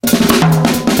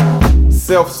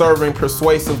self-serving,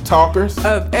 persuasive talkers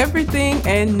of everything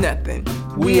and nothing.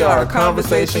 We are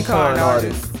Conversation Con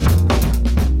Artists.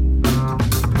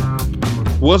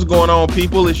 What's going on,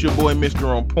 people? It's your boy, Mr.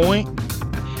 On Point.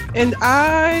 And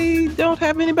I don't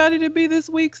have anybody to be this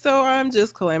week, so I'm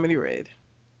just Calamity Red.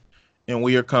 And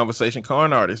we are Conversation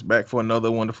Con Artists, back for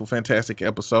another wonderful, fantastic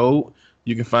episode.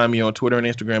 You can find me on Twitter and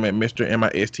Instagram at Mr.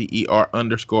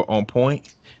 MISTER_on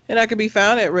point. And I can be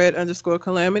found at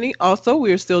Red_Calamity. Also,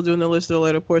 we are still doing the listener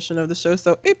letter portion of the show.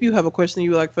 So if you have a question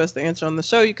you would like for us to answer on the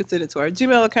show, you can send it to our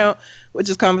Gmail account, which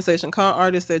is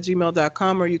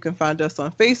conversationconartists@gmail.com, or you can find us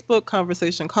on Facebook,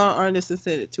 Conversation Con Artists, and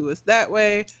send it to us that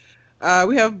way.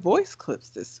 We have voice clips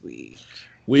this week.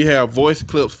 We have voice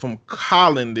clips from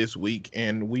Colin this week,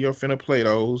 and we are finna play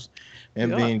those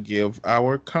and then give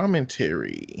our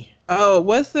commentary. Oh,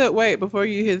 before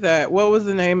you hit that, what was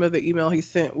the name of the email he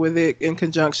sent with it in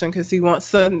conjunction? Because he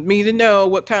wants me to know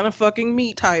what kind of fucking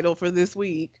meat title for this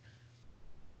week.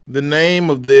 The name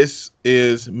of this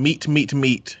is Meat,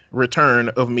 Return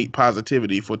of Meat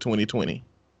Positivity for 2020.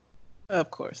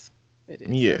 Of course. It is.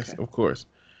 Yes, okay. Of course.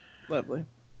 Lovely.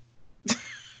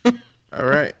 All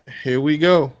right, here we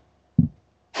go.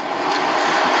 Hey,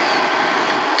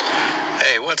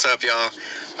 what's up, y'all?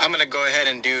 I'm going to go ahead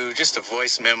and do just a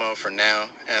voice memo for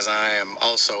now, as I am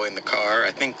also in the car.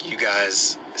 I think you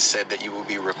guys said that you will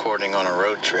be recording on a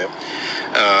road trip.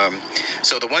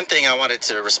 So the one thing I wanted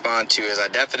to respond to is I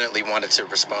definitely wanted to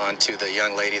respond to the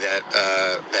young lady that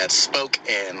spoke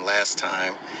in last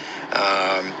time.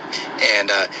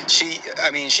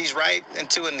 She's right and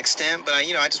to an extent, but I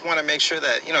just want to make sure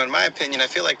that, in my opinion, I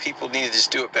feel like people need to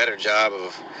just do a better job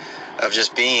of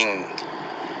just being,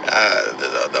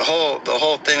 the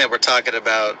whole thing that we're talking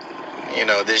about,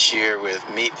 this year with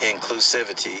meat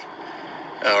inclusivity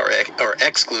or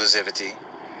exclusivity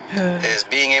is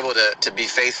being able to be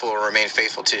faithful or remain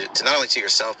faithful to not only to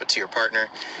yourself, but to your partner,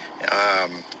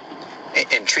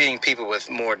 and treating people with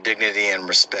more dignity and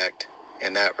respect.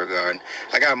 In that regard,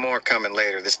 I got more coming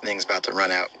later. This thing's about to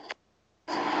run out.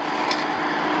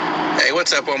 Hey,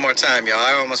 what's up one more time, y'all?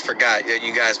 I almost forgot that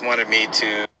you guys wanted me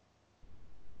to.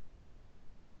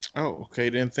 Oh, okay.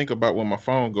 Didn't think about when my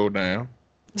phone go down.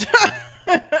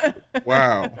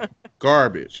 Wow.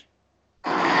 Garbage.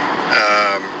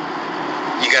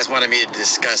 You guys wanted me to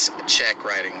discuss check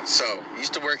writing. So,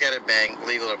 used to work at a bank,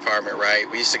 legal department, right?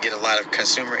 We used to get a lot of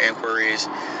consumer inquiries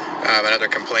and other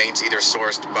complaints, either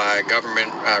sourced by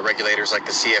government regulators like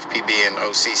the CFPB and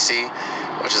OCC,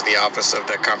 which is the Office of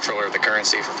the Comptroller of the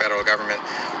Currency for federal government,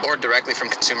 or directly from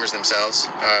consumers themselves,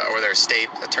 or their state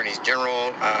attorneys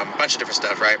general, a bunch of different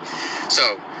stuff, right?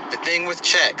 So, the thing with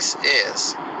checks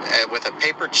is, with a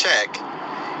paper check,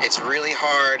 it's really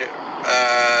hard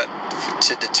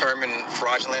to determine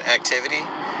fraudulent activity.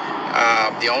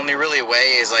 The only really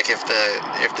way is like if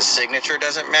the signature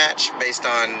doesn't match based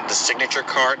on the signature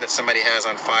card that somebody has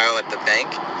on file at the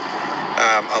bank.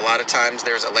 A lot of times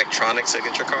there's electronic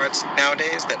signature cards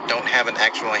nowadays that don't have an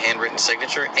actual handwritten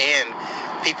signature, and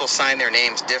people sign their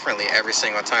names differently every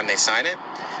single time they sign it.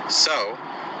 So,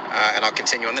 and I'll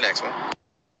continue on the next one.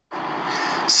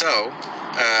 So,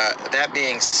 that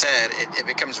being said, it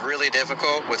becomes really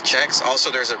difficult with checks.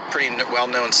 Also, there's a pretty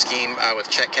well-known scheme with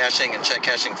check cashing and check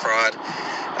cashing fraud,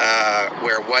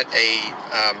 where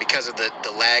because of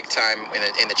the lag time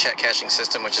in the check cashing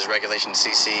system, which is Regulation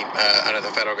CC under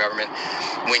the federal government,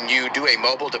 when you do a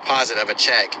mobile deposit of a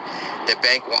check, the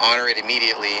bank will honor it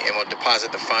immediately and will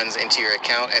deposit the funds into your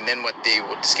account. And then what the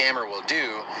scammer will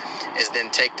do is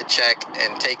then take the check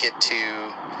and take it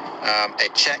to a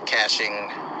check cashing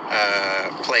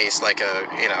place, like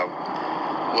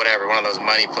one of those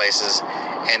money places,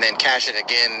 and then cash it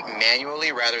again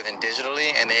manually rather than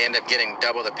digitally, and they end up getting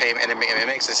double the payment, and it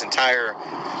makes this entire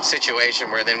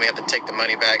situation where then we have to take the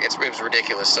money back. It was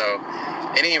ridiculous. So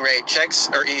at any rate, checks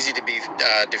are easy to be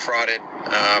defrauded.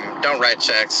 Don't write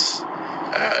checks.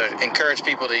 Encourage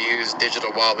people to use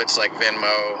digital wallets like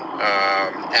Venmo,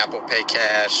 Apple Pay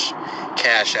Cash,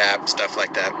 Cash App, stuff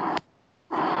like that.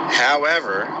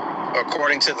 However,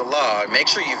 according to the law, make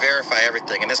sure you verify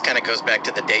everything. And this kind of goes back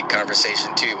to the date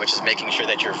conversation too, which is making sure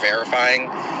that you're verifying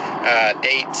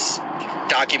dates,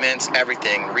 documents,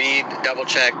 everything. Read, double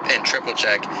check, and triple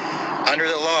check. Under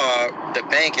the law, the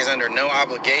bank is under no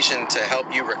obligation to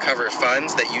help you recover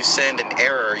funds that you send in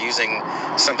error using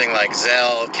something like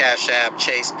Zelle, Cash App,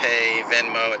 Chase Pay,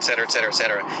 Venmo, et cetera, et cetera, et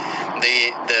cetera.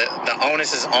 The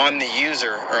onus is on the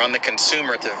user or on the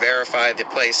consumer to verify the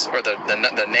place or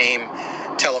the name,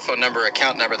 telephone number,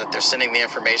 account number that they're sending the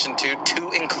information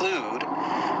to include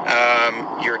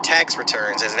your tax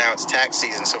returns, as now it's tax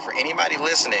season. So for anybody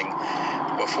listening,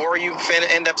 before you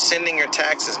end up sending your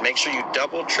taxes, make sure you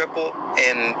double, triple,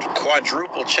 and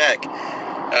quadruple check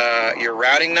your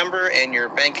routing number and your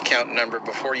bank account number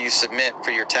before you submit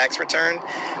for your tax return,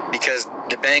 because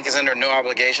the bank is under no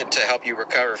obligation to help you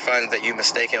recover funds that you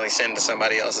mistakenly send to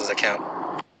somebody else's account.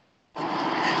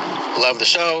 Love the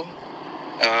show.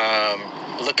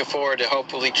 Looking forward to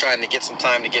hopefully trying to get some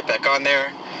time to get back on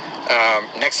there.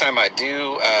 Next time I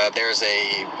do, there's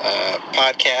a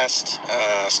podcast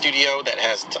studio that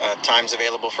has times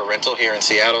available for rental here in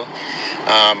Seattle.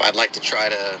 I'd like to try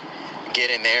to get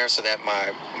in there so that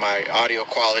my audio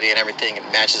quality and everything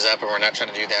matches up, and we're not trying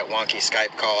to do that wonky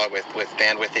Skype call with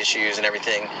bandwidth issues and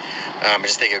everything. I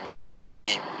just think it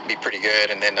would be pretty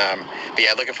good. And then, but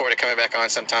yeah, looking forward to coming back on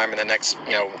sometime in the next,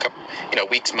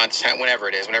 weeks, months, whenever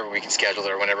it is, whenever we can schedule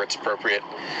it or whenever it's appropriate.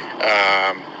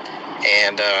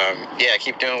 Yeah,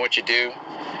 keep doing what you do.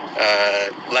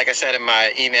 Like I said in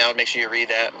my email, make sure you read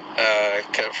that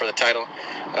for the title.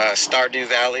 Stardew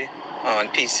Valley on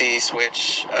PC,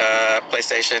 Switch,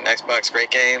 PlayStation, Xbox, great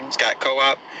game. It's got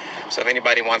co-op, so if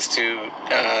anybody wants to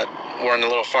run a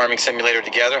little farming simulator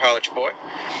together, holler at your boy.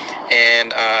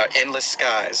 And Endless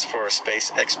Skies for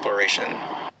space exploration.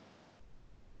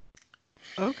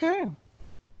 Okay.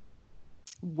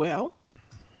 Well,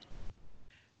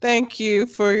 thank you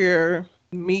for your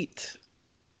meat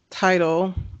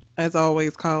title, as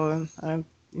always, Colin. I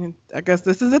guess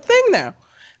this is a thing now.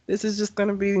 This is just going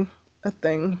to be a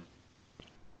thing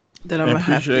that I'm going to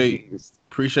have to use.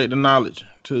 Appreciate the knowledge,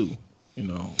 too.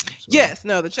 So. Yes,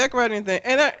 no, the check writing thing.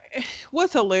 And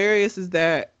what's hilarious is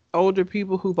that older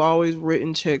people who've always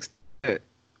written checks,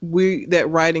 that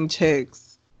writing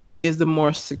checks is the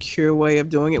more secure way of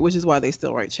doing it, which is why they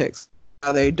still write checks.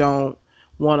 They don't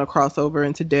want to cross over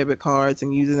into debit cards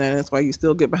and using that. And that's why you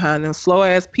still get behind them slow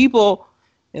ass people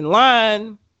in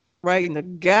line writing a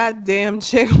goddamn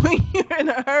check when you're in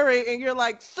a hurry and you're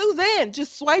like, Suzanne,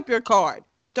 just swipe your card.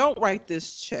 Don't write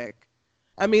this check.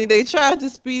 I mean, they tried to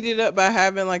speed it up by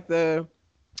having like the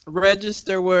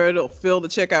register where it'll fill the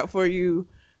check out for you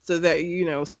so that,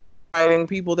 writing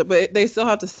people but they still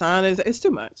have to sign it. It's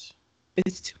too much.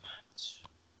 It's too much.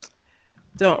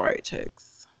 Don't write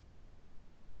checks.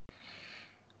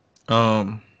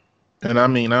 And I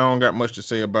mean, I don't got much to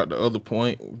say about the other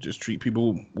point. Just treat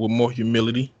people with more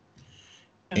humility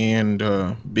and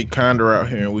be kinder out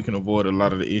here, and we can avoid a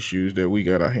lot of the issues that we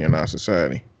got out here in our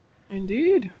society.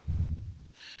 Indeed.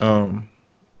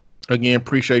 Again,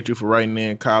 appreciate you for writing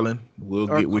in, Colin. We'll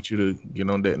get with you to get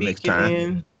on that next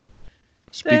time.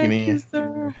 Speaking in. Thank you,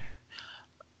 sir.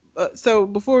 So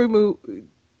before we move,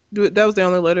 that was the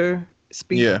only letter.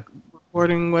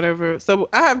 Recording, whatever. So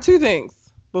I have two things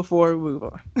before we move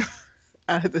on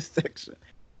out of this section.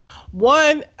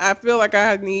 One, I feel like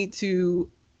I need to.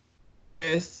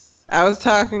 I was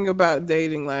talking about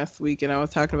dating last week, and I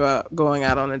was talking about going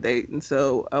out on a date, and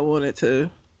so I wanted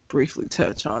to briefly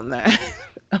touch on that.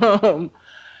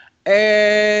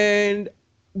 And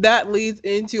that leads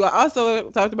into, I also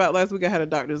talked about last week, I had a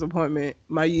doctor's appointment,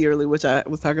 my yearly, which I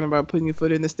was talking about putting your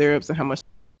foot in the stirrups and how much.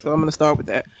 So I'm going to start with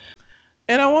that.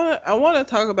 And I want to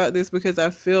talk about this because I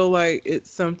feel like it's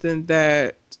something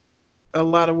that a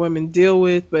lot of women deal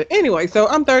with. But anyway, so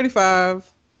I'm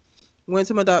 35, went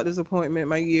to my doctor's appointment,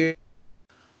 my year.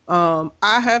 I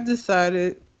have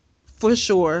decided for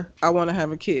sure I want to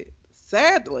have a kid.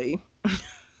 Sadly,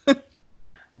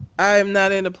 I am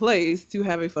not in a place to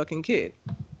have a fucking kid.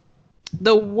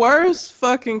 The worst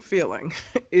fucking feeling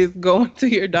is going to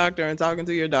your doctor and talking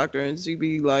to your doctor and she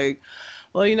be like,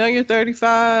 well, you're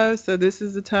 35, so this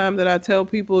is the time that I tell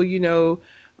people,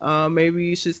 maybe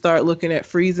you should start looking at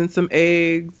freezing some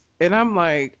eggs. And I'm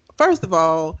like, first of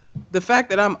all, the fact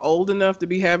that I'm old enough to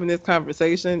be having this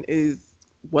conversation is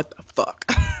what the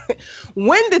fuck?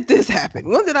 When did this happen?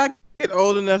 When did I get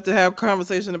old enough to have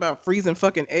conversation about freezing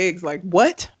fucking eggs? Like,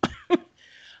 what?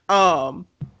 But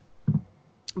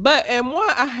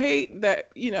I hate that,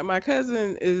 my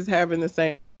cousin is having the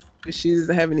same. She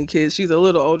doesn't have any kids. She's a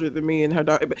little older than me and her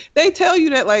daughter. But they tell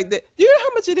you that, like, do you know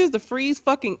how much it is to freeze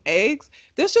fucking eggs?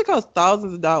 This shit costs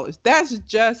thousands of dollars. That's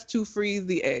just to freeze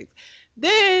the eggs.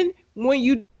 Then when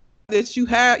you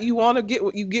want to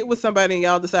get with somebody and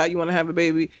y'all decide you want to have a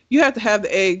baby, you have to have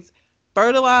the eggs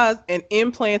fertilized and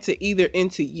implanted either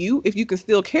into you, if you can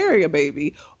still carry a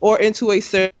baby, or into a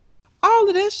certain. All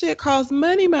of that shit costs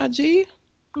money, my G.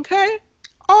 Okay?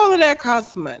 All of that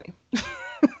costs money.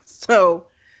 So,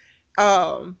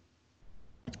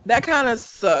 that kind of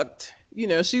sucked.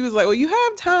 She was like, well, you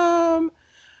have time,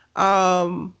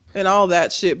 and all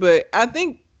that shit. But I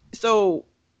think, so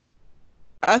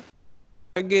I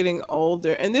think getting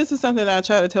older, and this is something I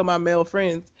try to tell my male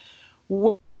friends,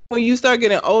 when you start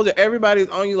getting older, everybody's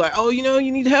on you like, oh, you know,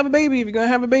 you need to have a baby. If you're gonna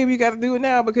have a baby, you got to do it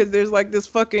now, because there's like this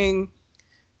fucking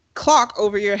clock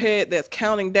over your head that's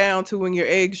counting down to when your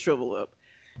eggs shrivel up.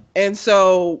 And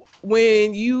so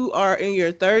when you are in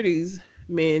your 30s,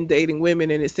 men dating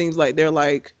women, and it seems like they're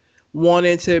like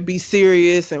wanting to be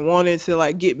serious and wanting to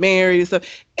like get married and stuff,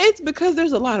 it's because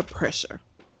there's a lot of pressure.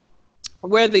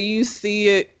 Whether you see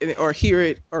it or hear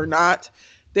it or not,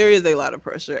 there is a lot of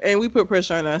pressure, and we put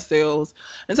pressure on ourselves.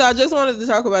 And so I just wanted to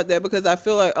talk about that, because I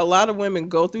feel like a lot of women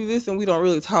go through this and we don't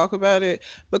really talk about it,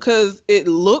 because it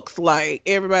looks like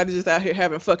everybody's just out here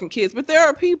having fucking kids. But there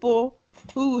are people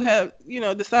who have, you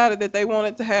know, decided that they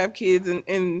wanted to have kids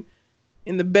in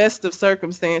the best of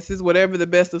circumstances, whatever the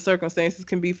best of circumstances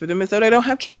can be for them. And so they don't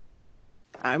have kids.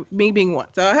 Me being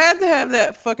one. So I had to have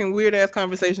that fucking weird ass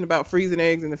conversation about freezing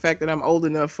eggs and the fact that I'm old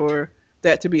enough for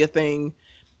that to be a thing.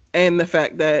 And the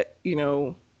fact that, you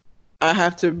know, I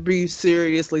have to be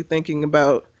seriously thinking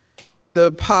about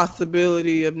the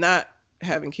possibility of not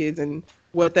having kids and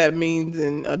what that means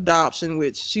in adoption,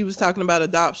 which she was talking about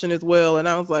adoption as well. And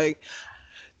I was like,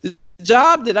 the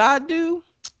job that I do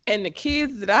and the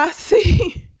kids that I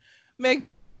see make me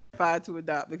qualified to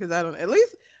adopt, because I don't, at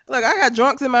least, look, I got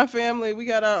drunks in my family. We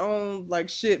got our own like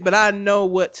shit, but I know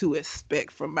what to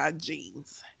expect from my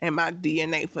genes and my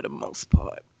DNA for the most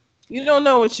part. You don't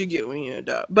know what you get when you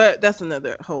adopt, but that's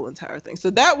another whole entire thing. So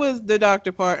that was the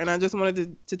doctor part, and I just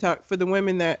wanted to talk for the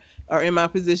women that are in my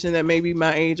position, that maybe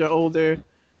my age or older,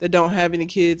 that don't have any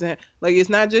kids. And like, it's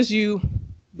not just you.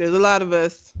 There's a lot of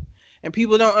us, and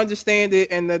people don't understand it.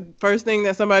 And the first thing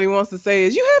that somebody wants to say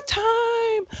is, "You have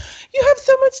time. You have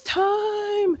so much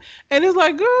time." And it's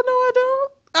like, girl, no, I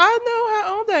don't. I know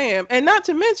how old I am, and not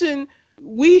to mention,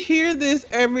 we hear this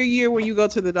every year when you go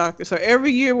to the doctor. So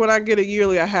every year when I get a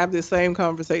yearly, I have this same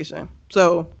conversation.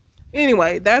 So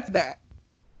anyway, that's that.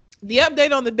 The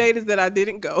update on the date is that I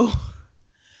didn't go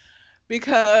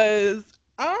because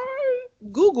I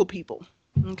Google people,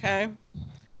 okay?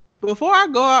 Before I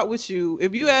go out with you,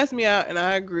 if you ask me out and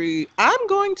I agree, I'm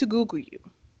going to Google you,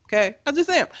 okay? I just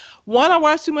am. One, I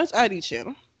watch too much ID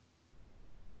channel.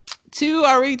 Two,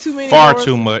 I read too many Far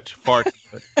too much.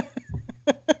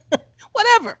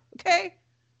 Whatever, okay?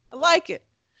 I like it.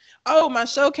 Oh, my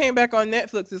show came back on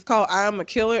Netflix. It's called I Am a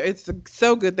Killer. It's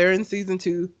so good. They're in season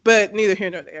 2, but neither here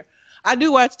nor there. I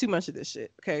do watch too much of this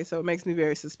shit, okay? So it makes me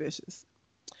very suspicious.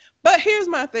 But here's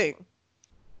my thing.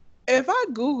 If I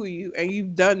Google you and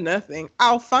you've done nothing,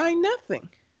 I'll find nothing,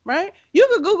 right? You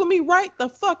could Google me right the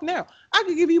fuck now. I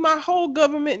could give you my whole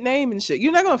government name and shit.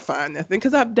 You're not going to find nothing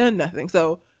because I've done nothing.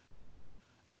 So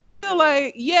feel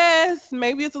like, yes,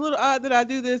 maybe it's a little odd that I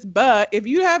do this, but if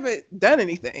you haven't done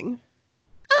anything,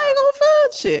 I ain't gonna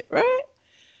find shit, right?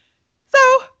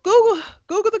 So Google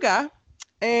the guy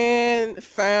and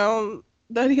found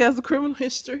that he has a criminal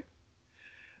history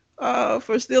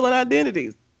for stealing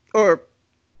identities, or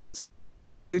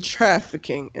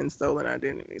trafficking in stolen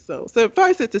identities. So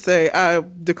suffice it to say, I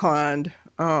declined.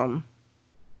 My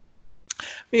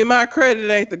credit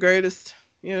ain't the greatest,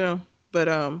 you know, but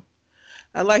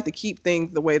I like to keep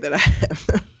things the way that I have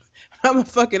them. If I'm gonna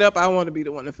fuck it up, I want to be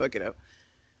the one to fuck it up.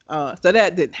 So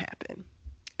that didn't happen.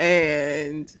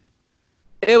 And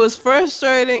it was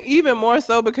frustrating, even more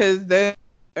so because that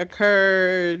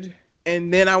occurred.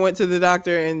 And then I went to the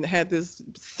doctor and had this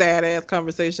sad ass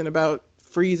conversation about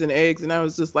freezing eggs. And I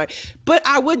was just like, but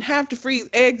I wouldn't have to freeze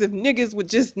eggs if niggas would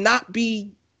just not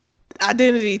be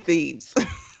identity thieves.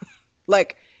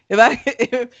 Like,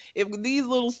 if these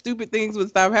little stupid things would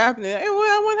stop happening, well,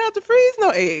 I wouldn't have to freeze no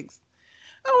eggs.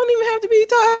 I wouldn't even have to be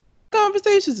talking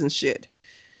conversations and shit.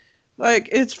 Like,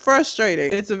 it's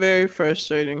frustrating. It's a very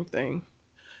frustrating thing.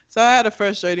 So I had a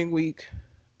frustrating week.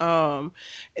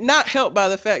 Not helped by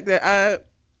the fact that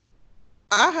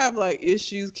I have like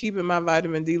issues keeping my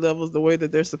vitamin D levels the way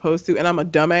that they're supposed to, and I'm a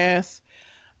dumbass.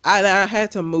 I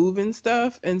had to move and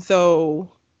stuff, and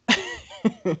so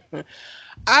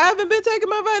I haven't been taking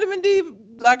my vitamin D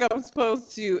like I'm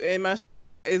supposed to, and my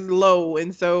is low.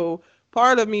 And so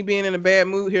part of me being in a bad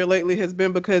mood here lately has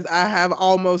been because I have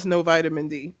almost no vitamin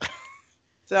D.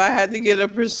 So I had to get a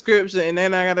prescription, and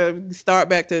then I got to start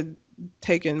back to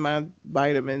taking my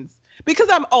vitamins because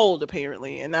I'm old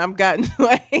apparently, and I've gotten to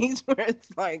an age where it's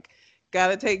like got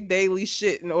to take daily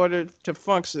shit in order to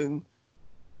function.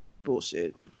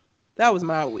 Bullshit. That was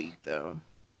my week though.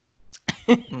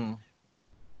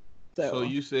 So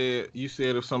you said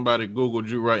if somebody Googled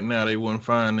you right now, they wouldn't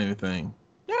find anything.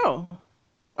 No.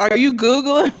 Are you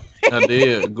Googling? I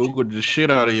did. Googled the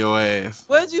shit out of your ass.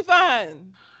 What did you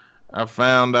find? I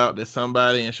found out that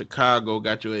somebody in Chicago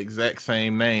got your exact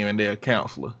same name and they're a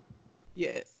counselor.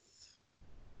 Yes.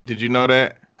 Did you know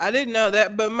that? I didn't know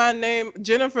that, but my name,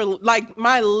 Jennifer, like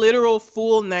my literal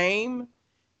full name,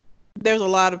 there's a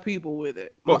lot of people with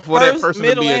it. But for that person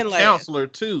to be a counselor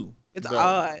too, it's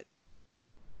odd.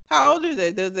 How old are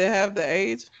they? Does they have the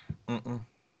age?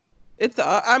 It's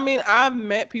I mean, I've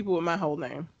met people with my whole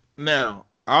name. Now,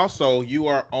 also, you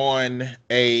are on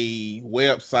a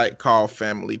website called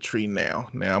Family Tree Now.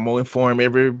 Now, I'm gonna inform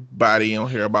everybody on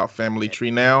here about Family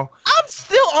Tree Now. I'm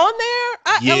still on there.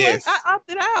 Yes, I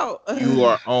opted out. You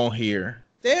are on here.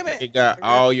 Damn it! It got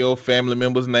all your family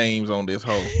members' names on this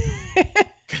hoe.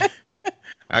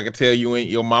 I can tell you,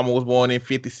 your mama was born in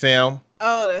 50 Sam.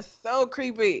 Oh, that's so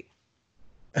creepy.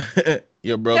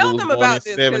 Your brother was born in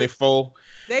 74.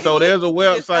 So there's a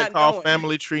website called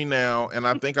Family Tree Now, and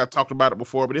I think I talked about it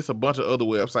before, but it's a bunch of other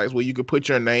websites where you can put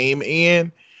your name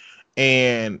in,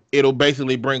 and it'll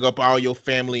basically bring up all your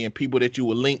family and people that you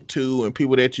were linked to, and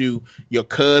people that your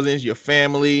cousins, your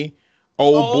family,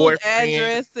 old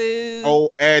boyfriends,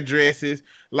 old addresses.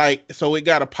 Like, so it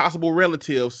got a possible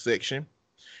relatives section.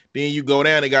 Then you go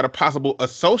down, it got a possible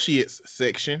associates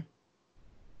section.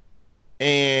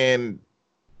 And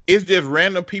it's just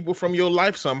random people from your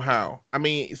life somehow. I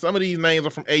mean, some of these names are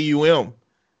from AUM.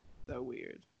 So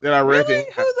weird. That I reckon.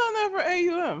 Really? Who's on there for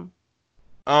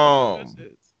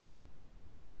AUM?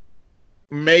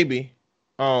 Maybe.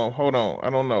 Hold on. I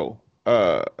don't know.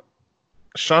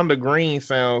 Shonda Green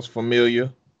sounds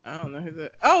familiar. I don't know who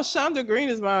that. Oh, Shonda Green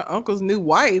is my uncle's new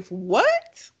wife.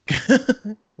 What?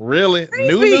 Really?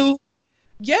 New?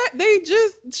 Yeah,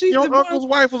 she's your uncle's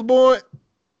wife was born.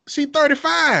 She's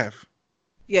 35.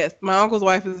 Yes, my uncle's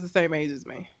wife is the same age as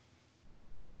me.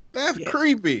 That's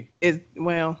creepy. It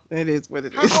is what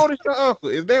it is. How old is your uncle?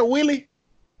 Is that Willie?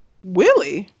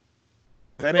 Willie?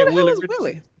 That ain't Willie.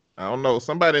 Willie? I don't know.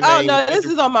 Somebody named. Oh no, this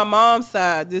is on my mom's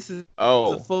side. This is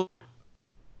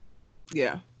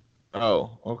yeah.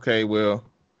 Oh, okay. Well,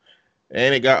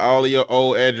 and it got all of your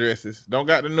old addresses. Don't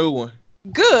got the new one.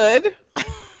 Good.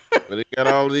 But it got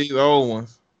all these old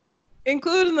ones.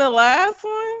 Including the last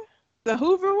one? The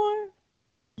Hoover one?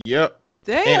 Yep.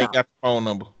 Damn. And it got the phone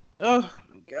number. Oh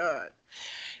my God.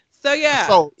 So yeah.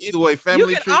 So either way,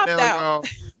 Family Tree Now,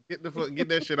 y'all, get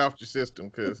that shit off your system,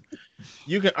 because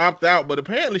you can opt out, but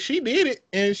apparently she did it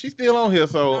and she's still on here,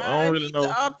 so I don't really know.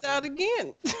 To opt out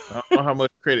again. I don't know how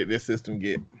much credit this system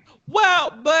get.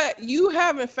 Well, but you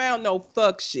haven't found no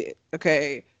fuck shit,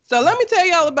 okay? So let me tell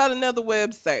y'all about another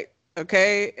website,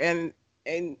 okay? And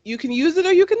you can use it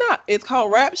or you cannot. It's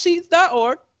called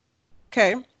rapsheets.org.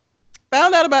 Okay.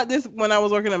 Found out about this when I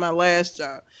was working at my last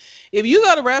job. If you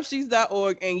go to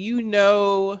rapsheets.org and you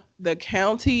know the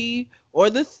county or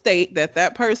the state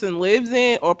that person lives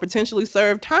in or potentially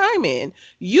served time in,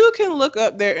 you can look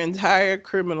up their entire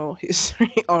criminal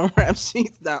history on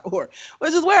rapsheets.org,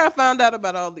 which is where I found out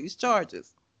about all these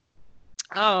charges.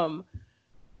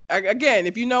 Again,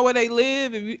 if you know where they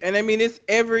live, and I mean, it's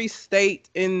every state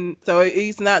so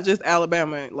it's not just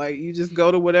Alabama. Like, you just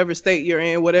go to whatever state you're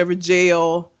in, whatever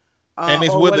jail. And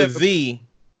it's with a Z,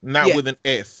 not with an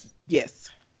S. Yes.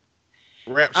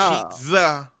 Rap sheets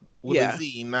with a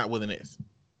Z, not with an S.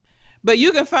 But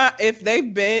you can find if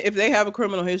they have a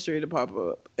criminal history to pop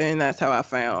up, and that's how I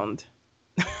found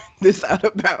this out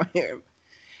about him.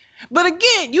 But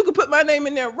again, you can put my name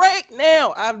in there right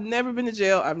now. I've never been to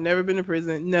jail. I've never been to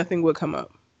prison. Nothing would come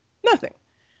up. Nothing.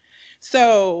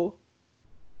 So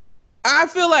I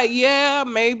feel like, yeah,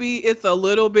 maybe it's a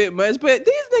little bit much, but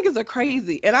these niggas are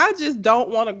crazy. And I just don't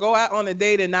want to go out on a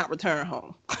date and not return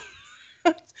home.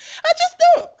 I just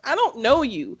don't. I don't know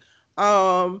you.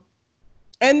 And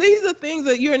these are things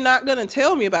that you're not going to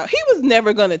tell me about. He was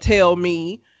never going to tell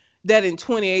me that in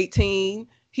 2018,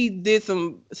 he did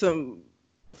some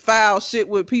foul shit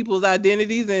with people's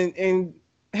identities and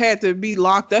had to be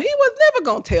locked up. He was never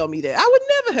going to tell me that. I would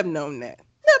never have known that.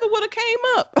 Never would have came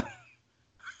up.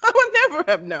 I would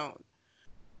never have known.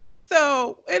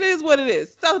 So it is what it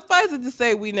is. So suffice it to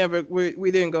say, we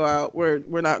didn't go out.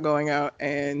 We're not going out,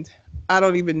 and I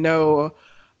don't even know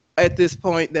at this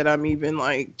point that I'm even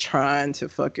like trying to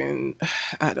fucking.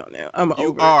 I don't know. I'm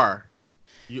over.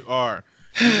 You are.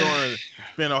 You're going to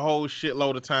spend a whole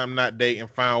shitload of time not dating,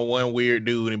 find one weird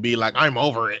dude, and be like, I'm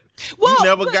over it. Well, you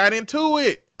never got into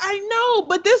it. I know,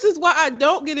 but this is why I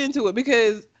don't get into it,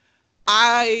 because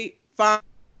I find.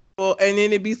 And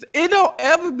then it don't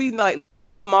ever be like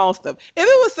small stuff. If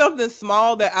it was something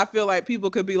small that I feel like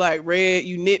people could be like, Red,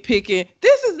 you nitpicking.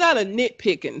 This is not a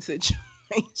nitpicking situation.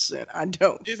 It's not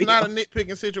a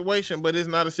nitpicking situation, but it's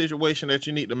not a situation that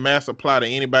you need to mass apply to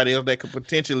anybody else that could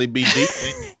potentially be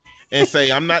decent and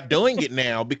say, I'm not doing it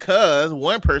now because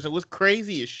one person was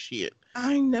crazy as shit.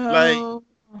 I know.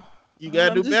 Like, you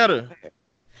gotta do better.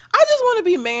 I just want to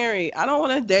be married. I don't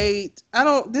want to date.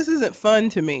 This isn't fun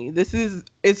to me.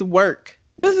 It's work.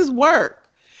 This is work.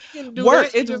 You can do Work.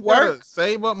 that. You It's just work. gotta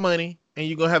save up money, and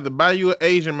you're gonna have to buy you an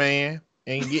Asian man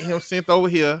and get him sent over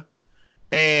here,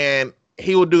 and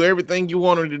he will do everything you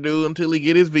want him to do until he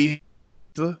get his visa,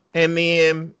 and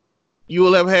then you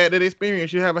will have had that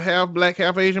experience. You have a half black,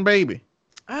 half Asian baby.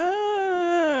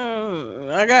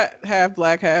 I got half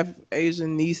black, half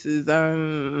Asian nieces.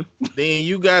 Then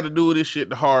you got to do this shit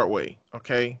the hard way,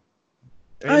 okay?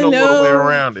 I Ain't no other way know.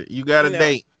 around it. You got to I know.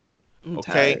 date, I'm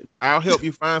okay? tired. I'll help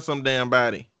you find some damn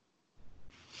body.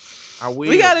 I will.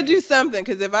 We got to do something,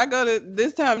 because if I go to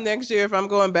this time next year, if I'm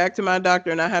going back to my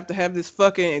doctor and I have to have this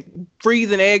fucking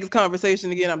freezing eggs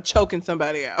conversation again, I'm choking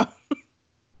somebody out.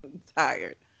 I'm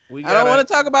tired. I don't want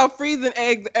to talk about freezing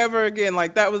eggs ever again.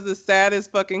 Like, that was the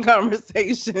saddest fucking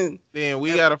conversation. Then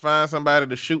we got to find somebody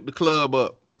to shoot the club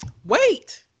up.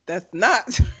 Wait, let's not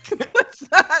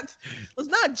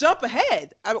jump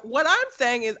ahead. What I'm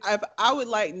saying is, I would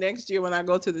like next year when I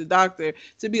go to the doctor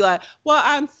to be like, well,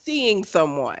 I'm seeing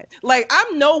someone. Like,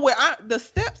 I'm nowhere. The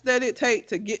steps that it takes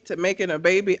to get to making a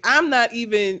baby, I'm not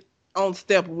even on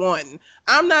step 1.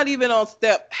 I'm not even on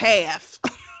step half.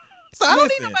 So I don't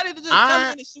need nobody to just come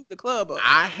in and shoot the club up.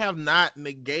 I have not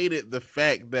negated the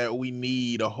fact that we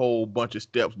need a whole bunch of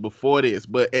steps before this,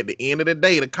 but at the end of the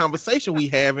day, the conversation we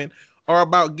having are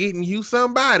about getting you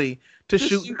somebody to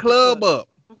shoot the club up.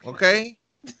 Okay?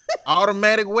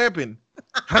 Automatic weapon.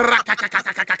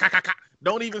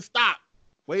 Don't even stop.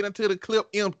 Wait until the clip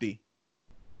empty.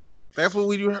 That's what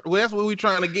we do. That's what we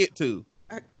trying to get to.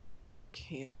 I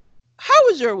can't. How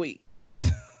was your week?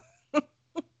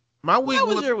 My week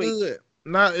was good.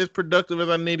 Not as productive as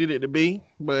I needed it to be,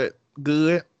 but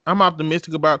good. I'm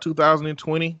optimistic about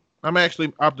 2020. I'm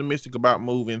actually optimistic about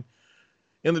moving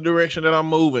in the direction that I'm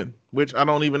moving, which I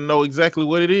don't even know exactly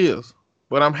what it is,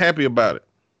 but I'm happy about it.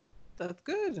 That's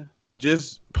good.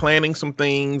 Just planning some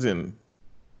things and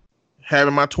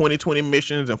having my 2020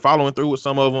 missions and following through with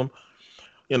some of them,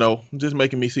 just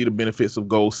making me see the benefits of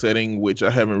goal setting, which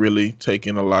I haven't really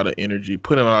putting a lot of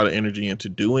energy into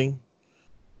doing.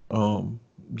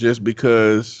 Just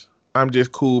because I'm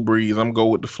just cool breeze. I'm go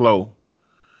with the flow.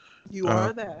 You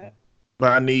are that.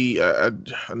 But I need a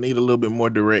little bit more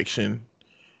direction.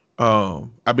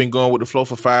 I've been going with the flow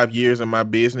for 5 years in my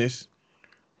business,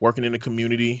 working in the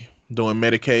community, doing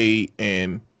Medicaid,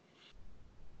 and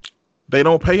they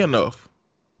don't pay enough.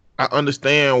 I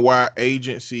understand why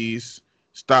agencies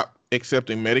stop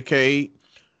accepting Medicaid.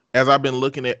 As I've been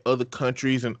looking at other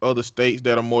countries and other states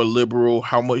that are more liberal,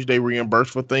 how much they reimburse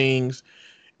for things,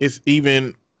 it's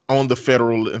even on the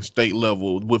federal and state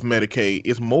level with Medicaid.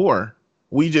 It's more.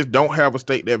 We just don't have a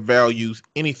state that values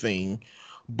anything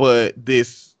but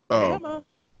this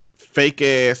fake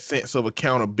ass sense of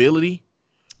accountability,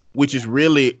 which is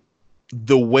really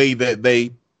the way that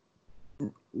they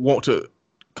want to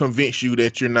convince you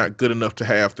that you're not good enough to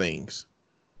have things.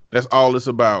 That's all it's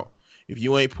about. If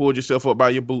you ain't pulled yourself up by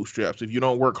your bootstraps, if you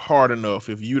don't work hard enough,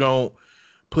 if you don't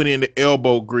put in the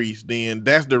elbow grease, then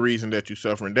that's the reason that you're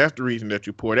suffering. That's the reason that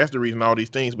you're poor. That's the reason all these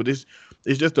things. But it's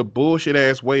just a bullshit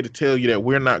ass way to tell you that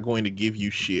we're not going to give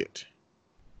you shit.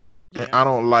 Yeah. And I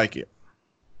don't like it.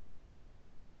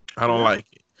 I don't like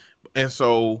it. And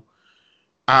so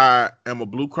I am a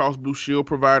Blue Cross Blue Shield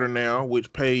provider now,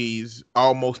 which pays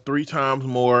almost 3 times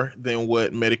more than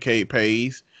what Medicaid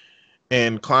pays.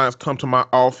 And clients come to my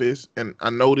office, and I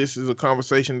know this is a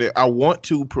conversation that I want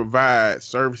to provide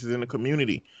services in the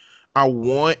community. I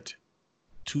want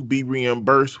to be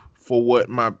reimbursed for what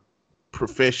my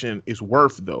profession is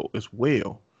worth, though, as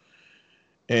well.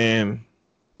 And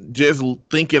just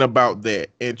thinking about that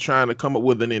and trying to come up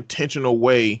with an intentional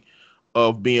way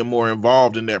of being more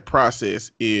involved in that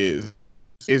process it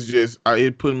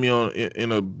put me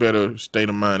in a better state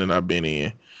of mind than I've been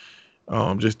in.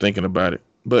 Just thinking about it.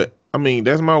 But I mean,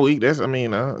 that's my week.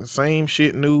 Same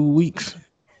shit, new weeks.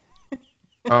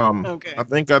 Okay. I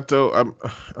think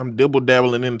I'm dibble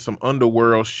dabbling in some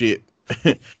underworld shit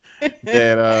that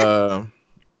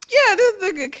yeah, this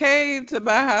nigga came to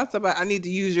my house about, I need to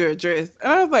use your address.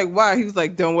 And I was like, why? He was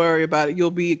like, don't worry about it.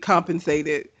 You'll be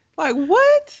compensated. Like,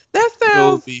 what? That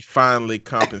sounds... You'll be finally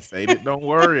compensated. Don't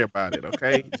worry about it,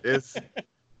 okay? Just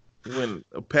when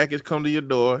a package come to your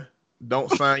door,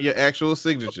 don't sign your actual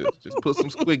signatures. Just put some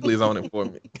squigglies on it for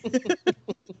me.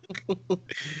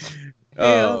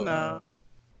 Hell no.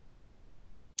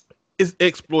 It's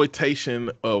exploitation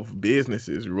of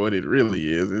businesses, what it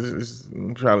really is. It's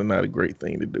probably not a great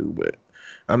thing to do, but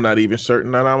I'm not even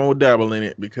certain that I'm gonna dabble in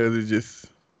it because it's just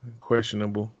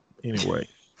questionable anyway.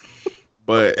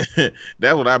 But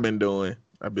that's what I've been doing.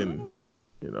 I've been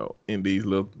in these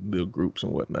little groups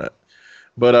and whatnot.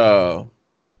 But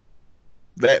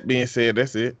that being said,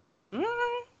 that's it.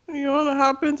 You want to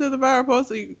hop into the viral post,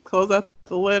 so you can close out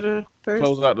the letter first?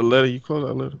 Close out the letter. You close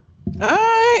out the letter. All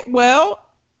right. Well,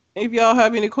 if y'all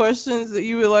have any questions that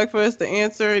you would like for us to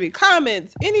answer, any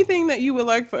comments, anything that you would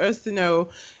like for us to know,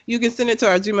 you can send it to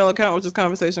our Gmail account, which is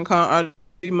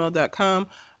conversationcon@gmail.com,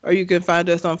 or you can find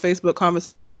us on Facebook,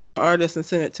 Conversation Artists, and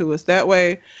send it to us that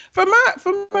way. For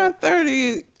my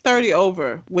 30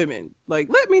 over women, like,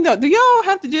 let me know. Do y'all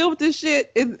have to deal with this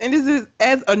shit? And is it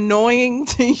as annoying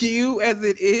to you as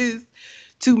it is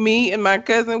to me and my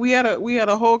cousin? We had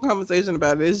a whole conversation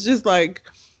about it. It's just like,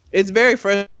 it's very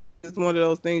frustrating. It's one of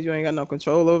those things you ain't got no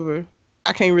control over.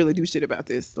 I can't really do shit about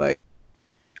this. Like,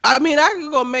 I mean, I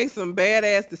could go make some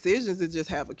badass decisions to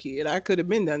just have a kid. I could have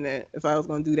been done that if I was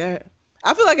going to do that.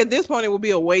 I feel like at this point it would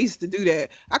be a waste to do that.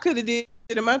 I could have did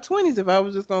it in my 20s if I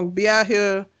was just going to be out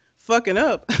here fucking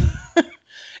up.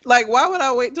 Like, why would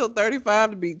I wait till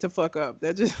 35 to fuck up?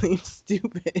 That just seems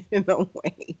stupid in a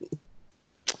way.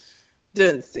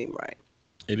 Doesn't seem right.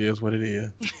 It is what it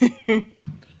is.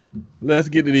 Let's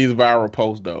get to these viral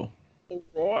posts, though.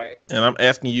 Right. And I'm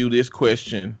asking you this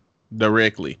question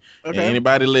directly. Okay. And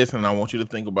anybody listening, I want you to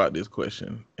think about this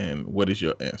question. And what is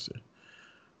your answer?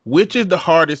 Which is the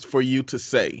hardest for you to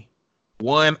say?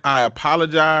 1, I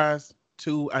apologize.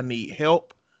 2, I need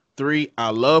help. 3, I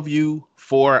love you.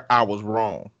 4, I was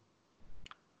wrong.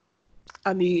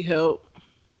 I need help.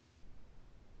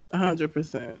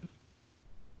 100%.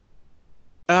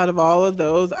 Out of all of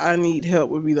those, I need help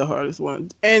would be the hardest one.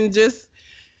 And just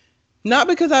not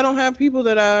because I don't have people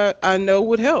that I know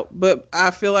would help, but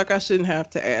I feel like I shouldn't have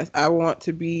to ask. I want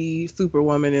to be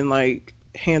Superwoman and like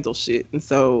handle shit. And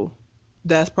so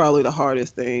that's probably the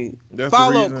hardest thing.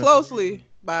 Followed closely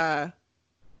by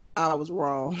I was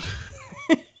wrong.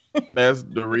 That's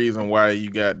the reason why you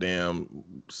goddamn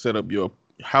set up your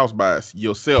house by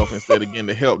yourself instead of getting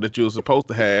the help that you were supposed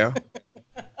to have.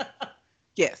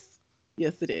 Yes.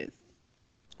 Yes, it is.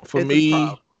 For me,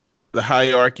 the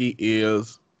hierarchy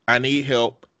is I need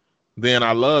help, then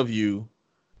I love you,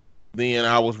 then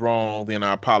I was wrong, then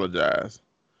I apologize.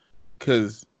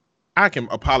 Because I can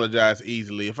apologize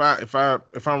easily. If I'm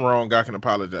wrong, I can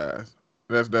apologize.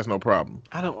 That's no problem.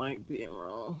 I don't like being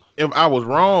wrong. If I was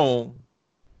wrong,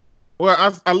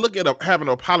 well, I look at having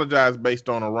to apologize based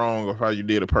on a wrong of how you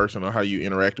did a person or how you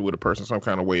interacted with a person, some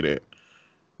kind of way that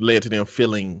led to them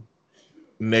feeling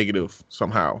negative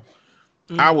somehow.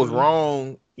 Mm-hmm. I was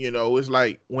wrong, it's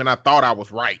like when I thought I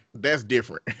was right. That's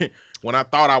different. When I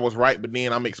thought I was right, but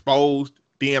then I'm exposed,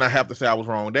 then I have to say I was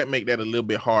wrong. That make that a little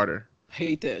bit harder.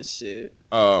 Hate that shit.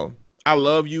 I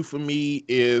love you for me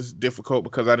is difficult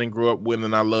because I didn't grow up with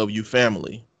an I love you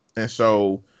family. And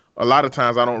so a lot of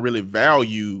times I don't really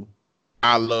value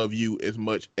I love you as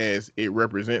much as it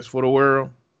represents for the world.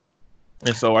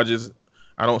 And so I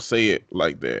don't say it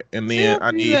like that. And then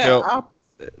I need help.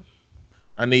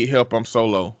 I need help. I'm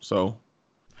solo. So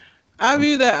I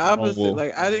view that opposite.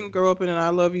 Like, I didn't grow up in an I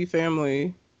love you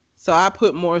family. So I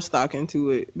put more stock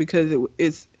into it because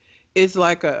it's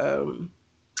like a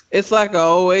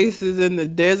oasis in the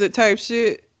desert type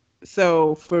shit.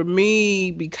 So for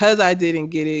me, because I didn't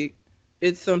get it,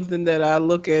 it's something that I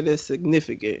look at as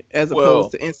significant as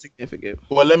opposed to insignificant.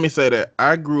 Well, let me say that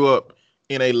I grew up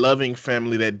in a loving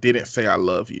family that didn't say I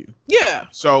love you. Yeah.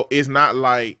 So it's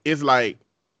like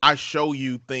I show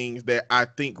you things that I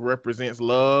think represents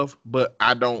love, but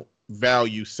I don't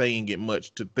value saying it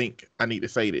much to think I need to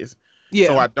say this. Yeah.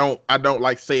 So I don't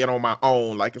like say it on my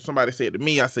own. Like if somebody said it to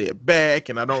me, I say it back,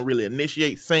 and I don't really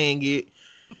initiate saying it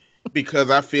because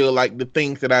I feel like the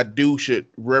things that I do should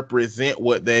represent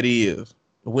what that is.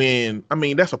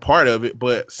 That's a part of it,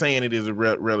 but saying it is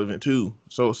relevant too.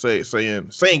 So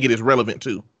saying it is relevant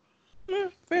too. Yeah,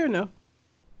 fair enough.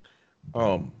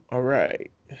 All right.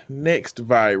 Next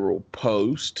viral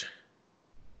post.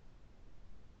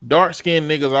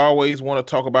 Dark-skinned niggas always want to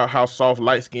talk about how soft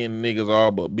light-skinned niggas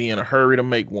are, but be in a hurry to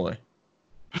make one.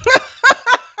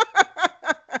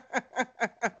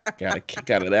 Got a kick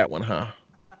out of that one, huh?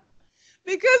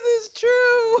 Because it's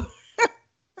true.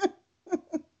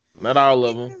 Not all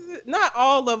of them. Not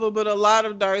all of them, but a lot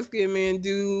of dark-skinned men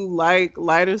do like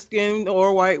lighter-skinned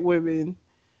or white women.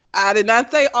 I did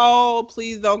not say all.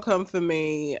 Please don't come for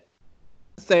me.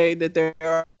 Say that there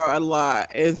are a lot.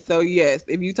 And so, yes,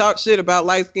 if you talk shit about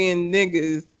light-skinned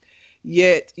niggas,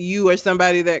 yet you are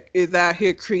somebody that is out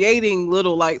here creating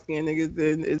little light-skinned niggas,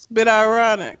 then it's a bit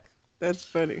ironic. That's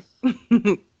funny.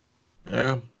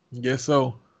 Yeah, guess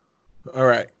so. All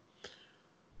right.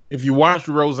 If you watched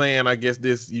Roseanne, I guess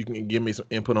you can give me some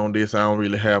input on this. I don't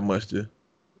really have much to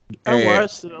add. I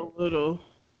watched it a little.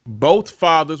 Both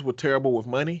fathers were terrible with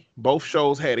money. Both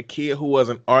shows had a kid who was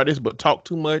an artist but talked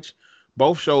too much.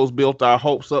 Both shows built our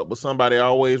hopes up, but somebody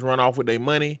always run off with their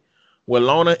money.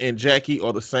 Walona and Jackie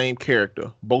are the same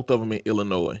character. Both of them in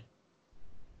Illinois.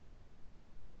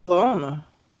 Lana.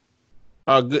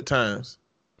 Good Times.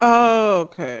 Oh,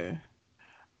 okay.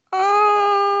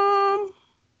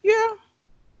 Yeah.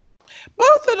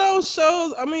 Both of those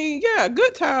shows, I mean, yeah,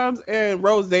 Good Times and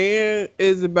Roseanne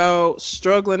is about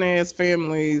struggling ass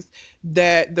families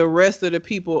that the rest of the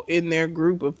people in their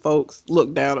group of folks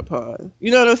look down upon.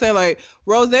 You know what I'm saying? Like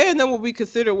Roseanne then will be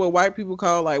considered what white people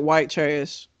call like white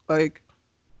trash. Like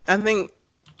I think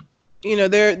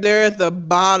they're at the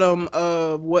bottom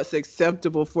of what's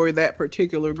acceptable for that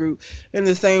particular group. And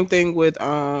the same thing with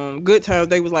Good Times,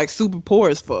 they was like super poor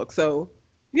as fuck. So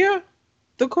yeah,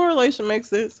 the correlation makes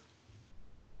sense.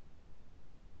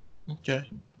 Okay.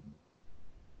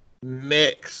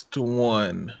 Next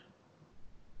one.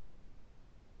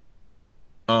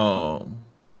 Nigga,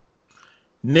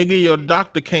 your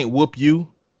doctor can't whoop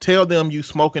you. Tell them you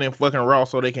smoking and fucking raw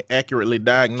so they can accurately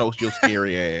diagnose your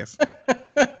scary ass.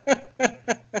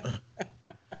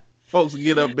 Folks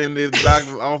get up in this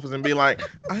doctor's office and be like,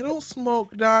 I don't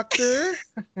smoke, doctor.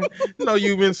 No,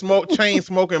 you've been chain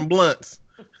smoking blunts.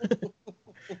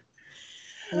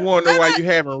 Wonder why you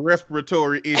having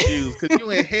respiratory issues, because you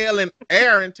inhaling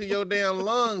air into your damn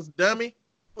lungs, dummy.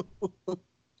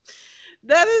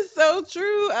 That is so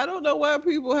true. I don't know why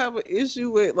people have an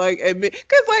issue with like admit,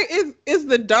 because like it's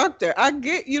the doctor. I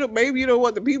get maybe you don't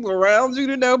want the people around you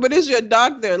to know, but it's your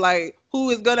doctor like who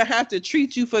is gonna have to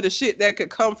treat you for the shit that could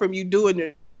come from you doing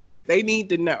it. They need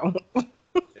to know.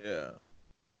 Yeah.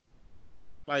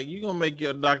 Like you gonna make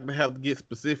your doctor have to get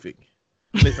specific.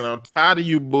 Listen, I'm tired of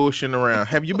you bullshitting around.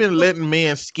 Have you been letting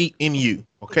men skeet in you?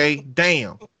 Okay,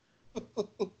 damn.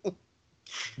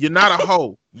 You're not a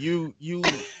hoe. You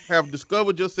have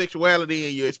discovered your sexuality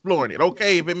and you're exploring it.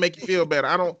 Okay, if it make you feel better.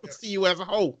 I don't see you as a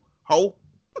hoe. Hoe.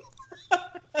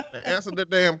 Now answer the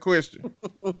damn question.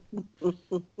 I'll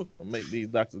make these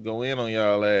doctors go in on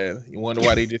y'all ass. You wonder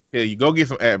why they just tell you, go get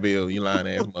some Advil, you lying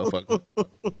ass motherfucker.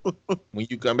 When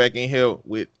you come back in here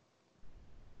with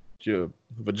your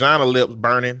vagina lips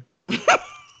burning,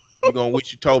 you're gonna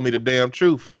wish you told me the damn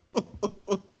truth.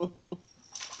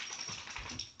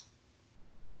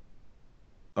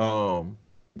 Y'all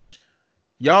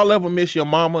ever miss your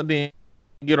mama, then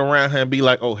get around her and be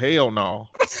like, oh hell no.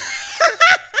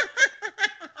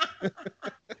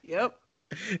 Yep.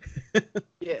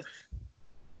 Yes.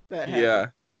 Yeah.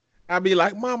 I'd be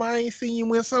like, Mama, I ain't seen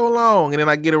you in so long. And then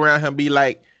I get around her and be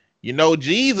like,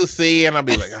 Jesus said, and I'll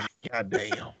be like, oh, God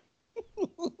damn.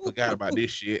 Forgot about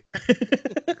this shit.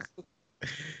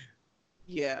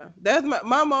 Yeah, that's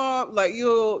my mom. Like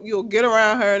you'll get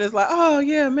around her and it's like, oh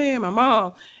yeah, man, my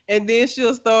mom, and then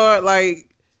she'll start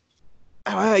like,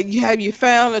 you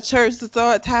found a church to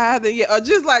start tithing, or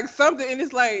just like something, and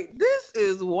it's like, this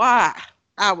is why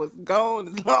I was gone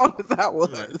as long as I was.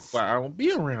 That's why I don't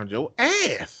be around your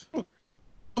ass.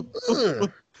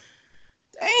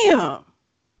 Damn.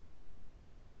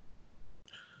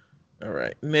 All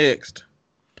right, next.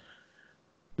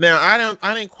 Now I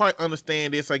didn't quite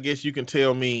understand this. I guess you can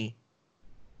tell me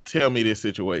this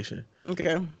situation.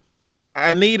 Okay.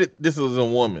 This is a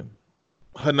woman.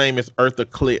 Her name is Eartha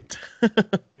Clit.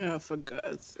 Oh, for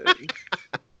God's sake.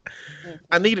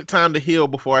 I needed time to heal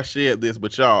before I shared this,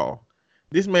 but y'all,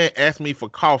 this man asked me for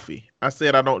coffee. I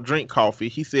said I don't drink coffee.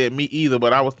 He said me either,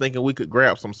 but I was thinking we could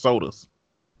grab some sodas.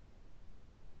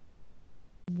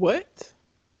 What?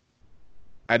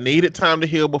 I needed time to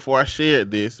heal before I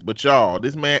shared this, but y'all,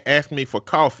 this man asked me for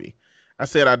coffee. I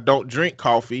said I don't drink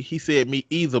coffee. He said me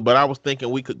either, but I was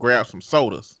thinking we could grab some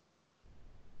sodas.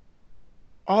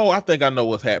 Oh, I think I know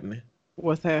what's happening.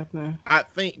 What's happening? I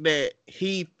think that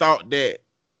he thought that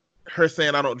her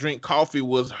saying I don't drink coffee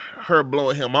was her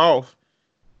blowing him off.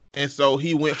 And so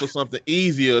he went for something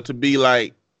easier to be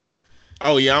like,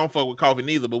 oh yeah, I don't fuck with coffee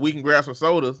neither, but we can grab some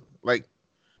sodas. Like,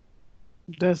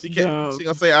 that's she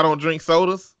gonna say I don't drink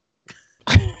sodas.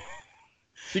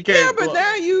 She can't. Yeah, but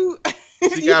now you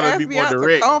gotta be more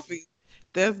direct. Coffee.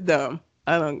 That's dumb.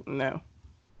 I don't know.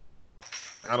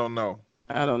 I don't know.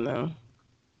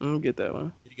 Let me get that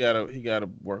one. He gotta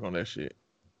work on that shit.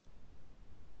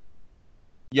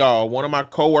 Y'all, one of my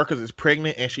coworkers is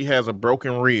pregnant and she has a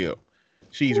broken rib.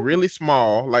 She's really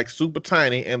small, like super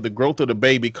tiny, and the growth of the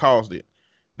baby caused it.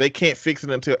 They can't fix it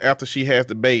until after she has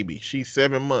the baby. She's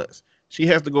 7 months. She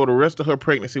has to go the rest of her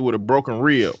pregnancy with a broken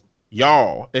rib.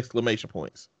 Y'all, exclamation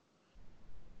points.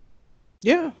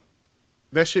 Yeah.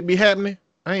 That should be happening.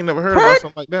 I ain't never heard about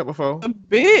something like that before. A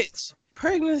bitch.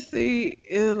 Pregnancy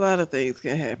is a lot of things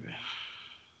can happen. 'Cause, like, it's the baby. Like, you know what I'm saying? Like, you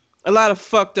got to A lot of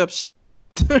fucked up shit.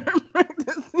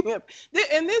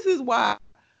 And this is why.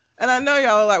 And I know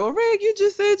y'all are like, well, Reg, you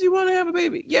just said you want to have a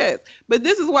baby. Yes. But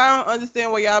this is why I don't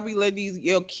understand why y'all be letting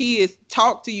your kids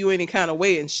talk to you any kind of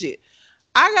way and shit.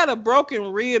 I got a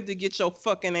broken rib to get your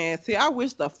fucking ass here. I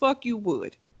wish the fuck you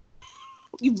would.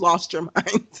 You've lost your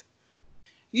mind.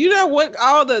 You know what?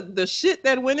 All the shit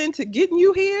that went into getting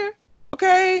you here?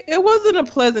 Okay? It wasn't a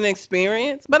pleasant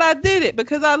experience, but I did it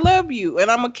because I love you.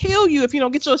 And I'm going to kill you if you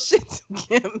don't get your shit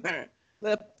together.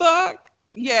 The fuck?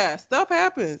 Yeah, stuff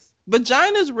happens.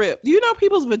 Vaginas rip. Do you know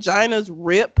people's vaginas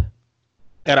rip?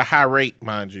 At a high rate,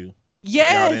 mind you.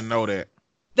 Yes. Y'all didn't know that.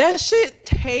 That shit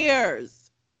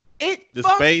tears. It The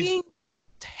fucking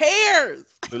tears.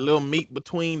 The little meat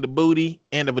between the booty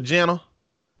and the vagina,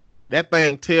 that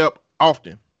thing tear up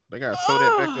often. They gotta sew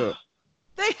that back up.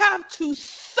 They have to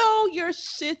sew your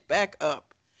shit back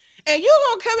up. And you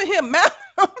gonna come in here mouth?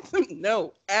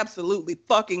 No, absolutely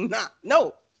fucking not.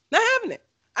 No, not having it.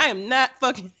 I am not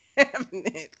fucking having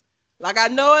it. Like, I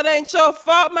know it ain't your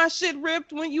fault my shit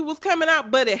ripped when you was coming out,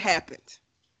 but it happened.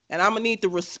 And I'm going to need the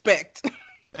respect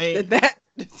that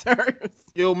deserves.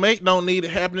 Your mate don't need it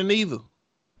happening either.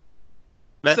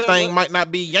 That thing might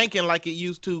not be yanking like it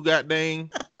used to,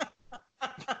 goddamn.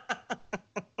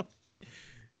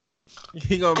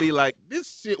 He going to be like,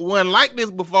 this shit wasn't like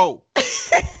this before.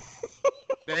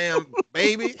 Damn,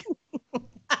 baby.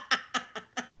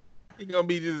 He going to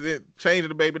be just changing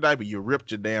the baby diaper. You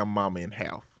ripped your damn mama in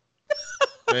half.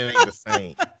 That ain't the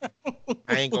same.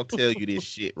 I ain't gonna tell you this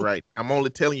shit right. I'm only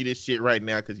telling you this shit right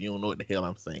now because you don't know what the hell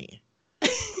I'm saying.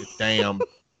 This damn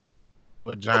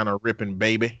vagina ripping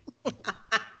baby.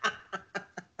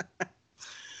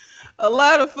 A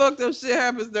lot of fucked up shit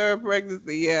happens during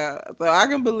pregnancy, yeah. So I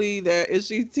can believe that. If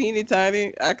she's teeny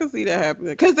tiny, I can see that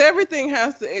happening. Because everything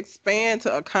has to expand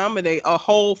to accommodate a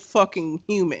whole fucking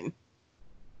human.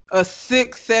 A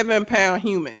 6-7 pound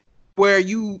human. Where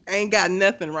you ain't got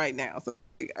nothing right now. So,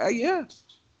 yeah.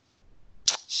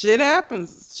 Shit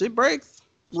happens. Shit breaks.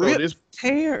 Rips,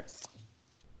 tears.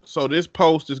 So this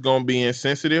post is going to be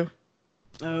insensitive.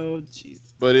 Oh, jeez.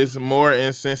 But it's more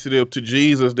insensitive to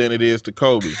Jesus than it is to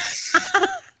Kobe.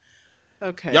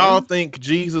 Okay. Y'all think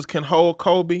Jesus can hold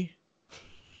Kobe?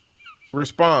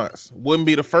 Response. Wouldn't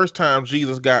be the first time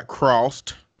Jesus got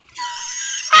crossed.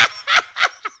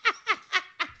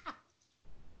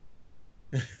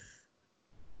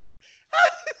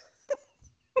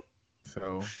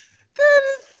 So that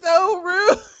is so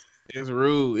rude. It's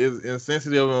rude. It's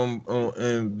insensitive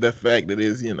on the fact that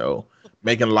it's,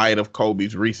 making light of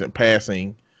Kobe's recent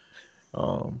passing.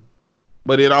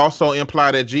 But it also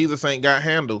implied that Jesus ain't got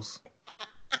handles.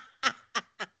 That's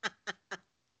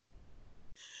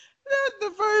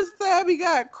the first time he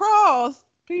got crossed.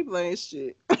 People ain't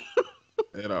shit.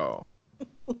 At all.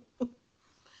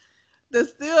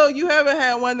 You haven't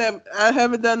had one that I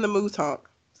haven't done the moose honk.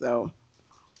 So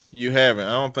you haven't.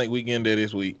 I don't think we get in there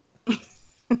this week.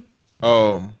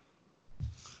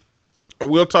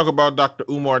 We'll talk about Dr.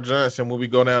 Umar Johnson when we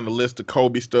go down the list of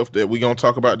Kobe stuff that we're going to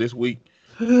talk about this week.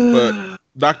 But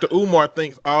Dr. Umar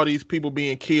thinks all these people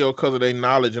being killed because of their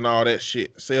knowledge and all that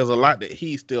shit says a lot that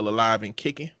he's still alive and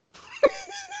kicking.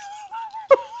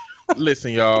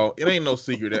 Listen, y'all, it ain't no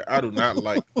secret that I do not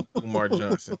like Umar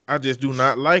Johnson. I just do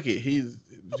not like it.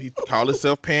 He called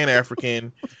himself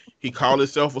Pan-African. He called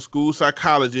himself a school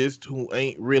psychologist who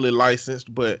ain't really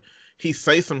licensed, but he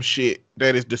say some shit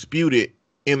that is disputed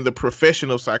in the profession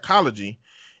of psychology,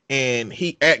 and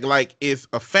he act like it's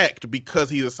a fact because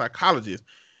he's a psychologist.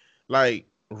 Like,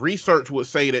 research would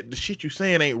say that the shit you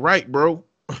saying ain't right, bro.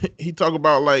 He talk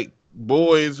about like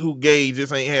boys who gay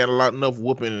just ain't had enough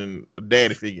whooping and a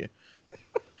daddy figure.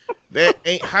 That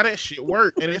ain't how that shit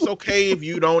work. And it's okay if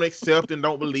you don't accept and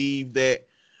don't believe that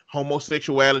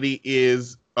homosexuality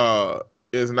is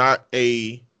not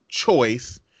a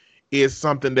choice. It's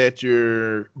something that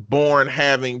you're born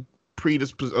having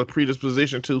a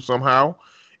predisposition to somehow.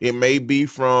 It may be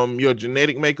from your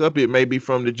genetic makeup. It may be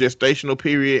from the gestational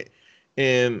period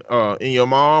in your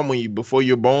mom before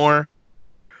you're born.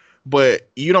 But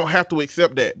you don't have to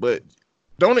accept that. But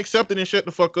don't accept it and shut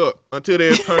the fuck up until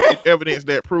there's evidence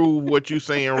that prove what you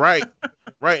saying right.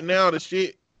 Right now, the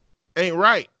shit ain't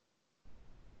right.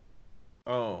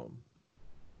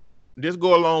 Just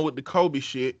go along with the Kobe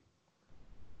shit.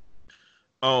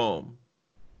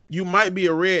 You might be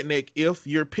a redneck if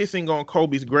you're pissing on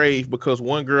Kobe's grave because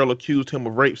one girl accused him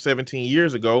of rape 17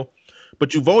 years ago,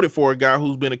 but you voted for a guy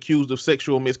who's been accused of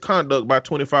sexual misconduct by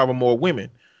 25 or more women.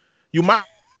 You might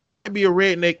be a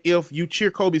redneck if you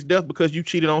cheer Kobe's death because he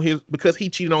cheated on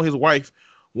his wife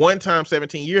one time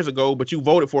 17 years ago, but you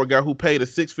voted for a guy who paid a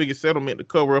 6-figure settlement to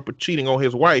cover up a cheating on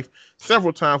his wife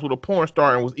several times with a porn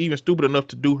star and was even stupid enough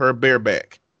to do her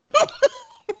bareback.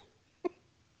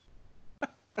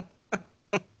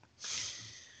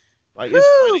 Like,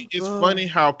 it's funny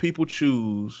how people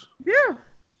choose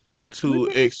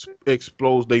to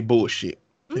expose their bullshit.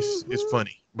 It's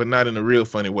funny, but not in a real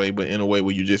funny way, but in a way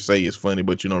where you just say it's funny,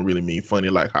 but you don't really mean funny,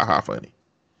 like haha funny.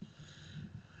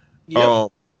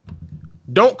 Yep.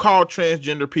 Don't call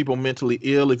transgender people mentally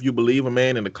ill if you believe a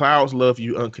man in the clouds love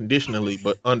you unconditionally,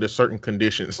 but under certain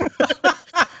conditions.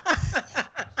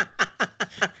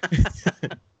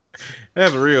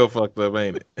 That's real fucked up,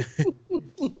 ain't it?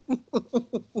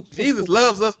 Jesus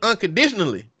loves us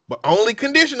unconditionally, but only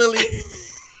conditionally.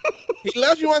 He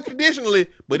loves you unconditionally,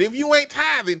 but if you ain't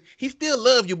tithing, he still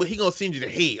loves you, but he gonna send you to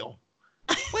hell.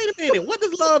 Wait a minute, what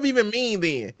does love even mean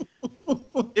then?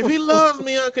 If he loves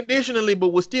me unconditionally, but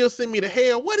will still send me to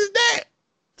hell, what is that?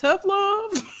 Tough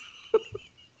love?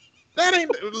 That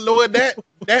ain't, Lord,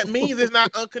 that means it's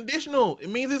not unconditional. It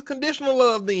means it's conditional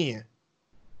love then.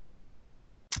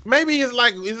 Maybe it's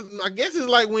like, I guess it's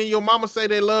like when your mama say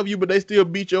they love you, but they still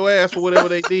beat your ass for whatever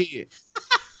they did.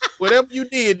 Whatever you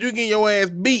did, you get your ass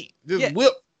beat. Just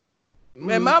whip.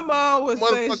 Man, my mom would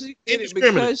say she did it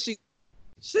because she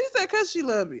said because she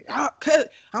loved me. I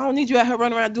don't need you out here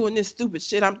running around doing this stupid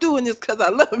shit. I'm doing this because I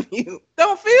love you.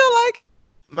 Don't feel like.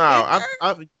 No,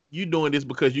 you doing this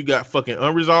because you got fucking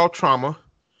unresolved trauma,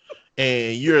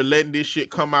 and you're letting this shit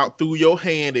come out through your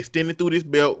hand, extending through this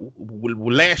belt,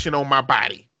 lashing on my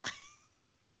body,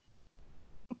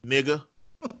 nigga.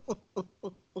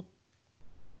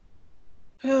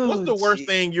 What's the worst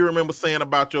thing you remember saying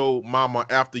about your mama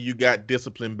after you got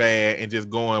disciplined bad and just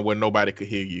going where nobody could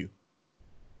hear you?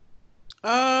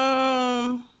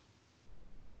 I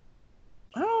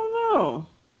don't know.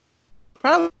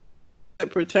 Probably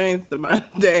it pertains to my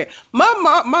dad.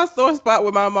 My sore spot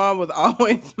with my mom was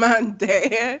always my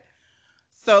dad.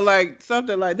 So like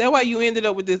something like that. Why you ended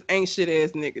up with this ain't shit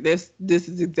ass nigga. This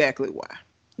is exactly why.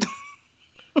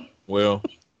 Well,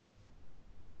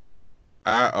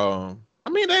 I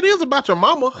mean, that is about your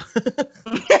mama.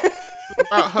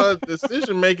 About her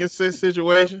decision making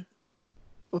situation.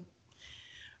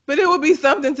 But it would be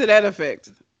something to that effect.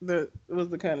 That was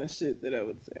the kind of shit that I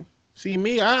would say. See,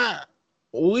 me, I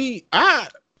made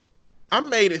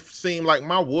it seem like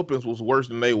my whoopings was worse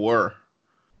than they were.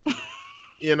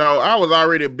 You know, I was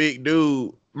already a big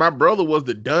dude. My brother was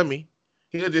the dummy.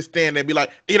 He'll just stand there and be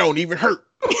like, it don't even hurt.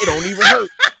 It don't even hurt.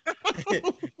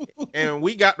 And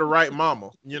we got the right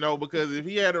mama, you know, because if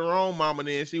he had the wrong mama,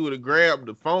 then she would have grabbed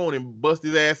the phone and bust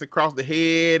his ass across the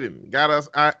head and got us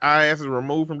our asses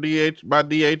removed from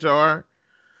DHR.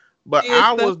 But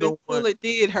I was the one. It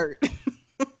did hurt.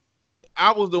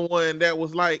 I was the one that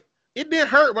was like, it did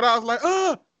hurt, but I was like,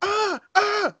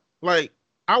 like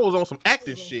I was on some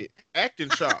acting shit, acting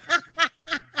shop.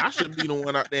 I should be the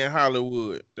one out there in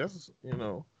Hollywood. That's, you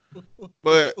know.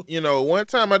 But, you know, one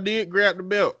time I did grab the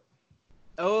belt.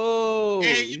 Oh.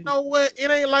 And you know what?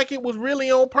 It ain't like it was really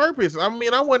on purpose. I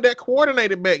mean, I wasn't that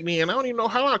coordinated back then. I don't even know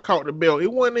how I caught the belt.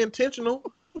 It wasn't intentional.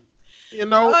 You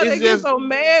know, they get so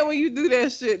mad when you do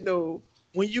that shit, though.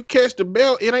 When you catch the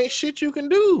belt, it ain't shit you can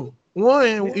do.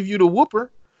 One, if you the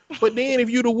whooper. But then if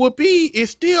you the whoopee, it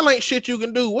still ain't shit you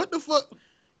can do. What the fuck?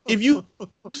 If you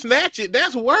snatch it,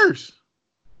 that's worse.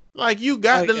 Like, you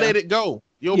got to let it go.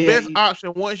 Your best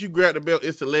option once you grab the belt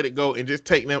is to let it go and just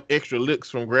take them extra licks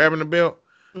from grabbing the belt.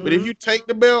 Mm-hmm. But if you take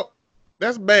the belt,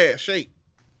 that's bad shape.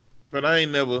 But I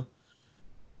ain't never,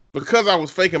 because I was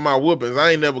faking my whoopings,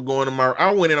 I ain't never going to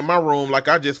I went into my room like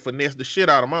I just finessed the shit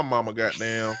out of my mama,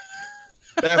 goddamn.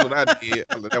 That's what I did.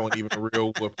 That wasn't even a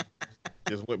real whooping.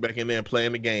 Just went back in there and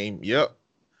playing the game. Yep.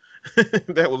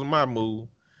 That was my move.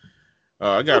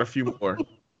 I got a few more.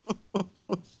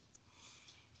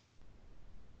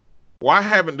 Why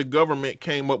haven't the government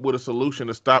came up with a solution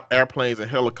to stop airplanes and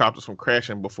helicopters from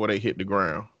crashing before they hit the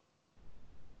ground?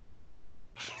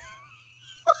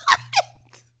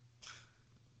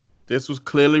 This was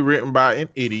clearly written by an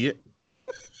idiot.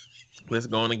 Let's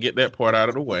go on and get that part out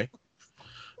of the way.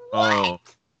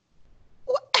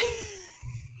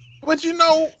 But you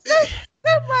know,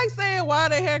 that's like saying why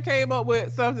the hell came up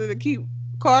with something to keep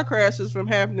car crashes from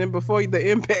happening before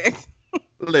the impact.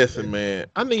 Listen, man,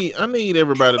 I need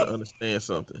everybody to understand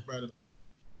something.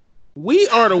 We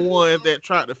are the ones that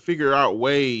try to figure out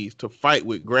ways to fight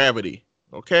with gravity,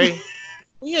 okay?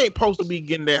 We ain't supposed to be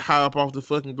getting that high up off the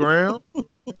fucking ground.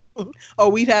 Oh,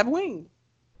 we'd have wings.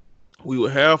 We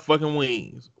would have fucking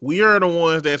wings. We are the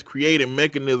ones that's creating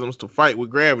mechanisms to fight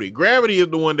with gravity. Gravity is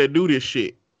the one that do this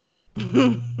shit.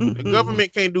 The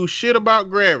government can't do shit about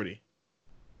gravity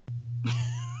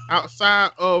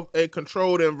outside of a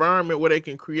controlled environment where they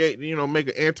can create, make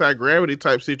an anti-gravity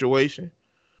type situation.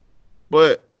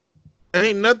 But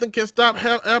ain't nothing can stop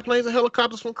airplanes and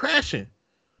helicopters from crashing.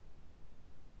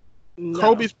 No.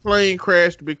 Kobe's plane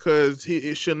crashed because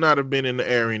it should not have been in the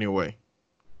air anyway.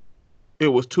 It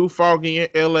was too foggy in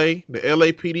LA. The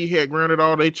LAPD had grounded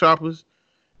all their choppers.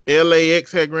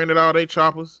 LAX had grounded all their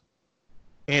choppers.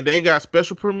 And they got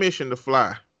special permission to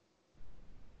fly.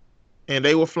 And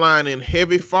they were flying in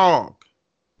heavy fog.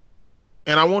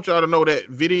 And I want y'all to know that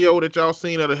video that y'all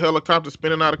seen of the helicopter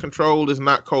spinning out of control is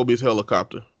not Kobe's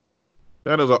helicopter.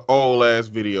 That is an old ass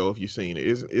video if you've seen it.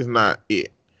 It's not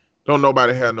it. Don't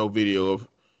nobody have no video of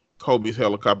Kobe's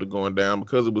helicopter going down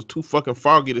because it was too fucking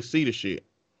foggy to see the shit.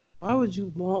 Why would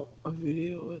you want a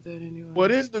video of that anyway? Well,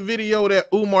 this is the video that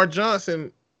Umar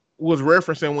Johnson was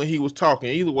referencing when he was talking.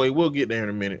 Either way, we'll get there in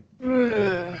a minute.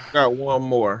 Got one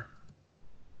more.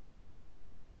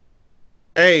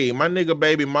 Hey, my nigga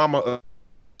baby mama a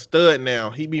stud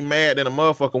now. He be mad at a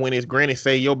motherfucker when his granny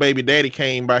say your baby daddy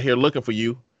came by here looking for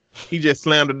you. He just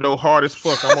slammed the door hard as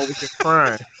fuck. I'm over here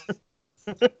crying.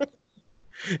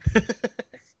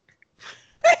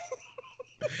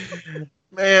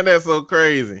 Man, that's so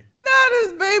crazy. Not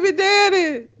his baby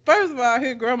daddy. First of all,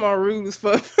 his grandma rude as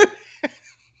fuck.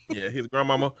 Yeah, his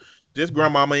grandmama, just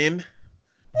grandmama in.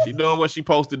 She doing what she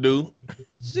supposed to do.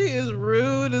 She is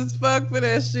rude as fuck for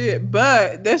that shit.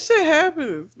 But that shit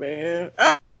happens, man.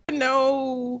 I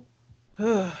know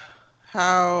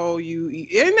how you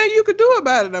eat. Ain't nothing you could do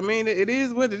about it. I mean, it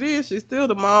is what it is. She's still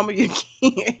the mom of your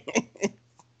kids.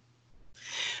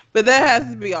 But that has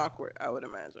to be awkward, I would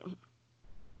imagine.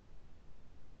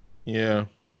 Yeah.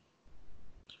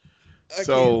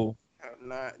 So,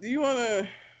 do you want to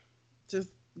just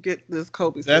get this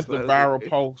Kobe? That's the viral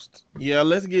post. Yeah,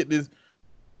 let's get this.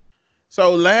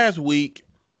 So last week,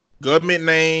 Government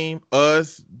Name,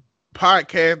 us,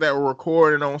 podcast that were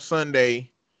recorded on Sunday,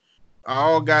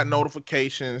 all got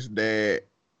notifications that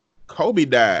Kobe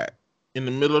died in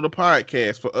the middle of the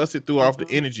podcast. For us, it threw off the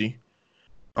energy.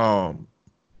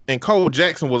 And Cole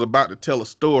Jackson was about to tell a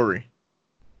story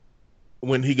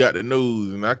when he got the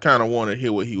news, and I kind of want to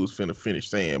hear what he was finna finish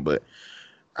saying, but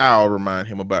I'll remind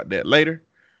him about that later.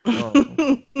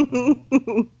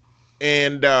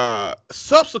 And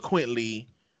subsequently,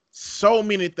 so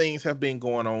many things have been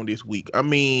going on this week. I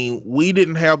mean, we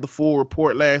didn't have the full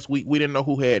report last week. We didn't know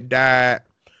who had died.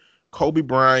 Kobe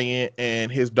Bryant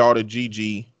and his daughter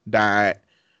Gigi died.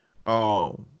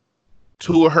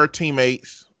 Two of her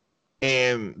teammates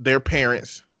and their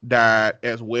parents died,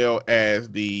 as well as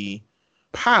the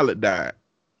pilot died.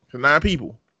 So 9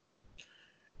 people.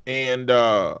 And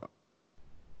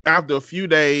after a few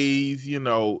days,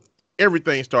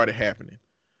 everything started happening.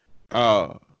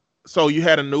 So you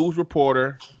had a news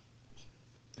reporter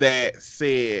that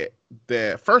said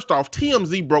that, first off,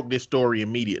 TMZ broke this story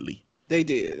immediately. They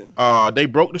did. They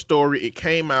broke the story. It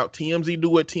came out. TMZ do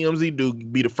what TMZ do.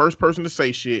 Be the first person to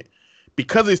say shit.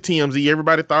 Because it's TMZ,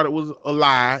 everybody thought it was a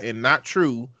lie and not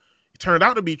true. It turned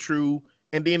out to be true.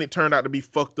 And then it turned out to be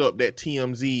fucked up that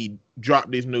TMZ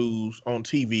dropped this news on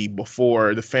TV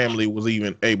before the family was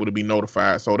even able to be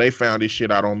notified. So they found this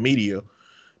shit out on media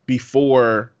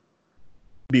before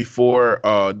they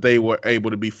were able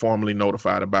to be formally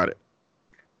notified about it,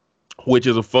 which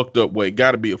is a fucked up way.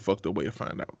 Got to be a fucked up way to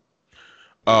find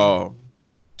out.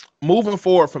 Moving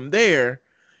forward from there,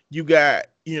 you got,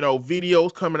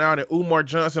 videos coming out, and Umar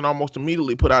Johnson almost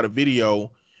immediately put out a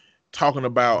video talking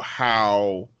about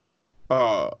how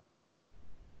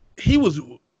he was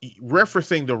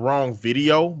referencing the wrong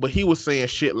video, but he was saying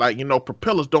shit like,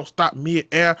 propellers don't stop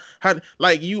mid-air. A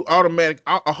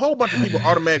whole bunch of people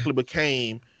automatically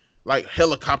became like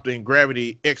helicopter and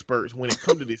gravity experts when it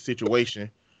comes to this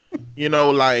situation.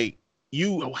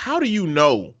 How do you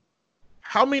know?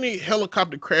 How many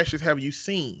helicopter crashes have you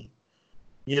seen?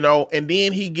 And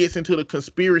then he gets into the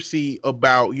conspiracy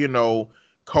about,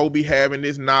 Kobe having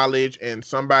this knowledge and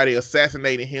somebody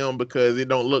assassinating him because it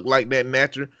don't look like that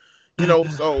natural.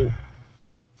 So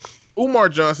Umar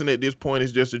Johnson at this point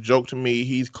is just a joke to me.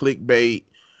 He's clickbait.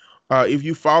 If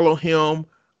you follow him,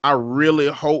 I really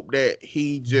hope that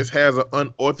he just has an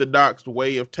unorthodox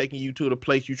way of taking you to the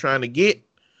place you're trying to get.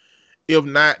 If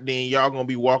not, then y'all gonna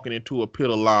be walking into a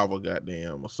pit of lava,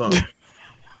 goddamn, or something.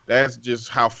 That's just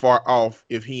how far off,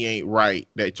 if he ain't right,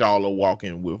 that y'all are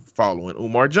walking with following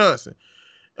Umar Johnson.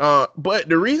 But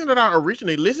the reason that I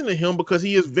originally listened to him, because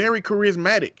he is very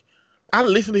charismatic. I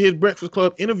listen to his Breakfast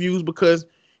Club interviews because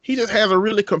he just has a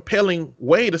really compelling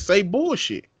way to say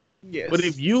bullshit. Yes. But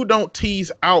if you don't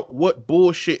tease out what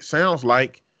bullshit sounds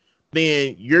like,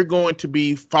 then you're going to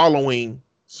be following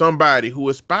somebody who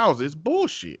espouses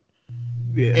bullshit.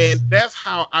 Yeah. And that's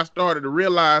how I started to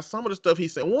realize some of the stuff he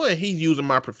said. One, he's using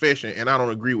my profession, and I don't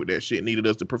agree with that shit. Neither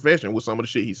does the profession with some of the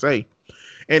shit he say.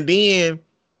 And then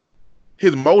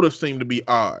his motives seem to be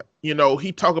odd. You know,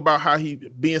 he talk about how he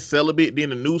being celibate. Then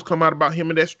the news come out about him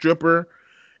and that stripper,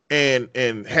 and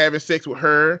having sex with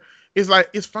her. It's like,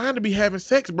 it's fine to be having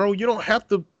sex, bro. You don't have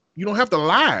to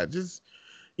lie. Just,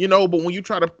 you know. But when you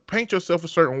try to paint yourself a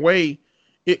certain way,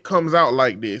 it comes out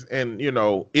like this. And, you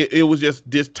know, it was just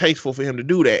distasteful for him to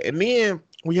do that. And then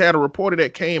we had a reporter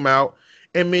that came out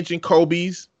and mentioned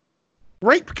Kobe's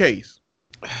rape case.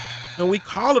 And we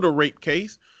call it a rape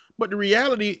case, but the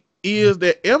reality is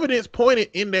that evidence pointed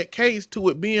in that case to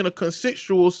it being a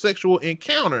consensual sexual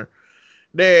encounter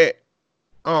that,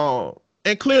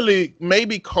 and clearly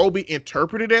maybe Kobe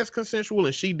interpreted as consensual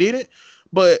and she didn't,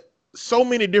 but so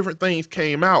many different things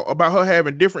came out about her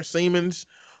having different semens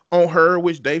on her,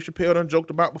 which Dave Chappelle done joked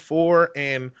about before,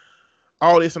 and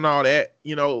all this and all that,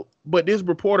 you know. But this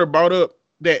reporter brought up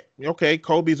that, okay,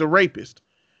 Kobe's a rapist,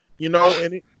 you know,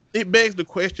 and it begs the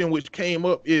question which came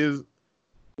up is,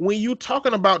 when you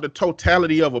talking about the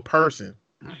totality of a person,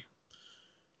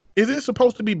 is it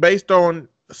supposed to be based on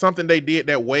something they did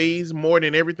that weighs more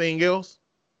than everything else?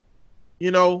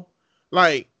 You know,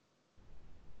 like,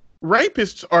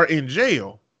 rapists are in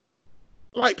jail.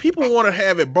 Like, people want to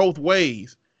have it both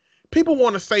ways. People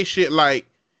want to say shit like,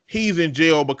 he's in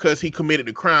jail because he committed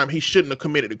the crime. He shouldn't have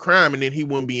committed the crime, and then he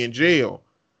wouldn't be in jail.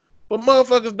 But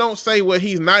motherfuckers don't say, well,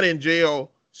 he's not in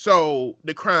jail, so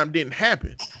the crime didn't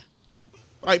happen.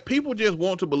 Like, people just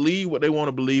want to believe what they want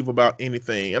to believe about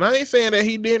anything. And I ain't saying that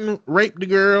he didn't rape the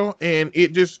girl, and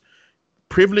it just,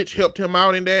 privilege helped him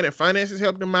out in that, and finances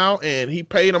helped him out, and he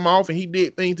paid him off, and he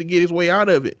did things to get his way out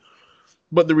of it.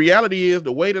 But the reality is,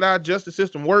 the way that our justice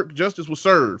system works, justice was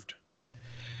served.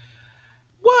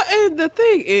 Well, and the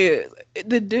thing is,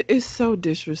 it's so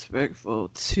disrespectful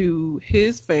to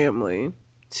his family,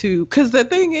 because the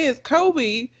thing is,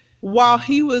 Kobe, while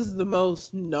he was the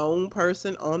most known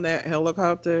person on that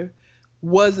helicopter,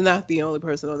 was not the only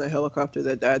person on that helicopter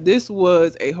that died. This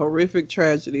was a horrific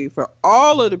tragedy for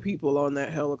all of the people on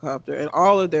that helicopter and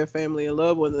all of their family and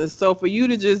loved ones. And so for you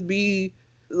to just be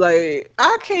like,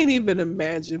 I can't even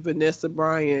imagine Vanessa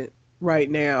Bryant right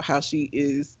now, how she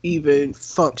is even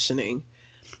functioning.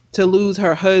 To lose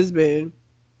her husband,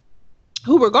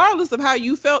 who, regardless of how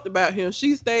you felt about him,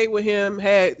 she stayed with him,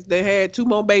 they had 2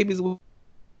 more babies when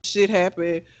shit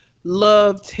happened,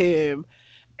 loved him.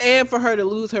 And for her to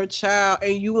lose her child,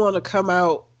 and you want to come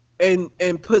out and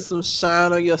put some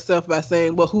shine on yourself by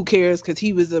saying, well, who cares, because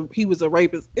he was a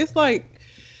rapist. It's like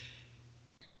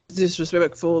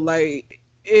disrespectful. Like,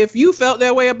 if you felt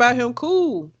that way about him,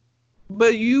 cool,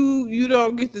 but you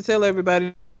don't get to tell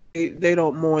everybody they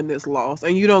don't mourn this loss,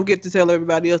 and you don't get to tell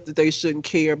everybody else that they shouldn't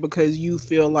care because you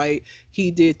feel like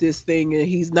he did this thing and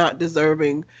he's not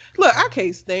deserving. Look, I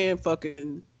can't stand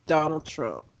fucking Donald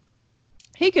Trump.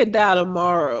 He could die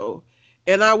tomorrow,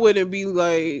 and I wouldn't be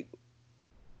like,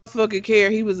 fucking care.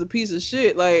 He was a piece of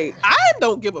shit. Like, I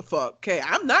don't give a fuck. Okay,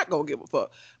 I'm not gonna give a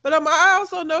fuck. But I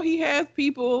also know he has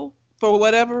people, for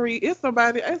whatever reason.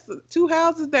 It's 2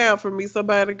 houses down from me.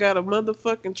 Somebody got a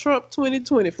motherfucking Trump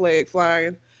 2020 flag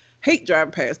flying. Hate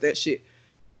driving past that shit.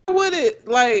 With it,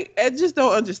 like, I just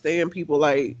don't understand people.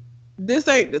 Like, this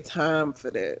ain't the time for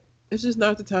that. It's just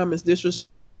not the time. It's disrespect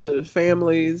to the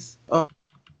families of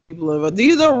people involved.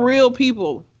 These are real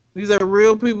people. These are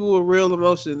real people with real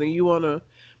emotions, and you want to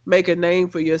make a name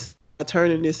for yourself,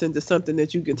 turning this into something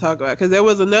that you can talk about. Because there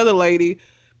was another lady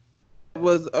that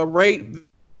was a rape.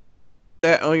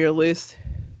 That on your list?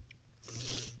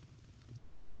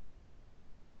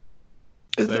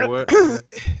 Is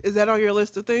that on your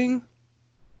list of things?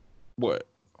 What?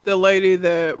 The lady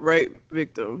that raped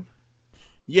victim.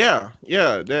 Yeah.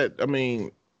 That, I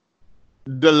mean,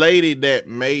 the lady that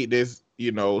made this,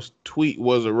 you know, tweet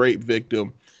was a rape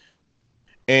victim,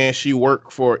 and she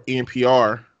worked for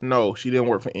NPR. No, she didn't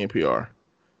work for NPR.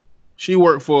 She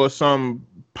worked for some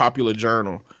popular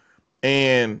journal.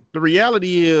 And the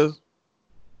reality is,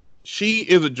 she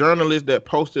is a journalist that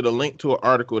posted a link to an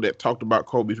article that talked about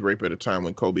Kobe's rape at the time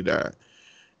when Kobe died.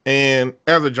 And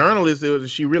as a journalist,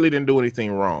 she really didn't do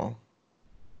anything wrong.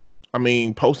 I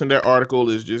mean, posting that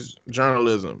article is just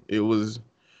journalism. It was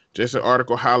just an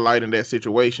article highlighting that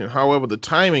situation. However, the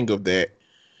timing of that,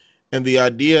 and the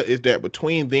idea is that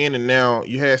between then and now,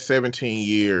 you had 17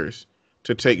 years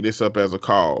to take this up as a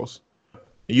cause.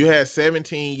 You had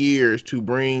 17 years to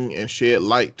bring and shed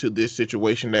light to this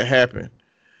situation that happened.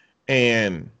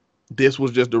 And this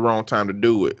was just the wrong time to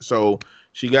do it. So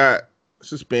she got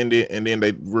suspended, and then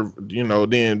they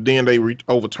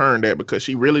overturned that because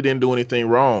she really didn't do anything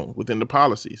wrong within the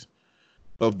policies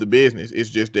of the business. It's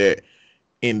just that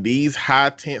in these high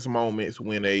tense moments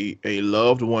when a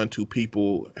loved one to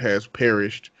people has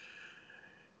perished,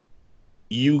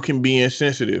 you can be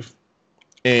insensitive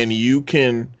and you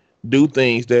can do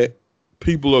things that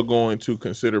people are going to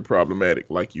consider problematic,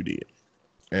 like you did,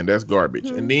 and that's garbage.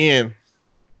 Mm-hmm. And then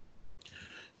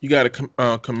you got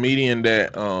a comedian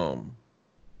that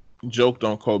joked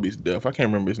on Kobe's death. I can't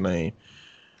remember his name.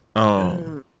 I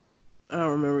don't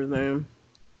remember his name.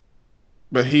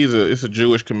 But it's a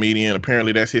Jewish comedian.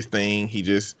 Apparently that's his thing. He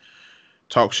just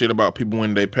talks shit about people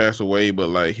when they pass away, but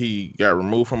like he got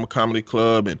removed from a comedy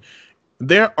club, and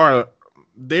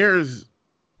there's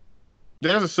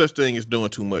a such thing as doing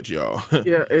too much, y'all.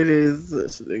 Yeah, it is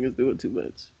such a thing as doing too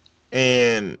much.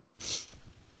 And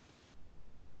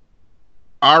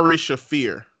Ari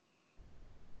Shaffir,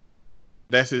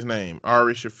 that's his name,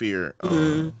 Ari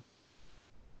Shaffir.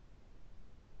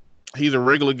 He's a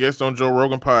regular guest on Joe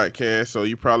Rogan podcast, so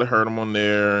you probably heard him on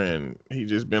there, and he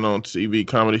just been on TV,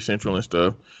 Comedy Central and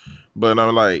stuff. But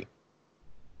I'm like,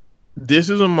 this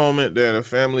is a moment that a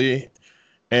family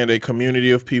and a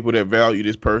community of people that value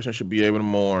this person should be able to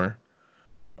mourn.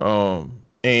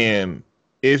 And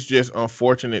it's just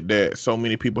unfortunate that so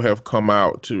many people have come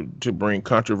out to bring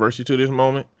controversy to this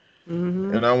moment.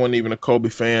 Mm-hmm. And I wasn't even a Kobe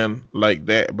fan like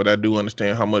that, but I do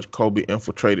understand how much Kobe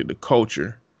infiltrated the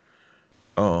culture.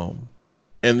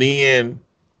 And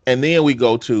then we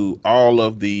go to all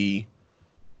of the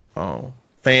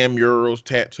fan murals,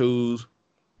 tattoos.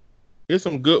 There's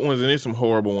some good ones and there's some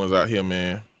horrible ones out here,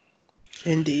 man.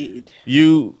 Indeed.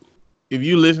 If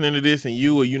you listening to this and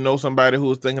you know somebody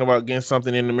who is thinking about getting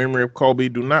something in the memory of Kobe,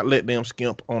 do not let them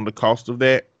skimp on the cost of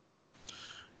that.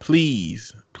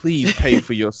 Please pay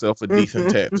for yourself a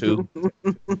decent tattoo.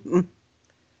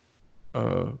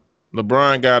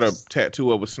 LeBron got a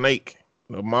tattoo of a snake,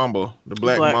 the mamba, the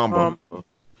black mamba.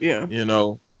 Yeah. You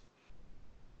know.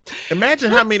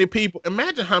 Imagine how many people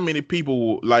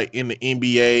like in the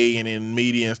NBA and in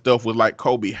media and stuff with like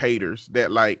Kobe haters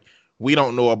that like we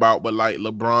don't know about, but like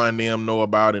LeBron them know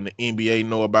about and the NBA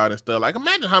know about and stuff. Like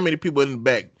imagine how many people in the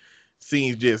back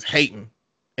scenes just hating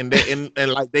and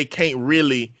and like they can't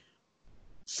really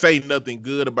say nothing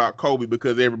good about Kobe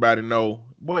because everybody know,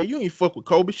 boy, you ain't fuck with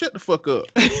Kobe. Shut the fuck up.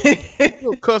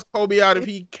 You'll cuss Kobe out if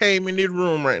he came in this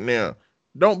room right now.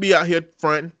 Don't be out here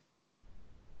fronting.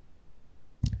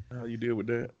 How you deal with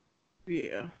that?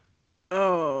 Yeah.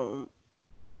 But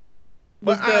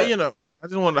I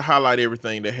just wanted to highlight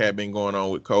everything that had been going on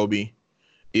with Kobe.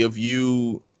 If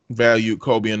you valued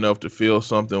Kobe enough to feel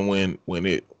something when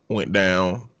it went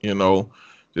down,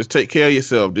 just take care of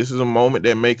yourself. This is a moment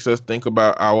that makes us think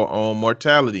about our own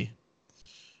mortality.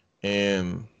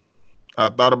 And I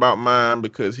thought about mine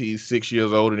because he's 6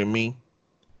 years older than me.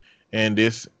 And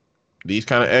these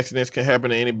kind of accidents can happen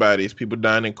to anybody. It's people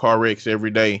dying in car wrecks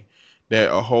every day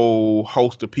that a whole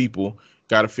host of people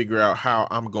got to figure out how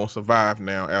I'm going to survive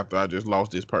now after I just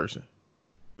lost this person.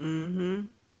 Mm-hmm.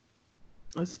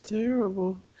 That's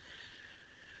terrible.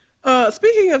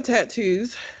 Speaking of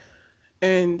tattoos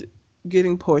and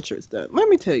getting portraits done, let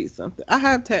me tell you something. I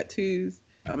have tattoos.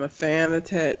 I'm a fan of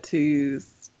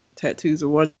tattoos. Tattoos are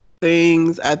one of the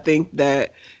things. I think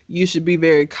that you should be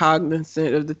very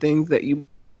cognizant of the things that you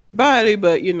body,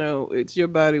 but it's your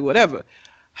body, whatever.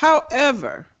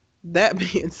 However, that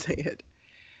being said,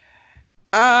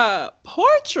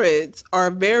 portraits are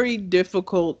very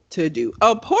difficult to do.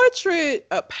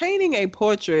 Painting a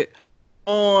portrait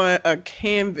on a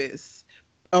canvas,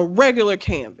 a regular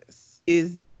canvas,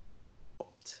 is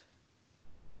difficult.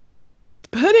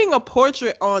 Putting a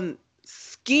portrait on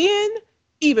skin,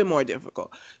 even more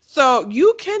difficult. So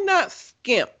you cannot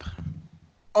skimp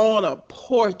on a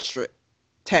portrait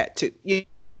tattoo,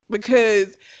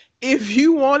 because if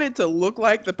you want it to look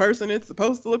like the person it's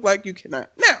supposed to look like, you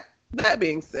cannot. Now, that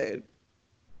being said,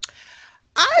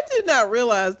 I did not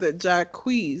realize that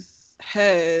Jacquees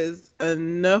has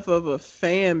enough of a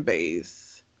fan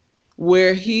base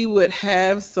where he would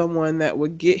have someone that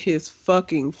would get his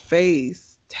fucking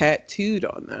face tattooed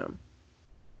on them.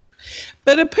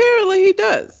 But apparently he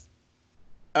does,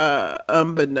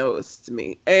 unbeknownst to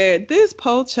me. And this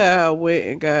poor child went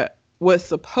and got what's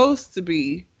supposed to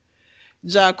be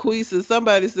Jacquees.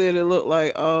 Somebody said it looked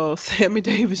like Sammy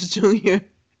Davis Jr.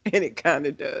 and it kind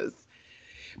of does.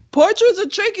 Portraits are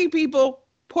tricky, people.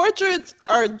 Portraits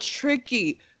are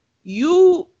tricky.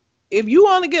 If you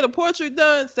want to get a portrait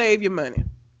done, save your money,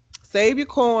 save your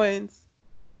coins,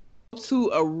 to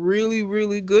a really,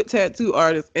 really good tattoo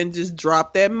artist and just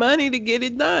drop that money to get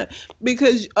it done.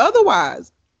 Because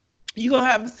otherwise, you're going to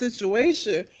have a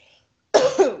situation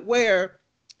where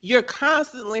you're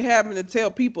constantly having to tell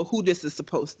people who this is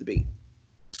supposed to be.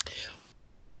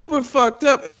 We're fucked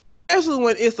up, especially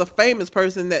when it's a famous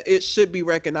person that it should be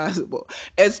recognizable.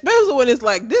 Especially when it's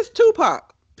like, this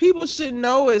Tupac. People should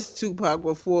know it's Tupac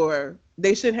before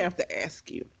they shouldn't have to ask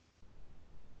you.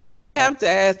 Have to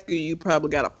ask you, you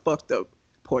probably got a fucked up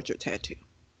portrait tattoo.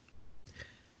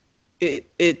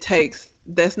 It takes,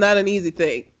 that's not an easy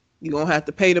thing. You're going to have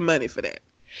to pay the money for that.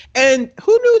 And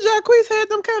who knew Jacquees had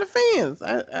them kind of fans?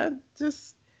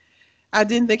 I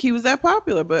didn't think he was that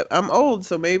popular, but I'm old,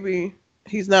 so maybe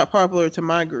he's not popular to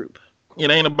my group.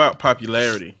 It ain't about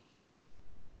popularity.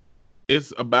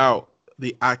 It's about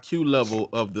the IQ level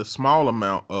of the small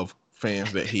amount of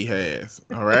fans that he has.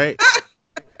 All right?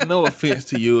 No offense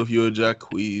to you if you're a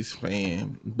Jacquees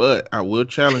fan, but I will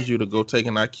challenge you to go take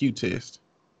an IQ test.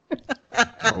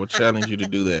 I will challenge you to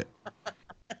do that.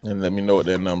 And let me know what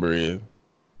that number is.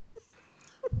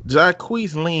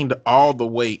 Jacquees leaned all the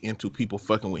way into people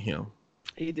fucking with him.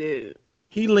 He did.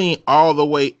 He leaned all the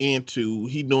way into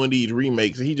he doing these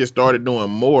remakes, and he just started doing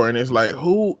more. And it's like,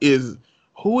 who is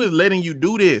letting you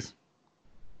do this?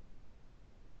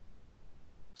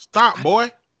 Stop,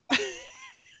 boy.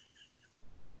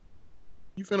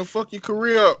 You finna fuck your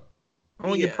career up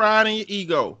on your pride and your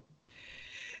ego.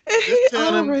 Just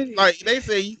tell him, like they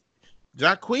say,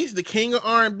 Jacquees the king of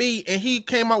R&B, and he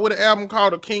came out with an album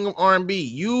called The King of R&B.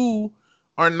 You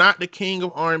are not the king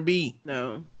of R&B.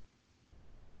 No.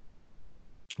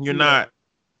 You're not.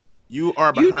 You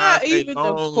are behind a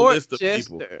long list of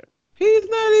people. He's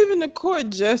not even the court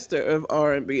jester of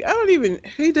R&B.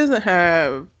 He doesn't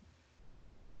have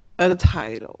a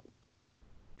title.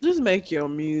 Just make your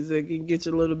music and get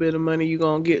you a little bit of money. You're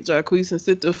going to get Jacquees and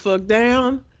sit the fuck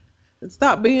down and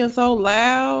stop being so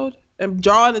loud and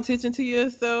drawing attention to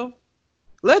yourself.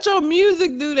 Let your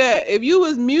music do that. If you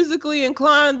was musically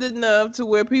inclined enough to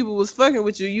where people was fucking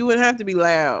with you, you wouldn't have to be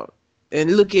loud.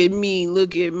 And look at me,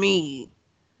 look at me.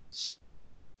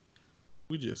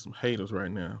 We just some haters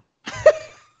right now.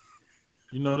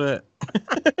 You know that?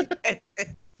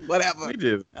 Whatever. We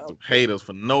just some haters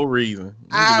for no reason.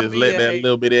 We can just let that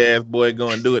little bitty ass boy go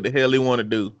and do what the hell he want to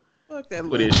do. Fuck that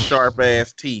with his sharp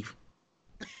ass teeth.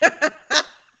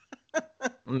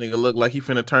 Nigga look like he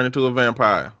finna turn into a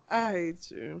vampire. I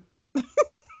hate you.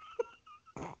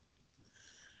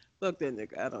 Look that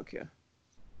nigga, I don't care.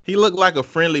 He looked like a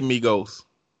friendly Migos.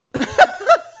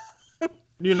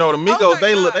 You know the Migos,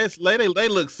 they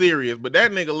look serious, but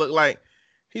that nigga look like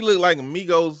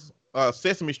Migos,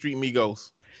 Sesame Street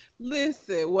Migos.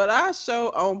 Listen, when I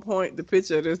show On Point the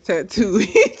picture of this tattoo,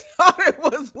 he thought it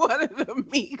was one of the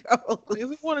Migos. Is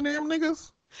it one of them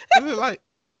niggas? Is it like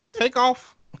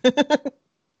Takeoff? I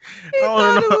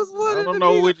don't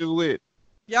know which is which.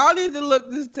 Y'all need to look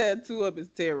this tattoo up.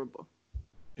 It's terrible.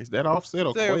 Is that Offset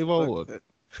or Quavo?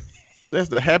 That's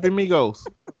the Happy Migos.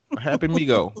 Happy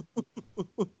Migo.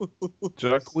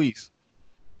 Jacquees.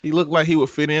 He looked like he would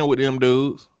fit in with them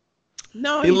dudes.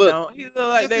 No, he don't. He looked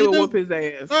like they would whoop his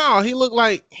ass. No, he looked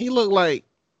like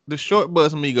the Short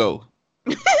Bus Migo.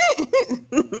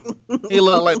 He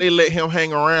looked like they let him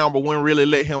hang around, but wouldn't really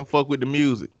let him fuck with the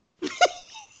music.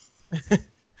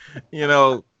 You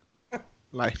know,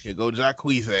 like, here go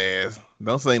Jacquees ass.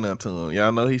 Don't say nothing to him.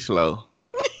 Y'all know he's slow.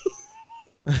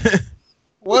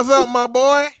 What's up, my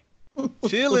boy?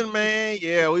 Chilling, man.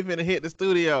 Yeah, we finna hit the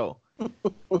studio.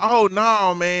 Oh,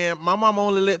 no, man. My mom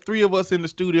only let 3 of us in the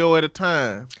studio at a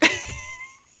time.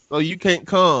 So you can't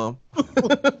come.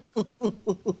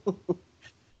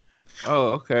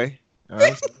 Oh, okay. I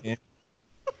understand.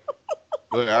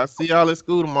 But I'll see y'all at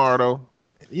school tomorrow, though.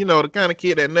 You know, the kind of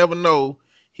kid that never know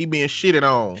he being shitted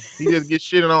on. He just gets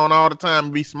shitted on all the time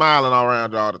and be smiling all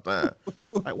around you all the time.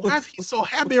 Like, why is he so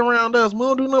happy around us? We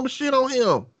don't do nothing shit on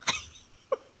him.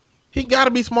 He got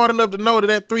to be smart enough to know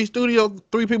that 3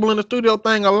 people in the studio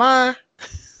thing a lie.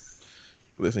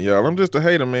 Listen, y'all, I'm just a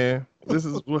hater, man. This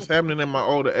is what's happening in my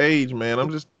older age, man.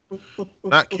 I'm just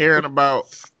not caring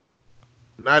about,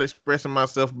 not expressing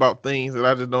myself about things that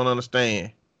I just don't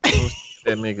understand.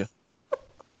 That nigga.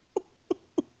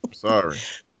 Sorry.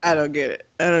 I don't get it.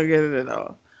 I don't get it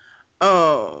at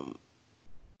all.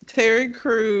 Terry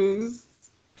Crews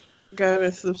got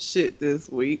in some shit this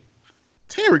week.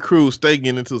 Terry Crews stay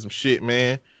getting into some shit,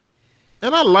 man.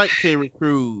 And I like Terry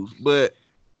Crews, but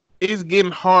it's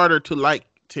getting harder to like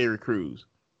Terry Crews.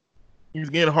 It's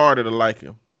getting harder to like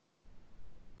him.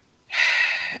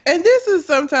 And this is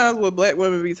sometimes what black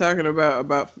women be talking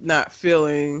about not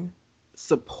feeling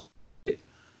support.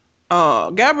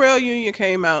 Gabrielle Union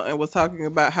came out and was talking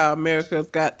about how America's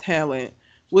Got Talent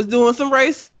was doing some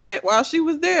race while she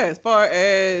was there, as far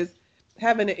as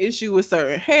having an issue with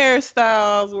certain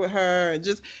hairstyles with her, and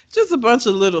just a bunch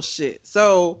of little shit.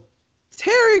 So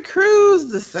Terry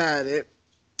Crews decided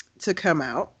to come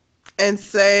out and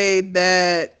say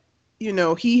that, you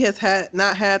know, he has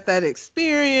not had that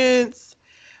experience.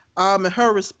 And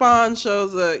her response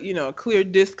shows a, you know, a clear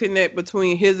disconnect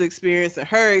between his experience and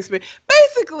her experience.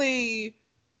 Basically,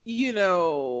 you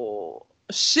know,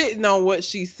 shitting on what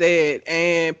she said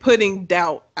and putting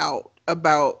doubt out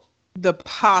about the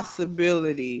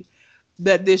possibility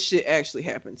that this shit actually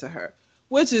happened to her,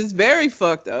 which is very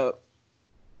fucked up,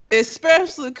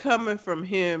 especially coming from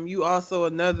him. You also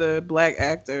another black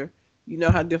actor. You know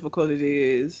how difficult it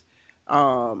is.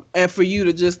 And for you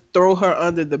to just throw her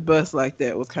under the bus like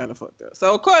that was kind of fucked up.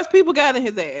 So, of course, people got in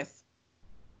his ass,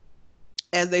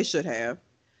 as they should have.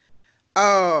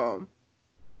 And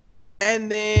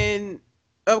then,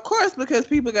 of course, because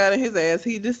people got in his ass,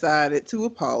 he decided to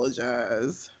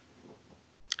apologize.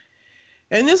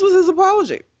 And this was his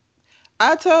apology.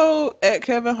 I told at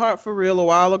Kevin Hart for Real a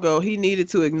while ago he needed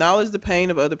to acknowledge the pain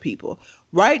of other people.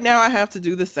 Right now, I have to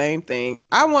do the same thing.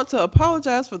 I want to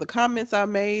apologize for the comments I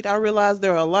made. I realize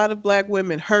there are a lot of black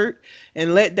women hurt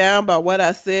and let down by what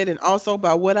I said and also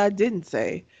by what I didn't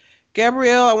say.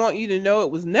 Gabrielle, I want you to know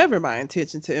it was never my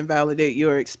intention to invalidate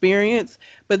your experience,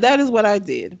 but that is what I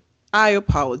did. I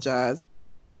apologize.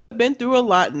 I've been through a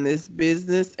lot in this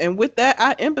business, and with that,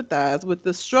 I empathize with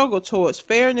the struggle towards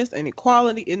fairness and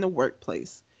equality in the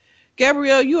workplace.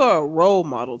 Gabrielle, you are a role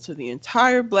model to the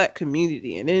entire black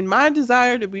community, and in my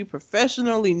desire to be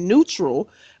professionally neutral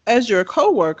as your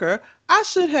coworker, I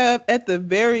should have at the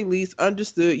very least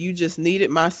understood you just needed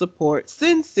my support.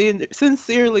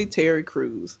 Sincerely, Terry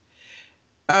Crews.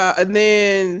 And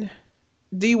then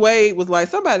D Wade was like,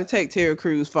 somebody take Terry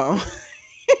Crews' phone.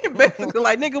 Basically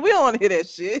like, nigga, we don't want to hear that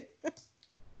shit.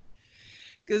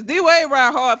 Because D Wade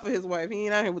ride hard for his wife. He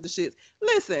ain't out here with the shits.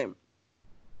 Listen.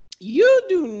 You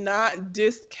do not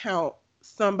discount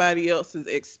somebody else's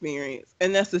experience.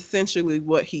 And that's essentially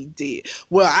what he did.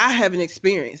 Well, I haven't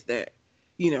experienced that.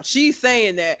 You know, she's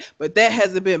saying that, but that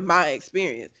hasn't been my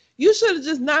experience. You should have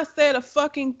just not said a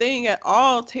fucking thing at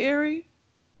all, Terry.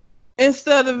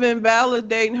 Instead of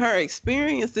invalidating her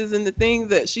experiences and the things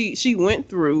that she went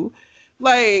through.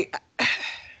 Like,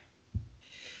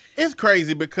 it's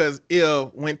crazy because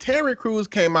when Terry Crews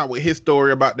came out with his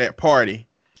story about that party,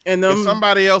 and if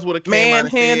somebody else would have came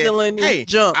out and said, hey,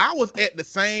 junk. I was at the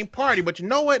same party, but you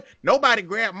know what? Nobody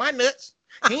grabbed my nuts.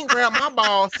 He didn't grab my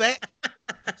ball sack.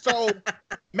 So,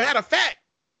 matter of fact,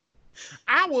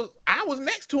 I was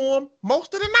next to him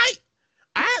most of the night.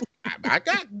 I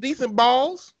got decent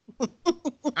balls.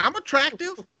 I'm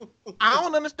attractive. I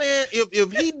don't understand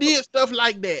if he did stuff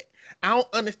like that. I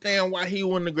don't understand why he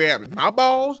wouldn't have grabbed my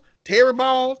balls, Terry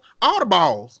balls, all the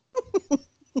balls.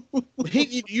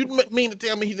 You mean to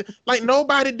tell me he's like,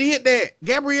 nobody did that?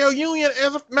 Gabrielle Union,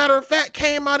 as a matter of fact,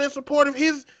 came out in support of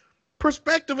his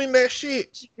perspective in that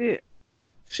shit.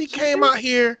 She came out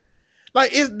here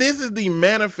like this is the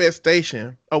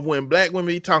manifestation of when black women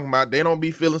be talking about they don't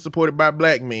be feeling supported by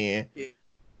black men. Yeah.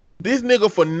 This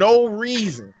nigga for no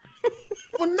reason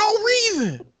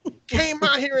came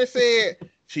out here and said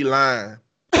she lying.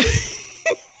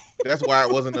 That's why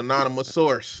it was an anonymous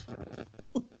source.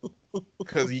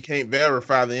 Because you can't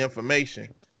verify the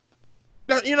information.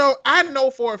 Now, you know, I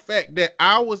know for a fact that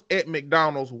I was at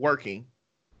McDonald's working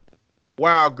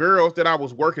while girls that I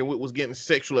was working with was getting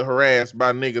sexually harassed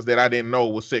by niggas that I didn't know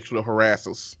was sexual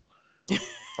harassers.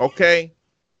 Okay?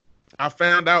 I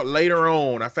found out later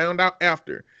on. I found out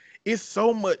after. It's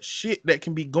so much shit that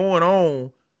can be going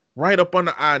on right up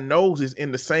under our noses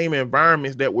in the same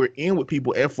environments that we're in with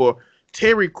people. And for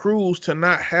Terry Crews to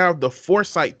not have the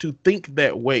foresight to think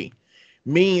that way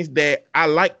means that I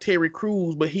like Terry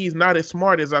Crews, but he's not as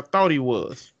smart as I thought he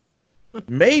was.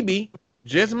 Maybe,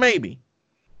 just maybe,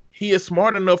 he is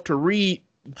smart enough to read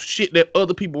shit that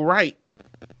other people write,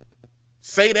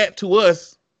 say that to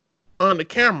us on the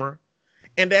camera,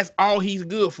 and that's all he's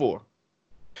good for.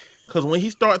 Because when he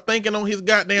start thinking on his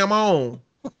goddamn own,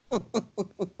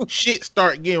 shit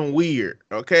start getting weird,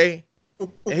 okay?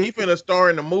 And he finna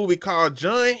star in a movie called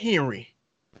John Henry.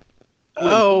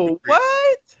 Oh,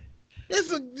 what?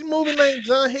 It's a movie named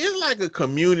John Henry. It's like a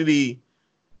community.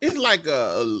 It's like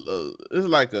a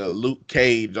Luke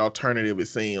Cage alternative. It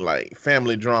seems like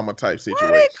family drama type situation.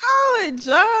 Why they call it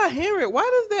John Henry?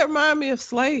 Why does that remind me of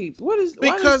Slaves?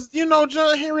 Because you know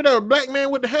John Henry, the black man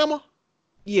with the hammer.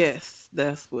 Yes,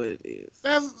 that's what it is.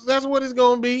 That's what it's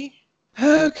gonna be.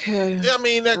 Okay. I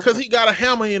mean, because he got a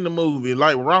hammer in the movie,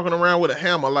 like rocking around with a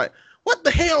hammer. Like, what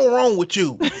the hell wrong with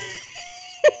you?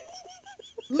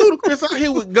 Ludacris out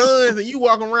here with guns and you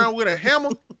walking around with a hammer?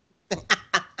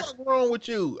 fuck wrong with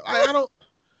you? I don't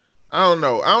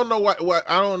know. I don't know what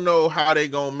I don't know how they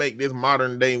gonna make this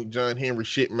modern day John Henry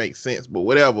shit make sense, but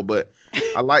whatever. But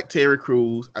I like Terry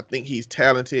Crews. I think he's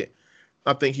talented.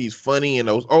 I think he's funny in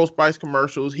those Old Spice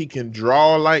commercials. He can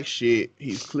draw like shit.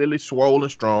 He's clearly swollen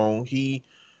strong.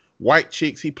 White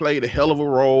Chicks, he played a hell of a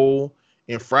role.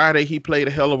 In Friday, he played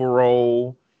a hell of a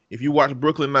role. If you watch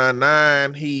Brooklyn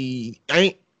Nine-Nine, he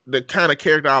ain't the kind of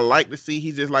character I like to see.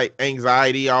 He's just like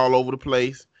anxiety all over the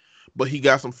place, but he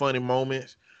got some funny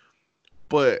moments.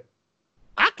 But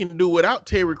I can do without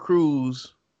Terry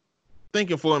Crews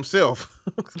thinking for himself.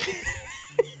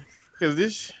 Because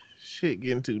this shit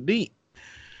getting too deep.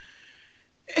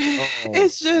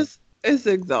 It's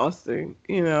exhausting,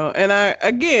 you know. And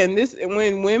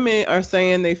when women are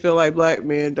saying they feel like black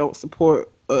men don't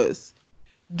support us,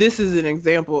 this is an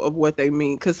example of what they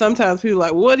mean. Because sometimes people are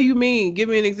like, what do you mean? Give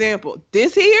me an example.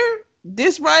 This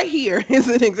right here is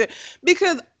an example.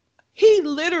 Because he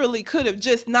literally could have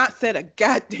just not said a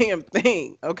goddamn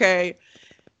thing, okay?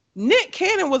 Nick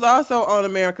Cannon was also on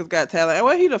America's Got Talent. And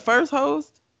was he the first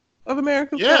host of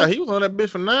America's Got Talent? Yeah, he was on that bitch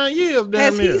for 9 years.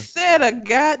 Has he said a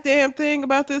goddamn thing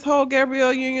about this whole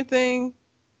Gabrielle Union thing?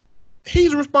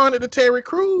 He's responded to Terry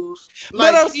Crews.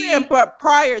 But I'm saying, but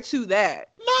prior to that.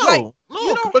 No,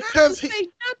 you don't because have to say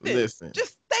nothing. Listen.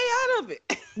 Just stay out of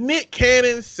it. Nick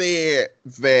Cannon said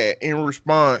that in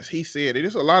response, he said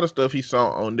there's a lot of stuff he saw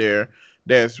on there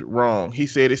that's wrong. He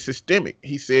said it's systemic.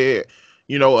 He said,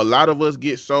 you know, a lot of us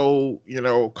get so, you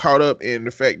know, caught up in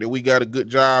the fact that we got a good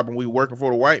job and we working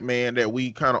for the white man that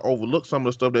we kind of overlook some of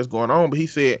the stuff that's going on. But he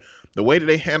said the way that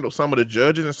they handled some of the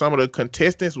judges and some of the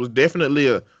contestants was definitely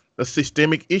a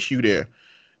systemic issue there.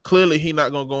 Clearly, he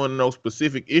not going to go into no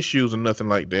specific issues or nothing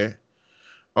like that.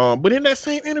 But in that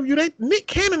same interview, Nick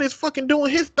Cannon is fucking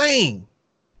doing his thing.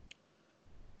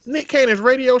 Nick Cannon's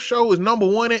radio show is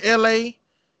 #1 in LA.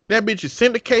 That bitch is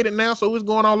syndicated now, so it's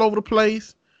going all over the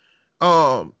place.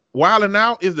 Wild 'N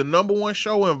Out is the #1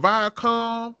 show in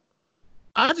Viacom.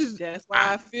 That's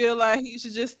why I feel like he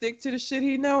should just stick to the shit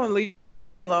he know and leave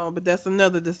it alone. But that's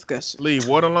another discussion. Leave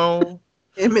what alone?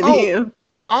 Eminem.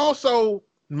 Also,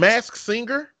 Masked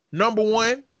Singer,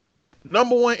 #1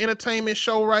 entertainment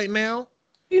show right now.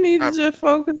 You need to just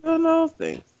focus on those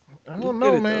things. I don't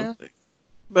know, man.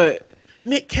 But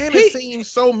Nick Cannon seems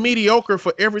so mediocre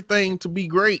for everything to be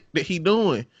great that he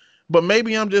doing. But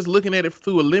maybe I'm just looking at it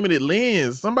through a limited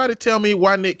lens. Somebody tell me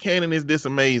why Nick Cannon is this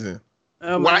amazing.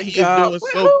 Why he is doing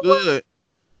so good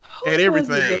at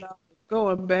everything.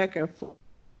 Going back and forth.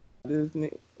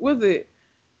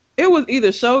 It was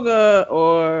either Shogun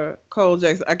or Cole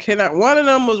Jackson. I cannot. One of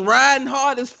them was riding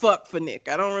hard as fuck for Nick.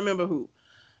 I don't remember who.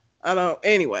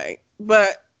 Anyway,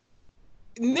 but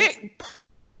Nick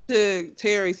to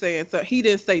Terry saying so he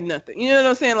didn't say nothing. You know what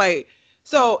I'm saying? Like,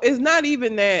 so it's not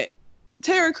even that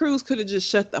Terry Crews could have just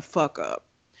shut the fuck up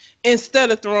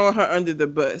instead of throwing her under the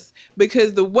bus,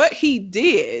 because what he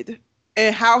did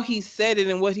and how he said it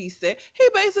and what he said, he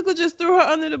basically just threw her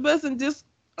under the bus and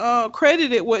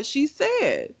credited what she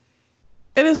said.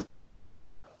 And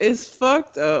it's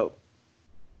fucked up.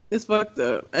 It's fucked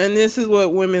up. And this is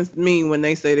what women mean when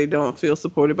they say they don't feel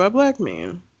supported by black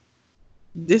men.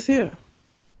 This here.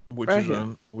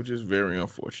 Which is very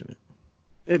unfortunate.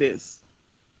 It is.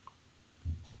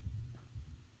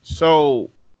 So,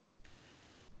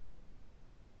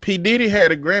 P. Diddy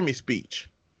had a Grammy speech.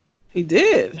 He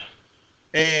did.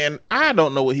 And I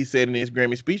don't know what he said in his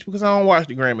Grammy speech because I don't watch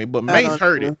the Grammy, but Mace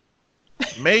heard it.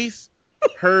 Mace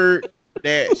heard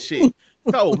that shit.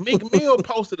 So Meek Mill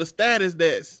posted a status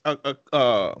that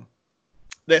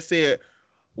said,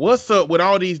 "What's up with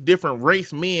all these different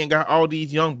race men got all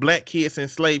these young black kids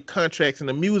enslaved contracts in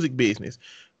the music business?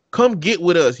 Come get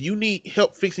with us. You need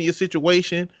help fixing your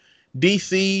situation.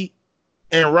 DC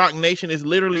and Rock Nation is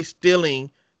literally stealing.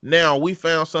 Now we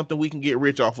found something we can get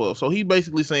rich off of." So he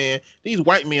basically saying these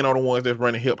white men are the ones that's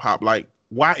running hip hop. Like,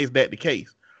 why is that the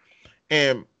case?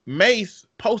 And Mace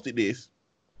posted this.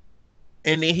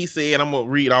 And then he said, I'm going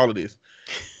to read all of this.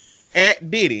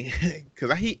 At Diddy,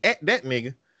 because he at that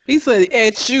nigga. He said,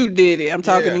 at you, Diddy. I'm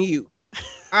talking to you.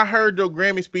 I heard your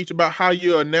Grammy speech about how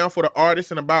you are now for the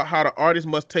artist and about how the artist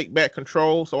must take back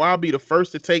control. So I'll be the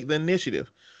first to take the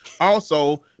initiative.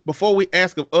 Also, before we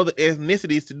ask of other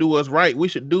ethnicities to do us right, we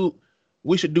should do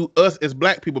us as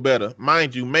black people better.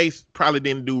 Mind you, Mace probably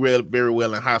didn't do very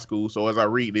well in high school. So as I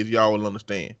read this, y'all will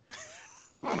understand.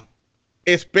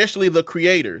 Especially the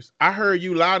creators. I heard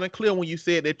you loud and clear when you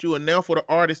said that you are now for the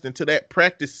artist, and to that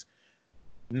practice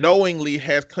knowingly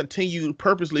has continued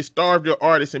purposely starved your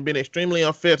artist and been extremely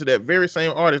unfair to that very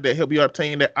same artist that helped you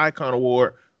obtain that Icon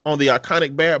Award on the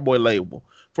iconic Bad Boy label.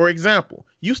 For example,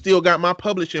 you still got my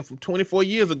publishing from 24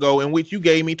 years ago in which you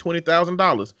gave me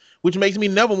 $20,000, which makes me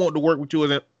never want to work with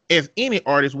you as any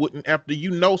artist wouldn't after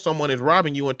you know someone is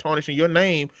robbing you and tarnishing your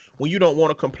name when you don't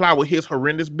want to comply with his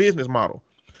horrendous business model.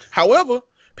 However,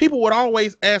 people would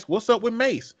always ask, what's up with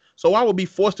Mace? So I would be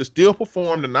forced to still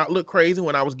perform to not look crazy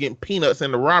when I was getting peanuts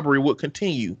and the robbery would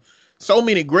continue. So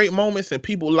many great moments and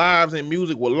people's lives and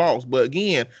music were lost. But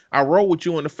again, I rode with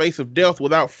you in the face of death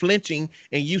without flinching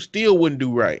and you still wouldn't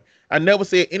do right. I never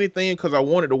said anything because I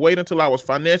wanted to wait until I was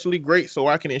financially great so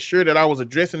I can ensure that I was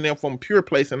addressing them from a pure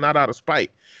place and not out of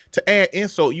spite. To add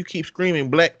insult, you keep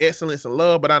screaming black excellence and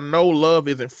love, but I know love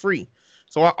isn't free.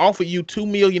 So I offered you $2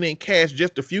 million in cash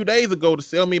just a few days ago to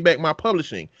sell me back my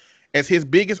publishing as his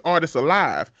biggest artist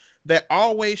alive. That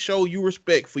always show you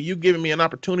respect for you giving me an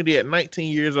opportunity at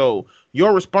 19 years old.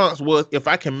 Your response was, if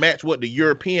I can match what the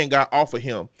European guy offered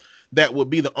him, that would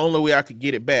be the only way I could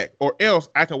get it back. Or else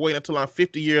I can wait until I'm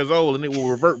 50 years old and it will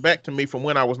revert back to me from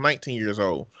when I was 19 years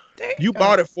old. Damn. You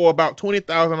bought it for about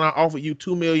 $20,000. I offered you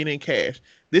 $2 million in cash.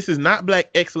 This is not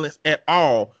black excellence at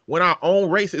all when our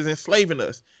own race is enslaving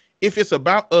us. If it's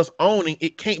about us owning,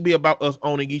 it can't be about us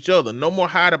owning each other. No more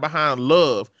hiding behind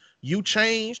love. You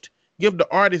changed. Give the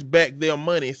artists back their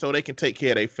money so they can take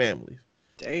care of their families.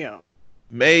 Damn.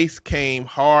 Mace came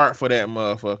hard for that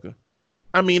motherfucker.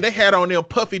 I mean, they had on them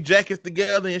puffy jackets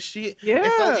together and shit. Yeah.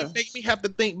 And so it made me have to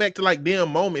think back to like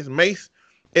them moments. Mace,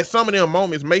 at some of them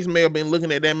moments, Mace may have been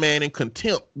looking at that man in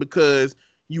contempt because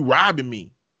you robbing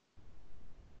me.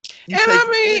 And I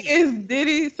mean, it's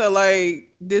Diddy, so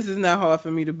like, this is not hard for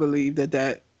me to believe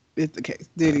that is the case.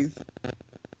 Diddy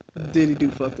do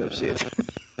fucked up shit.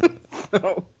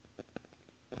 So,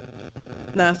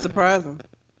 not surprising.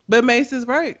 But Mace is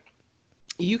right.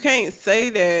 You can't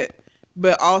say that,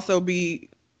 but also be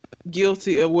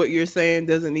guilty of what you're saying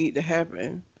doesn't need to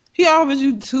happen. He offers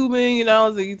you $2 million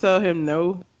and you tell him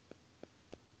no.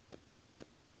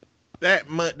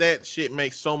 That shit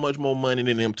makes so much more money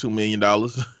than them $2 million.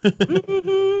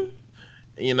 Mm-hmm.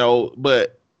 You know,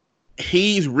 but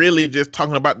he's really just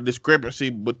talking about the discrepancy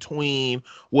between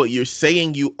what you're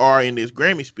saying you are in this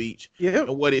Grammy speech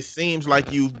and what it seems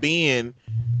like you've been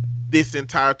this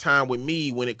entire time with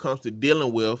me when it comes to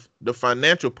dealing with the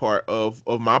financial part of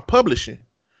my publishing.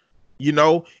 You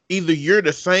know, either you're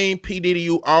the same P. Diddy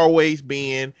you always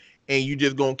been and you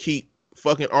just gonna keep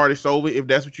fucking artists over if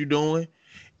that's what you're doing,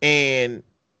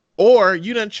 or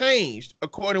you done changed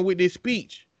according with this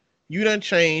speech. You done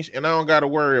changed and I don't gotta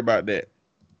worry about that.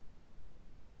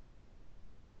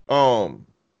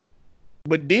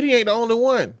 But Diddy ain't the only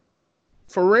one.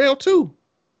 Pharrell too.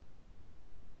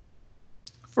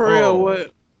 Pharrell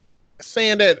what?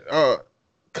 Saying that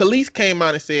Khalees came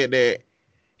out and said that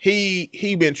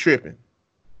he been tripping.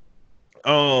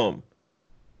 Khalees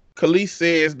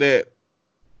says that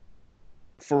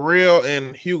Pharrell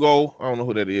and Hugo, I don't know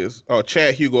who that is,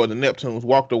 Chad Hugo of the Neptunes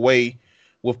walked away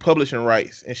with publishing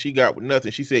rights and she got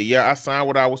nothing. She said, yeah, I signed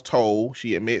what I was told,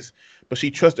 she admits, but she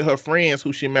trusted her friends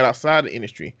who she met outside the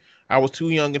industry. I was too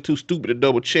young and too stupid to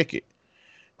double check it.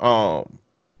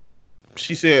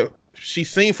 She said she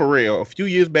seen Pharrell a few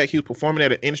years back. He was performing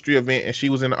at an industry event and she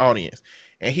was in the audience.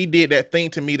 And he did that thing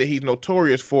to me that he's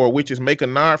notorious for, which is make a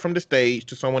nod from the stage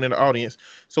to someone in the audience.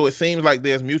 So it seems like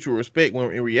there's mutual respect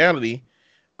when in reality,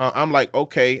 I'm like,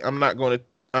 okay, I'm not going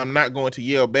to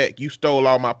yell back. You stole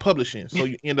all my publishing. So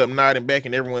you end up nodding back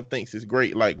and everyone thinks it's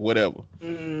great, like whatever.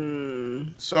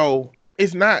 So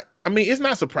it's not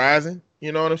surprising.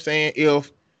 You know what I'm saying? I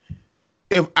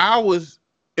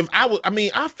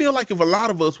feel like if a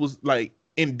lot of us was like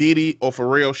in Diddy or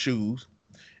Pharrell shoes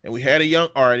and we had a young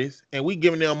artist and we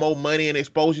giving them more money and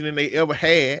exposure than they ever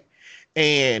had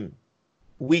and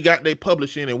we got their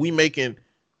publishing and we making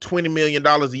 $20 million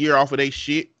a year off of their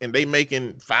shit and they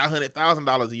making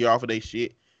 $500,000 a year off of their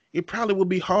shit, it probably would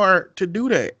be hard to do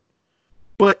that.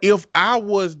 But if I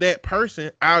was that person,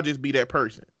 I'll just be that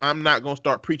person. I'm not going to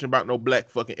start preaching about no black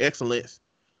fucking excellence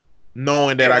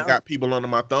knowing that I got people under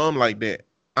my thumb like that.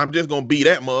 I'm just going to be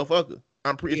that motherfucker.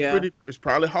 It's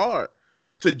probably hard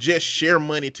to just share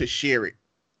money to share it.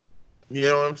 You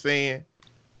know what I'm saying?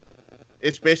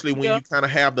 Especially when you kind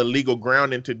of have the legal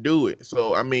grounding to do it.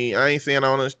 So, I mean, I ain't saying I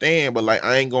don't understand, but like,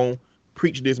 I ain't going to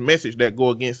preach this message that go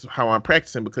against how I'm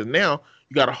practicing because now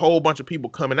you got a whole bunch of people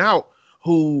coming out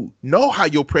who know how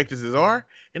your practices are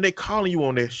and they calling you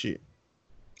on that shit.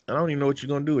 I don't even know what you're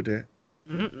going to do with that.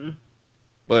 Mm-mm.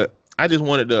 But I just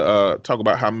wanted to talk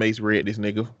about how Mace read this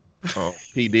nigga,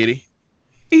 P. Diddy.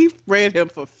 He read him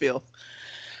for filth.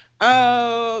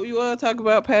 You want to talk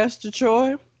about Pastor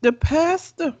Troy? The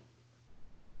pastor.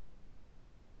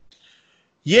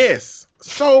 Yes.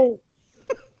 So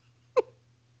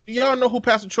y'all know who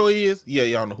Pastor Troy is? Yeah,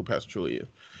 y'all know who Pastor Troy is.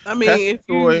 I mean, Pastor if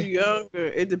Troy, you're younger,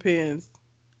 it depends.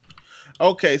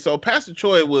 Okay, so Pastor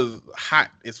Troy was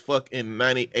hot as fuck in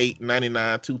 98,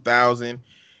 99, 2000.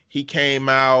 He came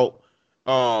out,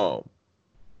 no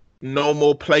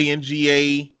more playing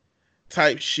GA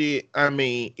type shit. I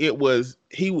mean, it was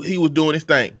he was doing his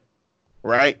thing,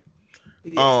 right?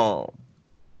 Yeah.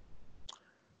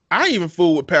 I even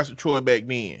fooled with Pastor Troy back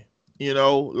then. You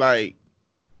know, like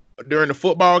during the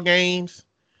football games,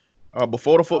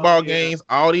 before the football games,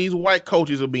 all these white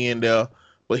coaches will be in there,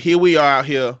 but here we are out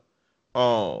here,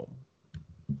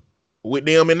 with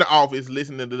them in the office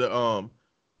listening to the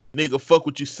nigga fuck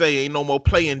what you say, ain't no more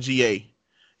playing GA.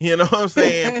 You know what I'm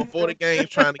saying? Before the game's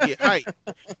trying to get hyped.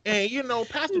 And you know,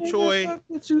 Pastor Troy. Fuck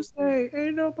what you say,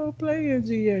 ain't no more playing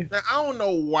GA. Now I don't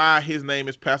know why his name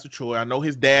is Pastor Troy. I know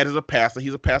his dad is a pastor.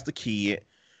 He's a pastor kid.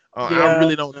 I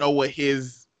really don't know what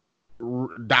his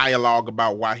dialogue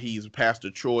about why he's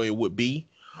Pastor Troy would be.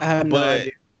 I have no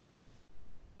idea.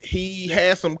 He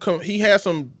has some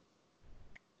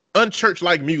unchurch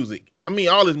like music. I mean,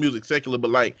 all his music secular, but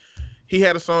like he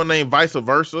had a song named Vice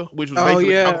Versa, which was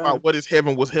basically talking about what is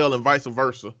heaven was hell and vice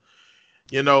versa.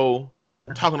 You know,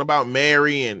 talking about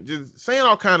Mary and just saying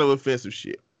all kind of offensive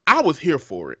shit. I was here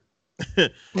for it.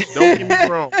 Don't get me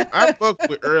wrong. I fucked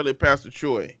with early Pastor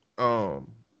Troy.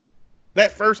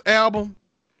 That first album,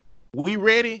 We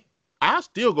Ready, I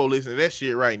still go listen to that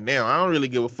shit right now. I don't really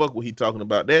give a fuck what he talking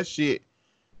about. That shit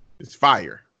is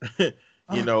fire.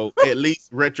 You know, at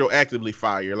least retroactively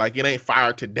fire. Like it ain't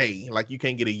fire today. Like you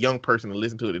can't get a young person to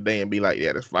listen to it today and be like,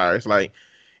 yeah, that's fire. It's like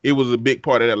it was a big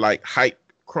part of that like hype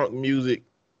crunk music.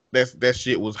 That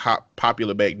shit was hot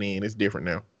popular back then. It's different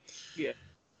now. Yeah.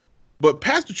 But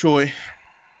Pastor Troy,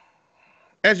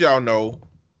 as y'all know,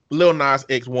 Lil Nas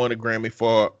X won a Grammy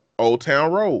for Old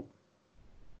Town Road.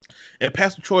 And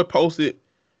Pastor Troy posted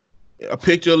a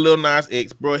picture of Lil Nas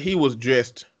X, bro. He was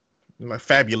dressed like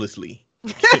fabulously.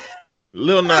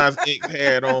 Lil Nas X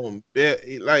had on,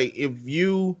 like, if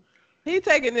you... He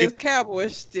taking this cowboy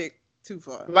stick too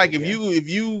far. Like, if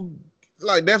you,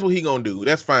 like, that's what he gonna do.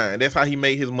 That's fine. That's how he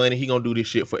made his money. He gonna do this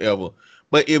shit forever.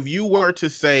 But if you were to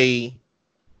say,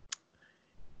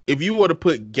 if you were to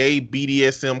put gay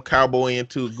BDSM cowboy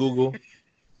into Google,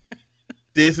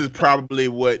 this is probably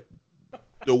what,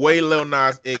 the way Lil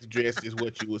Nas X dressed is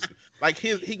what you would see. Like,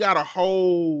 he got a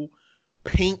whole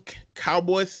pink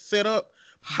cowboy setup.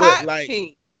 Hot like,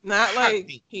 pink, not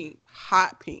like pink,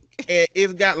 hot pink. And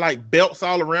it's got like belts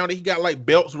all around it. He got like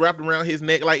belts wrapped around his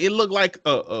neck. Like it looked like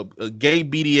a gay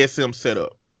BDSM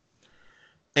setup.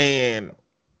 And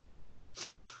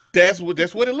that's what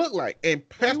it looked like. And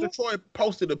Pastor Troy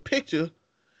posted a picture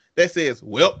that says,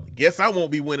 well, guess I won't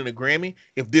be winning a Grammy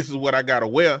if this is what I gotta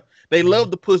wear. They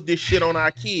love to push this shit on our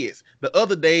kids. The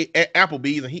other day at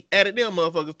Applebee's, and he added them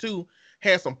motherfuckers too,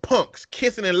 had some punks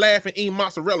kissing and laughing, eating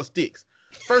mozzarella sticks.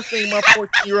 First thing my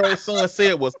 14-year-old son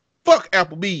said was, fuck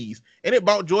Applebee's. And it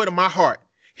brought joy to my heart.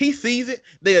 He sees it,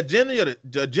 the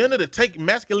agenda to take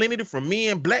masculinity from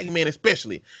men, black men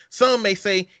especially. Some may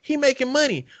say, he making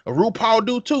money. A RuPaul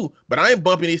do too. But I ain't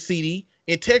bumping his CD.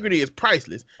 Integrity is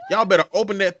priceless. Y'all better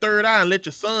open that third eye and let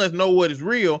your sons know what is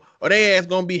real, or they ass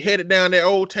gonna be headed down that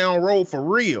Old Town Road for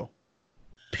real.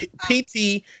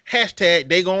 PT, hashtag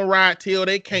they gonna ride till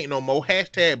they can't no more,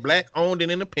 hashtag black owned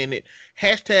and independent,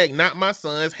 hashtag not my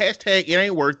sons, hashtag it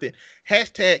ain't worth it,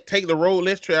 hashtag take the road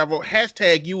less traveled,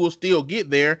 hashtag you will still get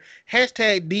there,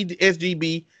 hashtag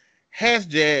DSGB,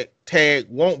 hashtag tag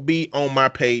won't be on my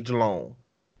page long.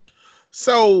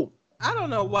 So I don't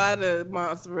know why the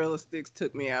mozzarella sticks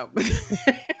took me out, but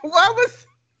why was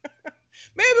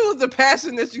maybe it was the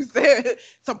passion that you said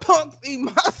some punks eat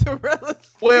mozzarella sticks.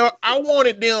 Well, I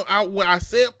wanted them. When I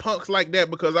said punks like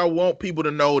that because I want people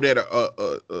to know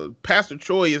that Pastor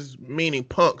Troy is meaning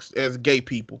punks as gay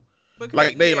people. Because,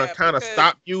 like they kind of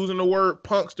stopped using the word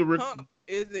punks to. Punk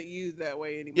isn't used that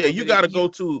way anymore. Yeah, you gotta go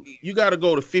to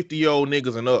 50-year-old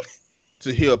niggas and up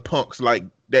to hear punks like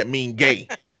that mean gay.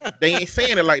 They ain't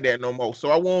saying it like that no more. So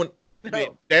I want.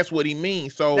 No. That's what he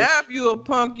means. So now, if you a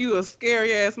punk, you a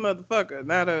scary ass motherfucker,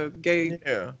 not a gay.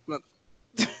 Yeah.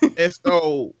 And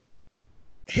so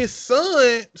his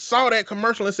son saw that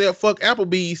commercial and said, "Fuck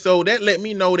Applebee's." So that let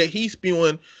me know that he's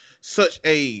spewing such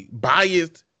a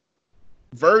biased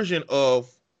version of,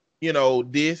 you know,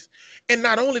 this. And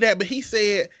not only that, but he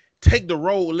said, "Take the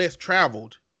road less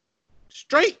traveled."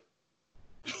 Straight.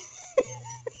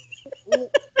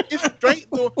 It's straight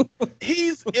through.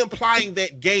 He's implying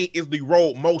that gay is the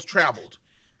road most traveled.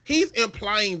 He's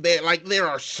implying that like there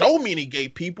are so many gay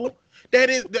people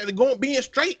that being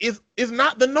straight is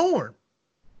not the norm.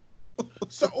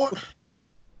 So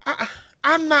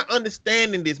I'm not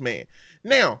understanding this man.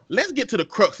 Now, let's get to the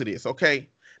crux of this, okay?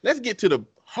 Let's get to the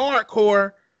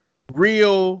hardcore,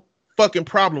 real fucking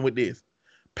problem with this.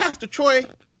 Pastor Troy,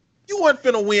 you wasn't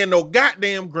finna win no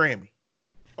goddamn Grammy.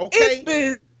 Okay? It's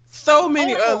been so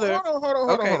many other.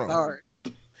 Hold on. Sorry.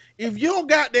 If your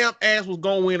goddamn ass was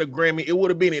gonna win a Grammy, it would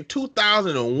have been in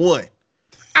 2001.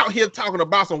 Out here talking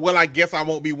about some, well, I guess I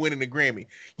won't be winning the Grammy.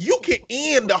 You can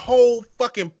end the whole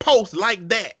fucking post like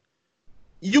that.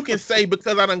 You can say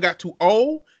because I done got too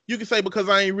old. You can say because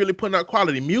I ain't really putting out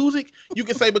quality music. You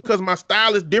can say because my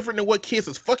style is different than what kids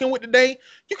is fucking with today.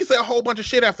 You can say a whole bunch of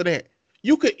shit after that.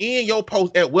 You could end your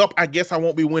post at, well, I guess I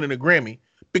won't be winning a Grammy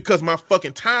because my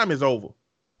fucking time is over.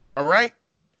 All right?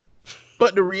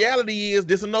 But the reality is,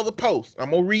 this another post.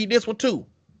 I'm going to read this one too.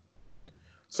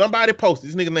 Somebody posted,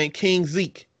 this nigga named King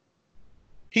Zeke.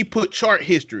 He put chart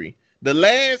history. The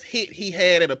last hit he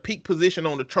had at a peak position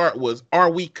on the chart was Are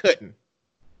We Cutting?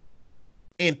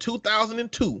 In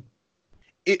 2002,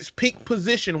 its peak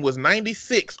position was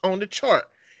 96 on the chart,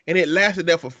 and it lasted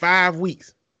there for 5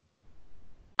 weeks.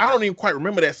 I don't even quite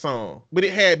remember that song, but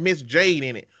it had Miss Jade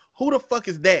in it. Who the fuck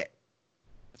is that?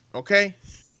 Okay?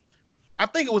 I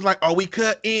think it was like, Are We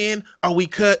Cut In? Are We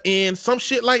Cut In? Some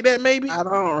shit like that, maybe? I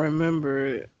don't remember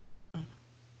it.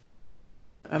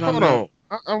 I don't Hold know.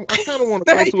 on. I kind of want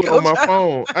to go to it on my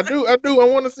phone. I do. I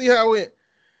want to see how it.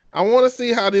 I want to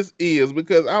see how this is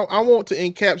because I want to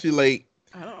encapsulate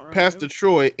Pastor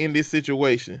Troy in this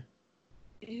situation.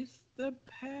 Is the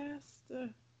pastor?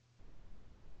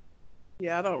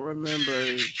 Yeah, I don't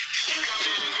remember.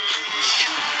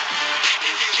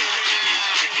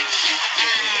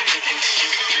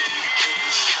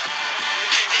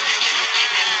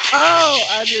 Oh,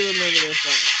 I do remember this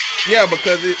song. Yeah,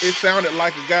 because it sounded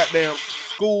like a goddamn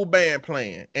school band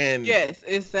playing. And yes,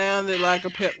 it sounded like a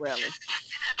pep rally.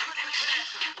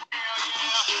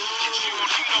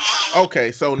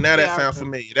 Okay, so now that sounds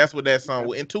familiar. That's what that song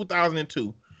was. In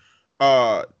 2002,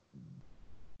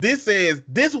 this says,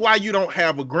 this is why you don't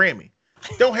have a Grammy.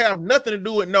 Don't have nothing to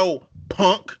do with no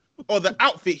punk or the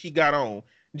outfit he got on.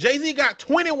 Jay-Z got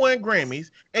 21 Grammys,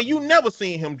 and you never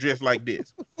seen him dressed like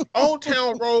this. Old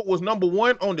Town Road was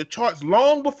 #1 on the charts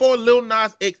long before Lil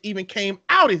Nas X even came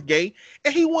out as gay,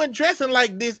 and he wasn't dressing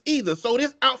like this either. So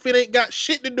this outfit ain't got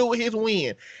shit to do with his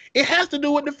win. It has to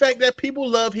do with the fact that people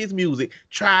love his music.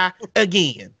 Try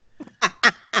again.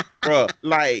 Bruh,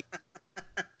 like,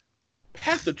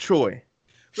 Pastor Troy.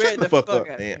 Shut the fuck up,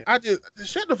 man.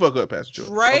 Shut the fuck up, Pastor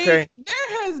Troy. Right? Okay?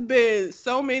 There has been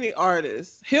so many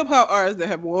artists, hip hop artists that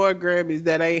have won Grammys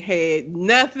that ain't had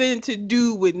nothing to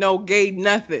do with no gay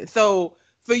nothing. So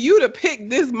for you to pick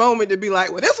this moment to be like,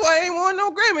 well, that's why I ain't won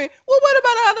no Grammy. Well, what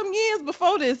about all them years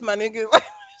before this, my nigga?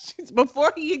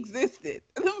 Before he existed.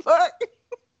 The fuck?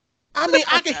 I mean,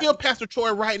 I can hear Pastor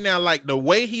Troy right now, like the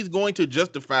way he's going to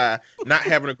justify not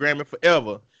having a Grammy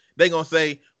forever. They gonna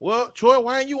say, well, Troy,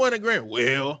 why ain't you on a Grammy?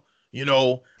 Well, you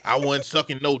know, I wasn't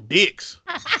sucking no dicks.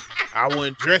 I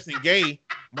wasn't dressing gay.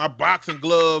 My boxing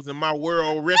gloves and my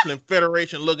World Wrestling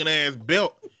Federation looking ass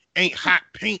belt ain't hot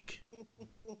pink.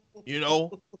 You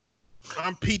know,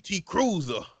 I'm PT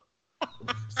Cruiser.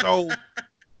 So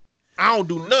I don't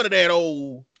do none of that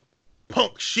old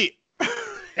punk shit.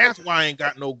 That's why I ain't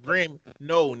got no Grammy.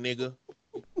 No, nigga.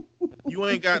 You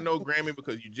ain't got no Grammy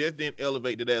because you just didn't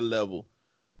elevate to that level.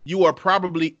 You are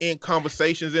probably in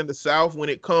conversations in the South when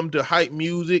it comes to hype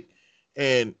music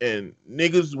and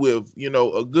niggas with, you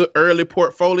know, a good early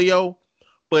portfolio,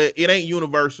 but it ain't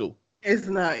universal. It's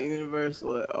not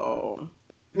universal at all.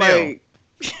 Now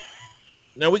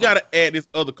we got to add this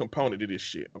other component to this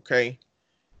shit, okay?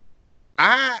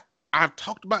 I've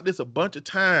talked about this a bunch of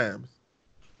times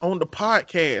on the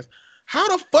podcast.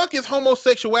 How the fuck is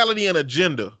homosexuality an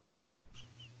agenda?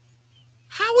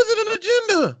 How is it an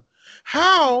agenda?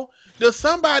 How does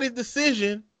somebody's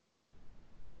decision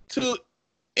to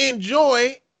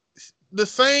enjoy the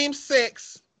same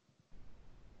sex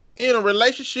in a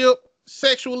relationship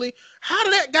sexually, how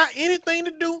did that got anything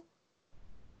to do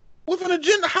with an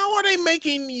agenda? How are they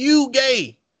making you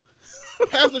gay,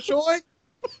 Pastor Troy?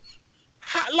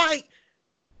 I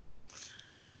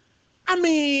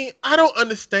mean, I don't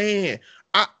understand.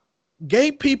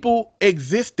 Gay people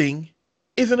existing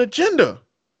is an agenda.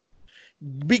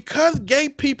 Because gay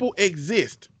people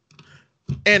exist,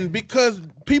 and because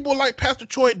people like Pastor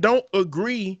Troy don't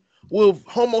agree with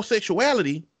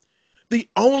homosexuality, the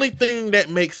only thing that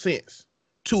makes sense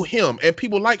to him and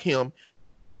people like him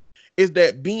is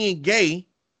that being gay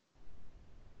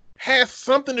has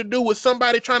something to do with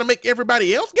somebody trying to make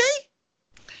everybody else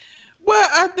gay? Well,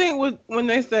 I think when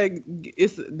they say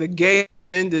it's the gay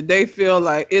they feel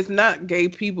like it's not gay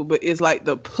people, but it's like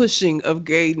the pushing of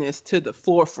gayness to the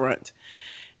forefront.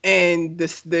 And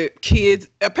the kids,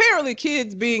 apparently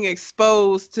kids being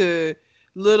exposed to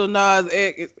Lil Nas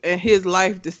X and his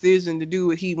life decision to do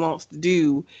what he wants to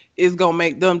do is going to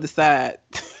make them decide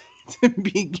to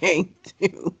be gay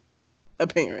too,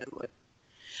 apparently.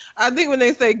 I think when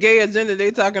they say gay agenda,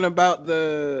 they're talking about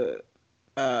the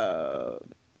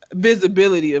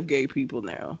visibility of gay people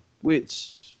now,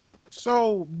 which...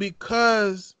 So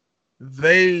because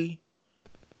if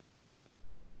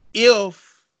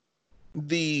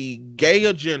the gay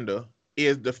agenda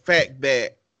is the fact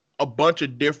that a bunch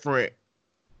of different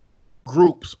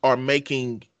groups are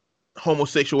making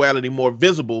homosexuality more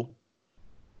visible,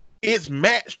 it's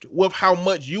matched with how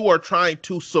much you are trying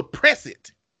to suppress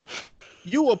it.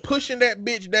 You are pushing that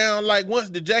bitch down like once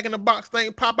the Jack in the Box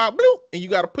thing pop out, bloop, and you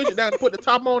got to push it down and put the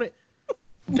top on it.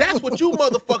 That's what you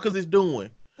motherfuckers is doing.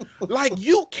 Like,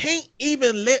 you can't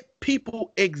even let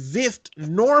people exist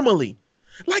normally.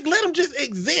 Like, let them just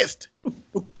exist.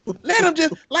 Let them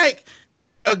just, like,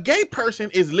 a gay person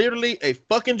is literally a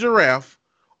fucking giraffe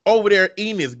over there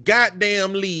eating his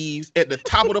goddamn leaves at the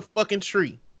top of the fucking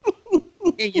tree.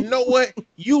 And you know what?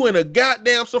 You in a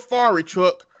goddamn safari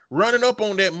truck running up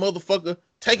on that motherfucker,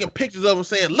 taking pictures of him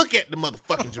saying, look at the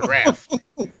motherfucking giraffe.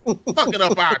 Fucking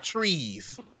up our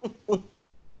trees.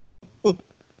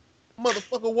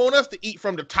 Motherfucker want us to eat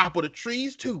from the top of the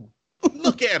trees too.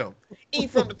 Look at them.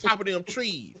 Eat from the top of them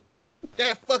trees.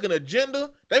 That fucking agenda,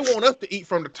 they want us to eat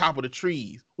from the top of the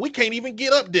trees. We can't even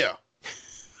get up there.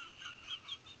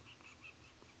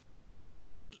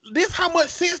 This how much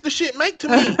sense the shit make to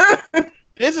me.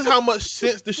 This is how much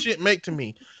sense the shit make to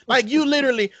me. Like, you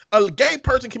literally, a gay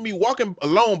person can be walking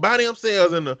alone by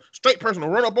themselves and a straight person will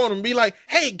run up on them and be like,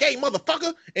 hey, gay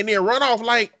motherfucker, and then run off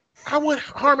like, I wasn't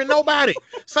harming nobody.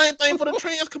 Same thing for the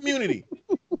trans community.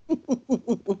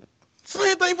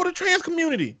 Same thing for the trans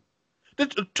community.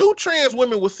 The two trans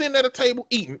women were sitting at a table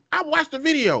eating. I watched the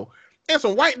video. And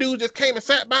some white dudes just came and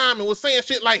sat by them and was saying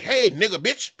shit like, hey, nigga,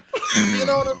 bitch. You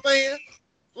know what I'm saying?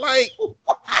 Like,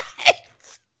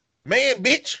 man,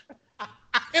 bitch.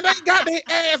 And they got their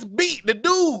ass beat, the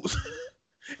dudes.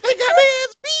 They got their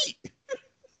ass beat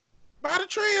by the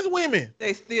trans women.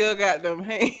 They still got them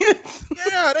hands.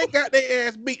 Yeah, they got their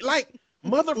ass beat. Like,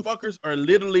 motherfuckers are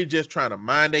literally just trying to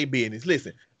mind their business.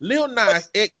 Listen, Lil Nas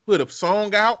X put a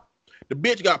song out. The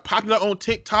bitch got popular on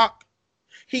TikTok.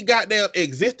 He got them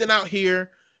existing out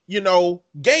here, you know,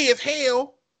 gay as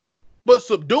hell, but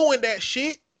subduing that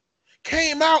shit.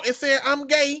 Came out and said, I'm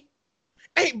gay.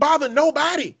 Ain't bothered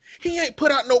nobody. He ain't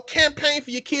put out no campaign for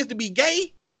your kids to be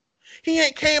gay. He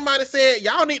ain't came out and said,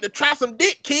 y'all need to try some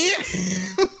dick, kid.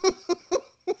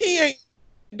 He ain't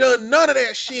done none of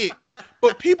that shit.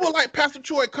 But people like Pastor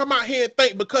Troy come out here and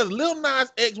think because Lil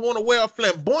Nas X want to wear a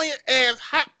flamboyant ass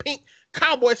hot pink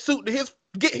cowboy suit to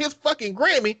get his fucking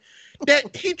Grammy,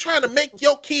 that he trying to make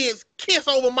your kids kiss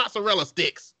over mozzarella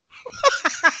sticks.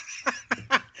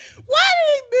 Why did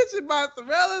he mention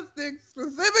mozzarella sticks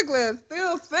specifically and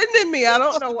still sending me? I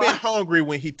don't know why. He was hungry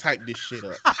when he typed this shit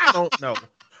up. I don't know.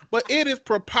 But it is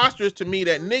preposterous to me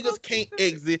that niggas can't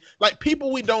exist. Like,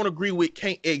 people we don't agree with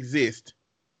can't exist.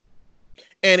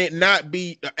 And it not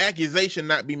be, the accusation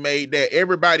not be made that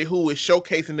everybody who is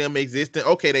showcasing them existing,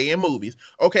 okay, they in movies.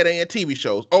 Okay, they in TV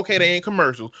shows. Okay, they in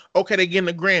commercials. Okay, they getting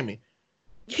a Grammy.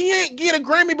 He ain't get a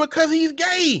Grammy because he's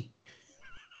gay.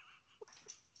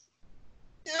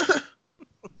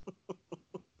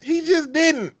 He just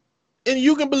didn't. And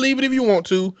you can believe it if you want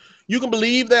to. You can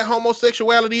believe that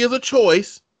homosexuality is a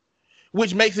choice,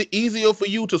 which makes it easier for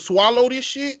you to swallow this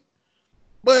shit.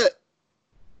 But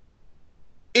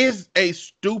it's a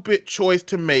stupid choice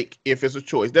to make if it's a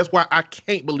choice. That's why I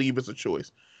can't believe it's a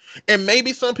choice. And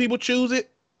maybe some people choose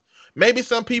it. Maybe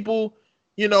some people,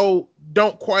 you know,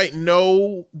 don't quite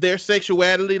know their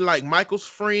sexuality, like Michael's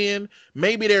friend.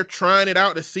 Maybe they're trying it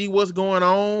out to see what's going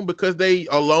on because they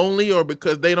are lonely or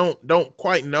because they don't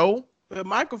quite know. But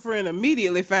Michael's friend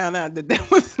immediately found out that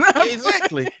was not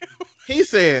exactly. He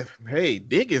said, hey,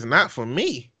 dick is not for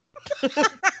me.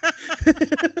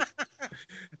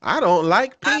 I don't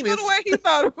like penis. That's the way he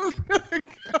thought it was gonna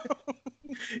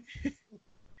go.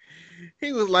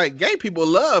 He was like, gay people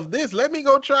love this. Let me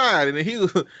go try it. And he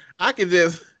was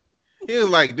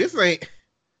like, this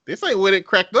ain't what it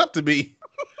cracked up to be.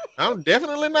 I'm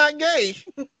definitely not gay.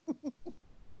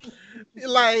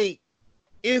 Like,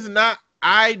 it's not,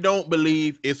 I don't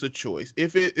believe it's a choice.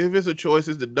 If it's a choice,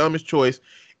 it's the dumbest choice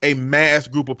a mass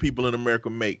group of people in America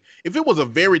make. If it was a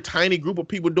very tiny group of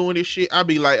people doing this shit, I'd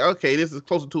be like, okay, this is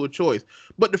closer to a choice.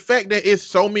 But the fact that it's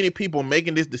so many people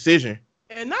making this decision,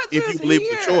 and not if just you believe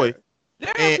here. it's a choice, There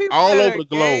are and people all that over are the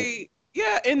globe. gay.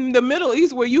 Yeah, in the Middle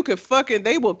East where you could fucking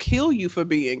they will kill you for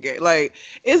being gay. Like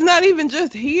it's not even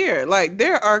just here. Like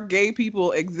there are gay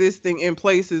people existing in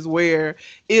places where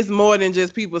it's more than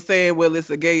just people saying, "Well, it's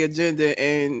a gay agenda,"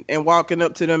 and walking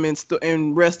up to them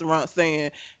in restaurants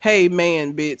saying, "Hey,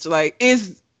 man, bitch." Like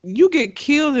it's you get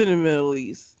killed in the Middle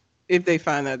East if they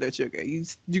find out that you're gay.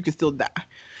 You can still die.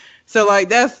 So like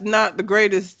that's not the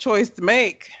greatest choice to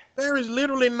make. There is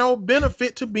literally no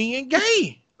benefit to being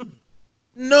gay.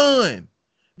 None.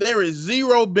 There is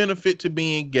zero benefit to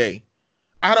being gay.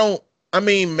 I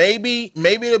mean, maybe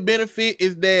the benefit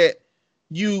is that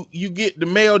you get the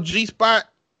male G spot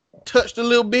touched a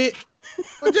little bit,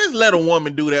 but just let a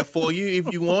woman do that for you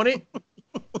if you want it.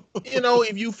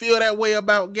 If you feel that way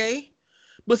about gay.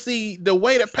 But see, the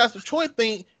way that Pastor Choi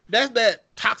think, that's that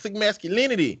toxic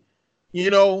masculinity, you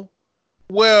know,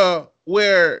 where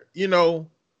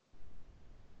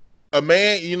a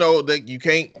man, that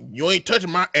you ain't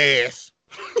touching my ass.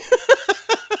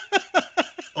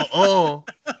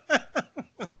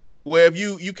 Where if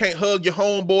you can't hug your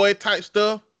homeboy type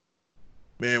stuff,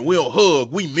 man, we don't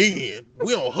hug. We men.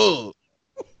 We don't hug.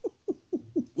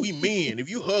 We men. If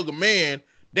you hug a man,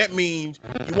 that means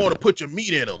you want to put your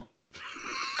meat in him.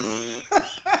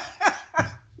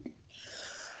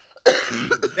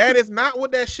 That is not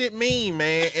what that shit mean,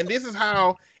 man. And this is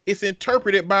how it's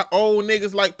interpreted by old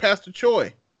niggas like Pastor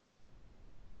Choi.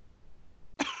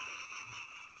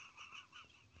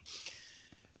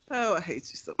 Oh, I hate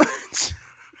you so much.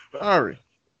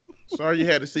 Sorry you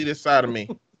had to see this side of me.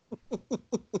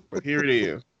 But here it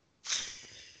is.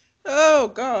 Oh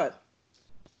God.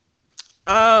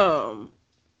 I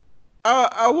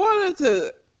wanted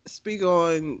to speak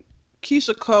on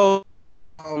Keisha Cole.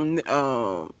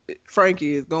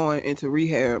 Frankie is going into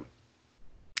rehab,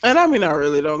 and I mean I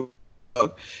really don't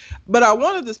know, but I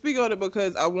wanted to speak on it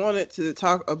because I wanted to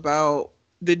talk about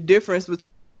the difference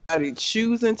between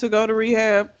choosing to go to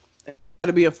rehab and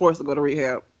to being forced to go to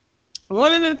rehab.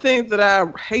 One of the things that I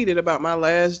hated about my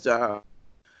last job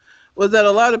was that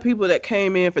a lot of people that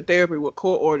came in for therapy were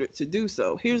court ordered to do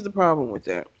so. Here's the problem with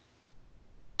that.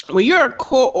 When you're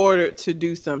court ordered to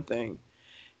do something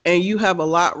and you have a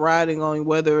lot riding on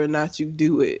whether or not you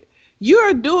do it, you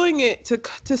are doing it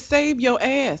to save your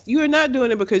ass. You are not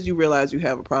doing it because you realize you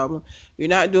have a problem. You're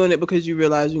not doing it because you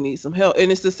realize you need some help.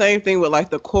 And it's the same thing with like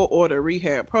the court order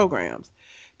rehab programs.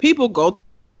 People go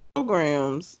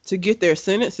programs to get their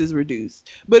sentences reduced.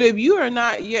 But if you are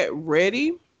not yet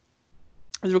ready,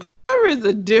 recovery is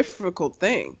a difficult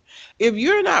thing. If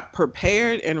you're not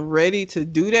prepared and ready to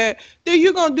do that, then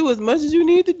you're going to do as much as you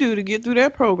need to do to get through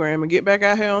that program and get back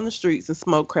out here on the streets and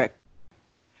smoke crack.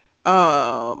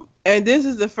 And this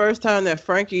is the first time that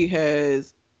Frankie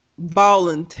has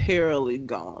voluntarily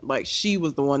gone. Like she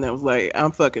was the one that was like,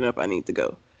 I'm fucking up, I need to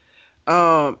go.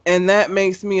 And that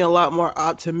makes me a lot more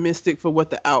optimistic for what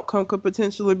the outcome could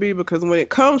potentially be, because when it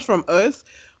comes from us,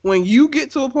 when you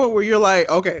get to a point where you're like,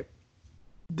 okay,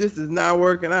 this is not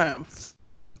working, I am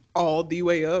all the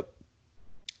way up,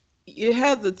 it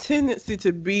has a tendency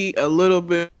to be a little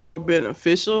bit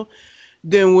beneficial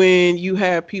than when you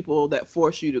have people that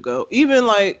force you to go. Even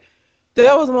like,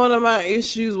 that was one of my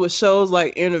issues with shows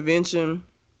like Intervention.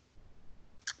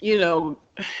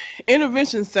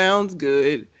 Intervention sounds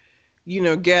good,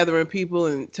 gathering people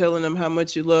and telling them how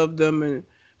much you love them.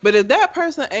 But if that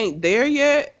person ain't there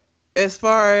yet, as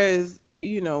far as,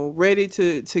 ready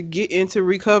to get into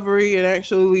recovery and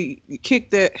actually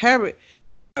kick that habit,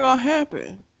 it's not gonna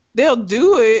happen. They'll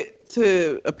do it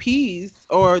to appease,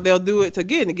 or they'll do it to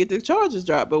get the charges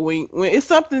dropped. But when it's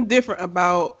something different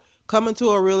about coming to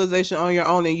a realization on your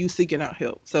own and you seeking out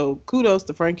help. So kudos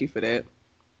to Frankie for that.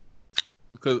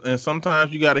 And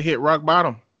sometimes you got to hit rock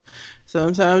bottom.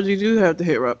 Sometimes you do have to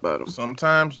hit rock bottom.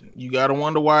 Sometimes you got to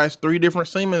wonder why it's 3 different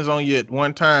Siemens on you at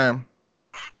one time.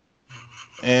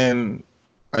 And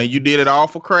you did it all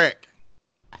for crack.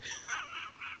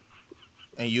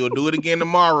 And you'll do it again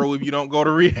tomorrow if you don't go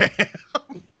to rehab.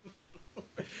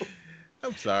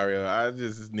 I'm sorry. I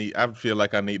feel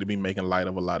like I need to be making light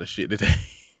of a lot of shit today.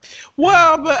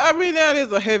 Well, but I mean, that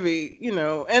is a heavy,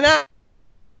 and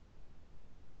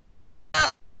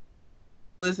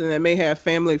listen, that may have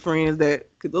family, friends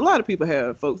because a lot of people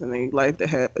have folks in their life that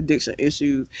have addiction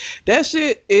issues. That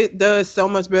shit, it does so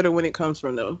much better when it comes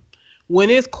from them. When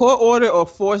it's court ordered or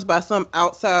forced by some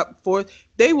outside force,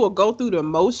 they will go through the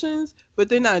motions, but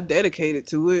they're not dedicated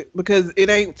to it because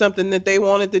it ain't something that they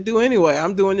wanted to do anyway.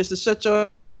 I'm doing this to shut you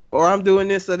up, or I'm doing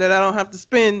this so that I don't have to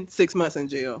spend 6 months in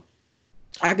jail.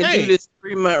 I can do this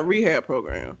 3-month rehab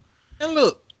program. And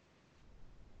look,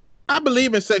 I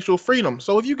believe in sexual freedom.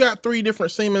 So if you got 3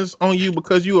 different semens on you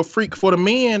because you a freak for the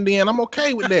men, then I'm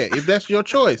okay with that if that's your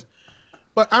choice.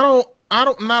 But I'm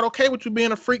not okay with you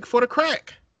being a freak for the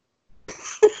crack.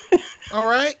 All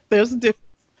right? There's a difference.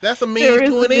 That's a means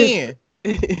to an end.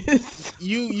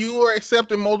 You are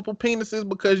accepting multiple penises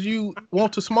because you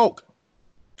want to smoke.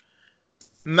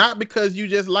 Not because you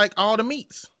just like all the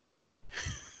meats.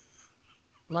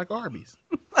 Like Arby's.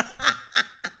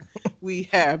 We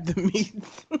have the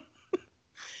meats.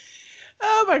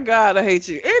 Oh my God, I hate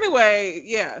you. Anyway,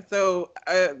 yeah. So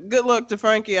good luck to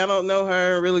Frankie. I don't know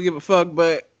her, really give a fuck,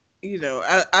 but you know,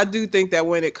 I do think that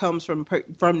when it comes from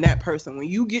that person, when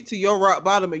you get to your rock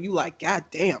bottom and you like, God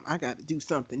damn, I got to do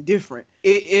something different.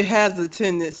 It has a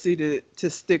tendency to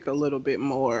stick a little bit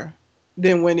more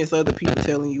than when it's other people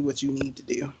telling you what you need to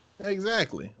do.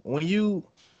 Exactly. When you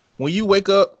wake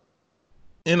up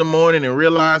in the morning and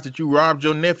realize that you robbed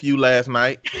your nephew last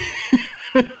night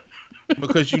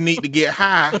because you need to get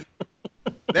high,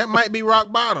 that might be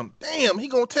rock bottom. Damn, he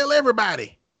gonna tell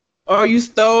everybody. Or you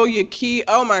stole your key.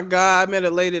 Oh my God, I met a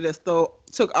lady that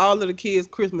took all of the kids'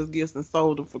 Christmas gifts and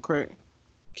sold them for crack.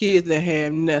 Kids that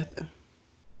had nothing.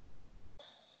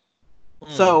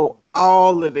 So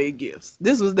all of their gifts.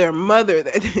 This was their mother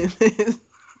that did this.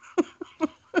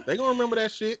 They gonna remember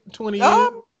that shit in 20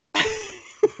 years.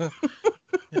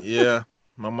 Yeah.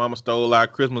 My mama stole our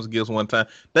Christmas gifts one time.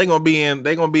 They gonna be in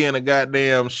a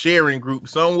goddamn sharing group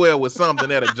somewhere with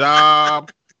something at a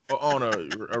job or on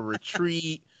a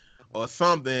retreat or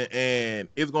something, and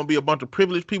it's gonna be a bunch of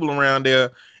privileged people around there,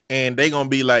 and they gonna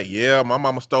be like, yeah, my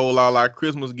mama stole all our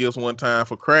Christmas gifts one time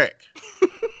for crack.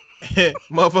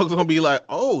 Motherfuckers gonna be like,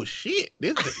 oh shit,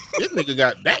 this nigga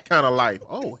got that kind of life.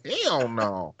 Oh hell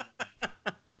no.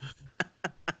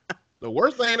 The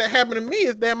worst thing that happened to me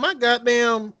is that my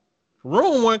goddamn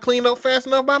room wasn't cleaned up fast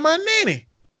enough by my nanny.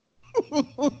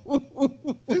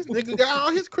 This nigga got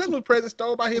all his Christmas presents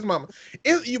stolen by his mama.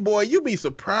 You be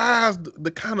surprised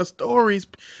the kind of stories,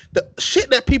 the shit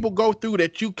that people go through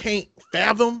that you can't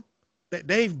fathom that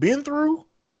they've been through.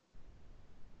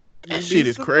 That shit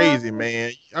is crazy,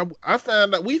 man.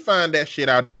 We find that shit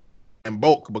out in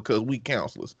bulk because we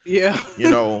counselors. Yeah. You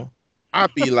know,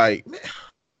 I'd be like, man,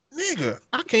 nigga,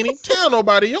 I can't even tell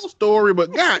nobody your story,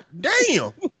 but god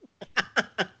damn.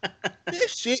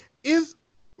 This shit is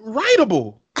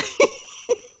writable.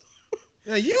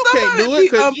 Now you can't do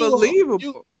it because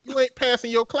you ain't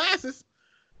passing your classes,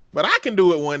 but I can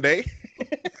do it one day.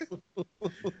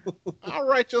 I'll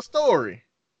write your story.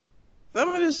 Some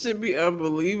of this should be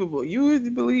unbelievable. You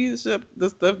would believe the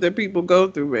stuff that people go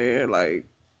through, man. Like,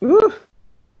 whew.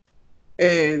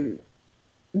 And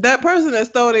that person that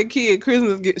stole their kid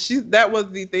Christmas gift, that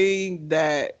was the thing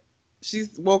that she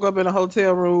woke up in a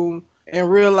hotel room and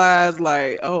realized,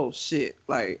 like, oh shit,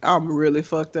 like I'm really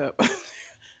fucked up.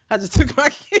 I just took my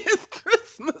kid's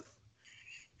Christmas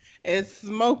and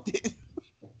smoked it.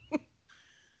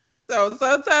 So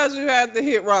sometimes you have to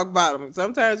hit rock bottom.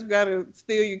 Sometimes you gotta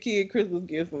steal your kid Christmas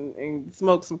gifts and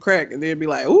smoke some crack, and then be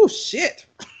like, "Oh shit,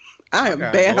 I am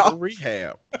bad off."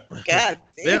 Rehab. God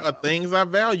damn. There are things I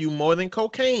value more than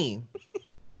cocaine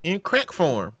in crack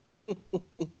form.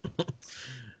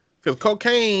 Because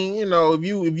cocaine, you know, if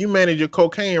you manage your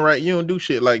cocaine right, you don't do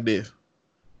shit like this.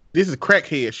 This is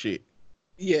crackhead shit.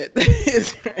 Yeah,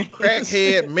 it's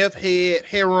crackhead, meth head,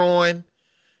 heroin.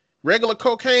 Regular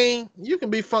cocaine, you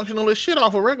can be functional as shit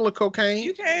off of regular cocaine.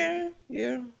 You can,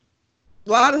 yeah. A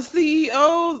lot of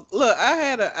CEOs. Look, I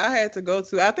had to go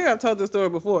to. I think I've told this story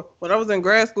before. When I was in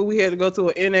grad school, we had to go to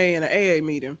an NA and an AA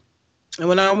meeting. And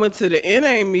when I went to the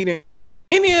NA meeting,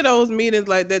 any of those meetings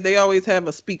like that, they always have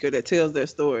a speaker that tells their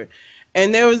story.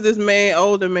 And there was this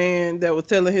older man, that was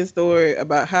telling his story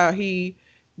about how he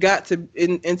got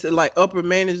into like upper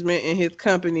management in his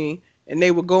company, and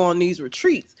they would go on these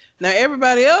retreats. Now,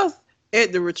 everybody else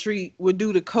at the retreat would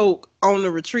do the coke on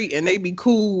the retreat, and they be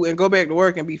cool and go back to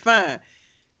work and be fine.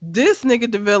 This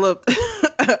nigga developed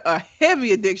a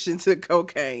heavy addiction to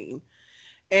cocaine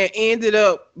and ended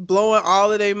up blowing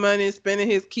all of their money, spending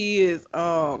his kids'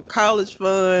 college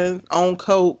funds on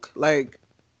coke. Like,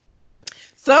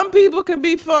 some people can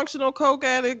be functional coke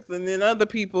addicts, and then other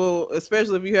people,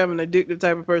 especially if you have an addictive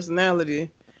type of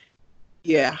personality,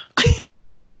 yeah.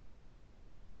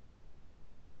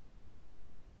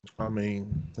 I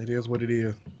mean, it is what it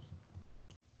is.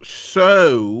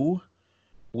 So,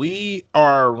 we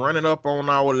are running up on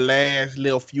our last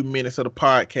little few minutes of the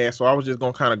podcast. So, I was just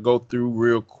going to kind of go through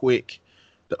real quick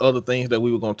the other things that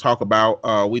we were going to talk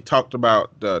about. We talked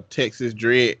about the Texas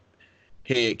Dread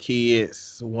Head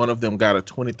kids. One of them got a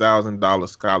 $20,000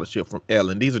 scholarship from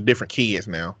Ellen. These are different kids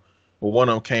now. But one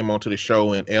of them came onto the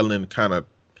show, and Ellen kind of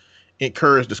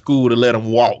encourage the school to let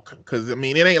him walk. Because, I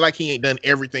mean, it ain't like he ain't done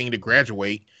everything to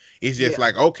graduate. It's just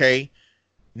like, okay,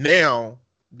 now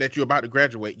that you're about to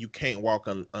graduate, you can't walk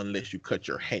unless you cut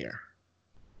your hair.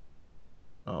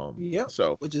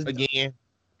 So, which is again,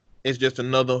 it's just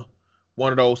another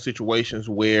one of those situations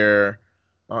where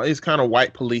it's kind of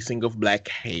white policing of black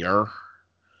hair.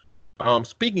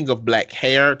 Speaking of black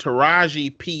hair,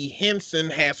 Taraji P. Henson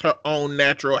has her own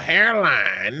natural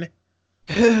hairline.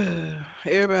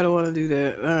 Everybody want to do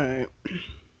that. All right.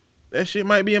 That shit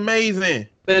might be amazing.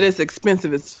 But it's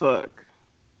expensive as fuck.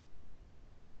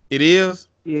 It is?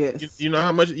 Yes. You know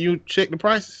how much you check the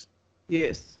prices?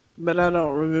 Yes. But I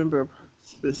don't remember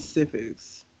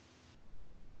specifics.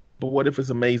 But what if it's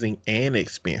amazing and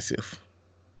expensive?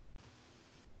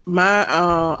 My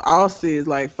Aussie is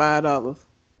like $5.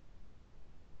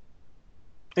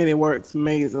 And it works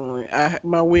amazingly.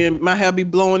 My hair be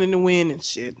blowing in the wind and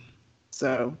shit.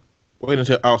 So wait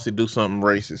until Aussie do something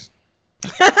racist.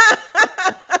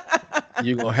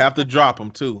 You're gonna have to drop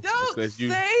them too. Don't because say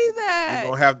that.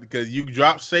 You're gonna have to, because you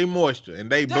drop Shea Moisture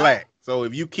and they black. So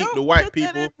if you keep the white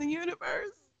people that in the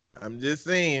universe. I'm just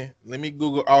saying. Let me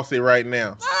Google Aussie right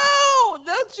now. No,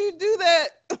 don't you do that.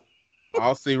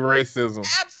 Aussie racism.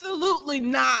 Absolutely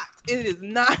not. It is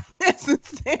not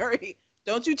necessary.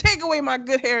 Don't you take away my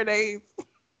good hair days.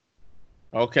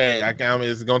 Okay,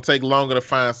 it's gonna take longer to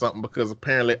find something because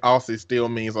apparently Aussie still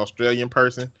means Australian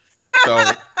person. So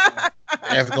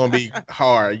that's gonna be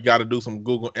hard. You got to do some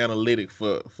Google Analytics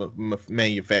for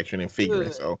manufacturing and figuring.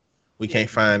 Good. So we can't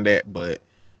find that, but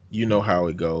you know how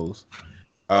it goes.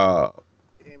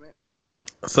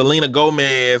 Selena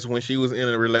Gomez, when she was in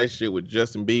a relationship with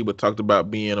Justin Bieber, talked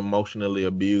about being emotionally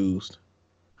abused.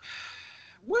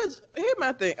 Here's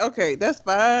my thing. Okay, that's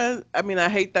fine. I mean, I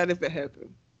hate that if it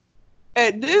happened.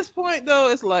 At this point, though,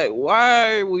 it's like,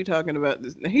 why are we talking about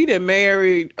this? He done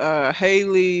married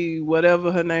Haley,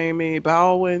 whatever her name is,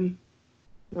 Baldwin,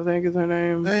 I think is her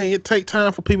name. Hey, it take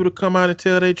time for people to come out and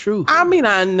tell their truth. I mean,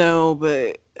 I know,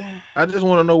 but I just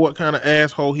want to know what kind of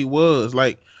asshole he was.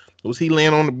 Like, was he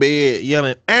laying on the bed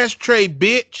yelling, "Ashtray,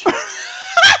 bitch"?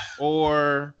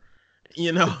 Or,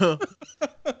 you know,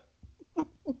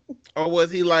 or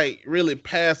was he like really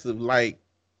passive? Like,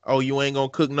 oh, you ain't gonna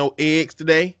cook no eggs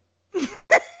today?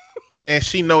 And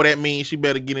she know that means she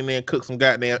better get in there and cook some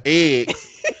goddamn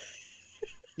eggs.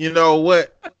 You know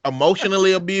what?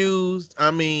 Emotionally abused.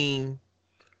 I mean,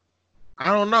 I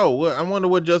don't know. I wonder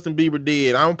what Justin Bieber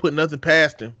did. I don't put nothing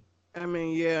past him. I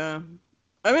mean, yeah.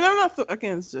 I mean, I'm not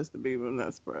against Justin Bieber. I'm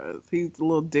not surprised. He's a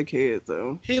little dickhead,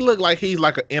 though. He looked like he's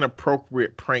like an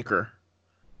inappropriate pranker.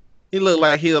 He looked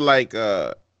like he'll like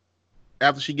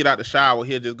after she get out the shower,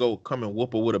 he'll just go come and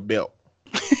whoop her with a belt.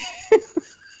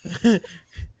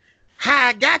 Hi,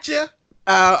 I got you.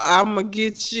 I'm gonna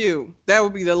get you. That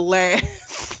would be the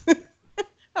last.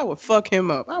 I would fuck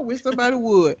him up. I wish somebody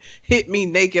would hit me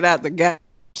naked out the goddamn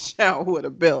shower with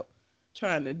a belt,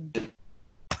 trying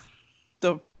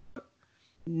to.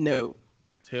 No.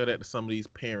 Tell that to some of these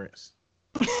parents.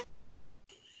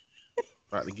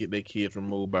 About to get their kids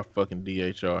removed by fucking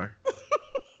DHR.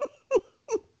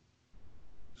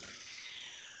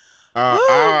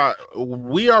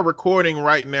 We are recording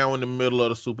right now in the middle of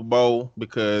the Super Bowl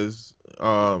because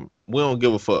we don't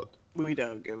give a fuck. We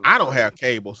don't give a I don't have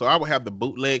cable, so I would have the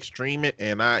bootleg stream it,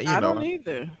 and I don't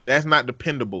either. That's not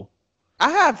dependable. I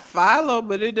have Philo,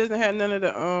 but it doesn't have none of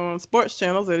the sports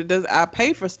channels. And it does. I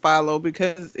pay for Philo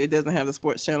because it doesn't have the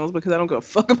sports channels because I don't give a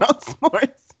fuck about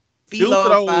sports.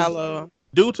 Philo.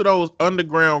 Due to those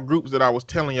underground groups that I was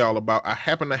telling y'all about, I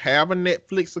happen to have a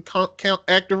Netflix account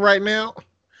active right now.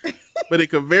 But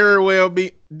it could very well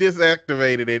be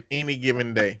deactivated at any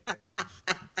given day.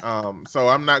 So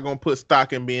I'm not gonna put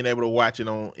stock in being able to watch it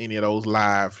on any of those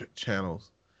live channels.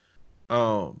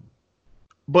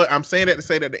 But I'm saying that to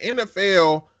say that the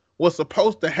NFL was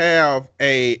supposed to have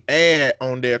a ad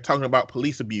on there talking about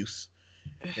police abuse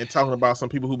and talking about some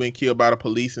people who've been killed by the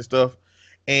police and stuff.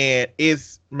 And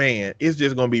it's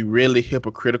just gonna be really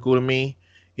hypocritical to me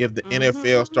if the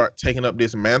NFL start taking up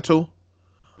this mantle.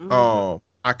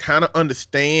 I kind of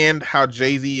understand how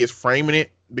Jay-Z is framing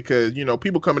it because, you know,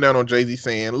 people coming down on Jay-Z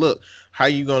saying, look, how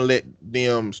you going to let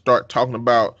them start talking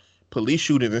about police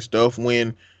shootings and stuff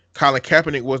when Colin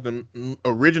Kaepernick was the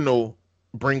original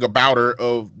bring-abouter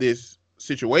of this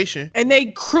situation. And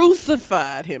they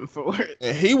crucified him for it.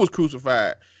 And he was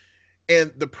crucified.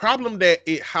 And the problem that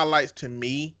it highlights to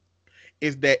me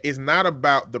is that it's not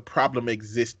about the problem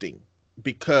existing,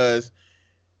 because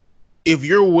if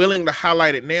you're willing to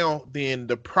highlight it now, then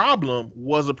the problem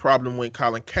was a problem when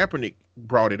Colin Kaepernick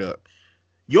brought it up.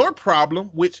 Your problem,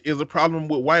 which is a problem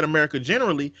with white America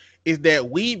generally, is that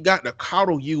we've got to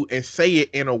coddle you and say it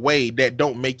in a way that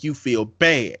don't make you feel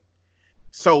bad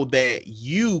so that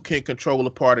you can control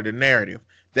a part of the narrative.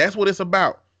 That's what it's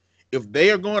about. If they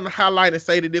are going to highlight and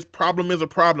say that this problem is a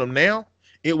problem now,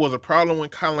 it was a problem when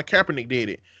Colin Kaepernick did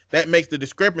it. That makes the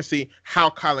discrepancy how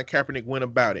Colin Kaepernick went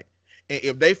about it. And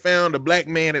if they found a black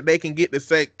man that they can get to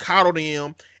say, coddle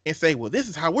them and say, well, this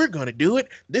is how we're going to do it,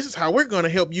 this is how we're going to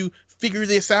help you figure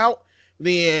this out,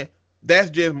 then that's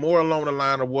just more along the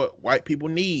line of what white people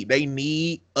need. They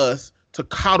need us to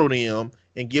coddle them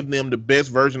and give them the best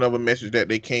version of a message that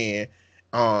they can,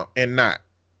 and not.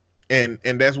 And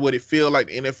that's what it feels like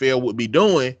the NFL would be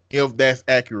doing if that's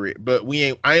accurate. But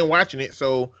I ain't watching it.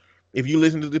 So if you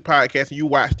listen to the podcast and you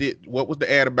watched it, what was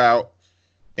the ad about?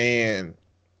 And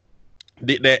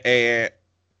did that ad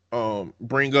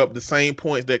bring up the same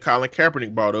points that Colin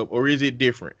Kaepernick brought up, or is it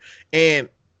different? And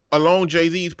along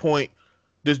Jay-Z's point,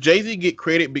 does Jay-Z get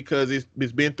credit because it's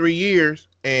been 3 years,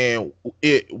 and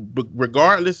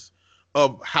regardless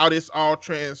of how this all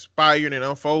transpired and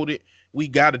unfolded, we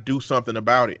got to do something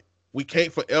about it. We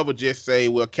can't forever just say,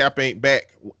 well, Cap ain't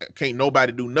back. Can't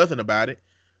nobody do nothing about it.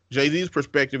 Jay-Z's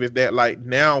perspective is that, like,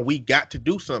 now we got to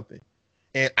do something.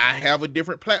 And I have a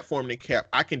different platform than Cap.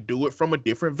 I can do it from a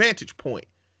different vantage point.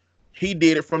 He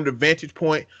did it from the vantage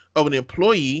point of an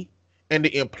employee, and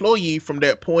the employee from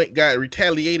that point got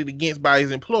retaliated against by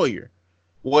his employer.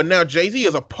 Well, now Jay-Z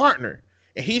is a partner,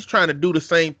 and he's trying to do the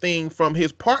same thing from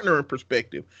his partnering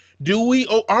perspective.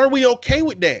 Are we okay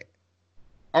with that?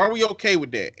 Are we okay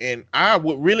with that? And I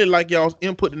would really like y'all's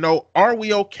input to know, are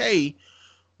we okay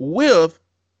with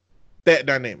that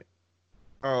dynamic?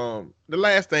 The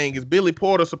last thing is Billy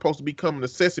Porter supposed to be coming to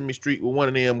Sesame Street with one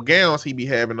of them gowns he be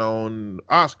having on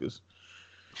Oscars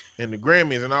and the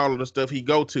Grammys and all of the stuff he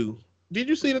go to. Did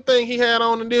you see the thing he had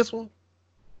on in this one?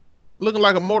 Looking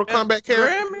like a Mortal Kombat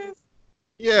character. Grammys?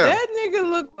 Yeah. That nigga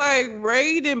looked like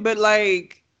Raiden, but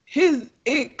like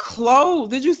it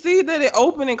closed. Did you see that it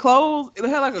opened and closed? It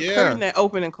had like a curtain that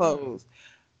opened and closed.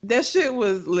 That shit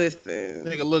was, listen.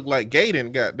 Nigga looked like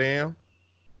Gaiden, goddamn.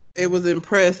 It was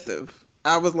impressive.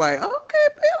 I was like, okay,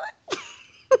 Billy.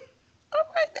 All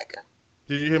right, nigga.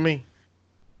 Did you hear me?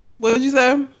 What did you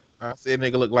say? I said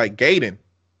nigga look like Gaiden.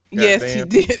 Yes, he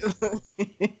did.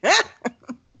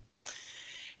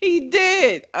 He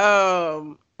did.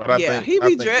 But I think he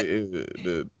be dressed.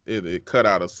 It cut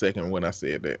out a second when I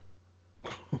said that.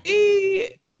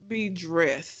 He be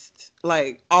dressed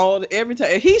like every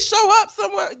time he show up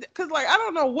somewhere, because like I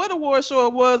don't know what award show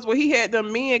it was where he had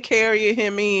them men carrying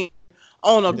him in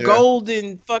on a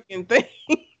golden fucking thing.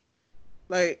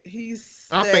 Like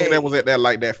I think that was at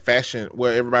that fashion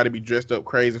where everybody be dressed up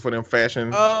crazy for them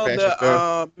fashion. Fashion the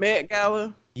stuff. Met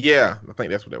Gala. Yeah, I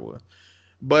think that's what that was.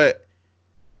 But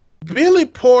Billy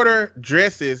Porter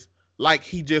dresses like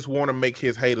he just want to make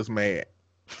his haters mad.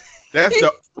 That's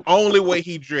the only way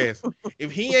he dressed.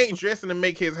 If he ain't dressing to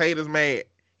make his haters mad,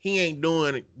 he ain't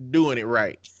doing it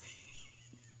right.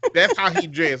 That's how he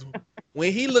dressed.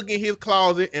 When he look in his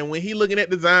closet and when he looking at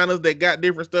designers that got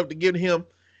different stuff to give to him,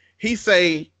 he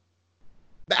say,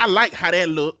 I like how that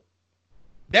look.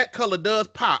 That color does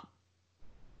pop.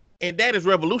 And that is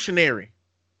revolutionary.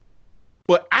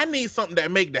 But I need something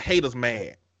that make the haters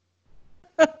mad.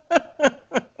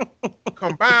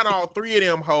 Combine all three of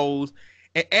them hoes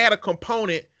and add a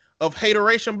component of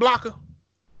hateration blocker,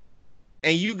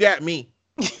 and you got me.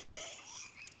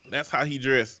 That's how he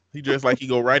dressed. He dressed like he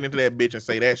go right into that bitch and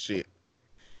say that shit.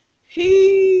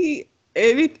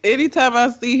 Anytime I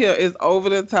see him, it's over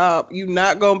the top. You're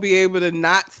not gonna be able to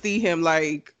not see him.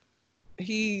 Like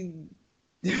he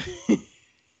do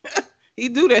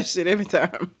that shit every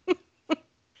time.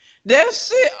 That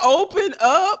shit opened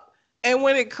up. And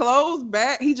when it closed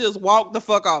back, he just walked the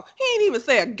fuck off. He didn't even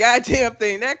say a goddamn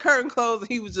thing. That curtain closed, and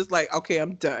he was just like, okay,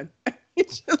 I'm done. He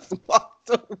just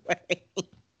walked away.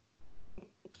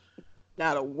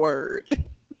 Not a word.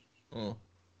 Mm.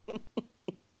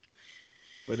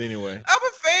 But anyway. I'm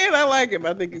a fan. I like him.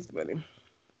 I think he's funny.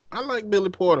 I like Billy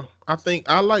Porter.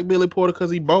 I like Billy Porter because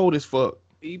he bold as fuck.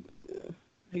 He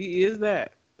is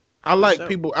that. I like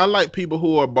people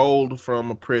who are bold from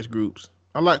oppressed groups.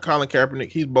 I like Colin Kaepernick.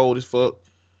 He's bold as fuck.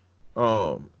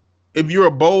 If you're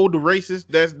a bold racist,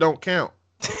 that don't count.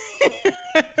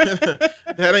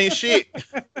 That ain't shit.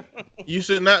 You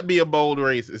should not be a bold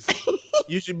racist.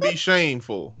 You should be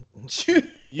shameful.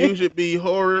 You should be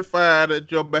horrified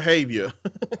at your behavior.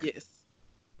 Yes.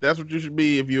 That's what you should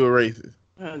be if you're a racist.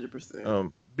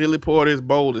 100%. Billy Porter is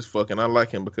bold as fuck, and I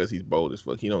like him because he's bold as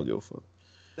fuck. He don't give a fuck.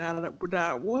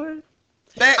 What?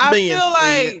 I feel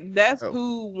like that's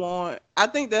who I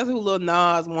think that's who Lil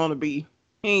Nas want to be.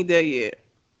 He ain't there yet.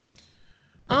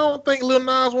 I don't think Lil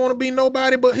Nas want to be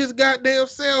nobody but his goddamn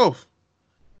self.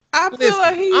 I feel Listen,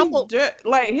 like I'm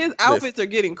like his outfits are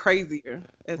getting crazier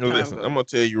as time Listen, goes. I'm gonna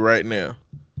tell you right now.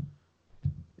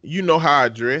 You know how I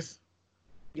dress.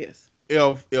 Yes.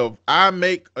 If I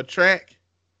make a track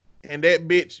and that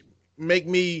bitch make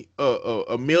me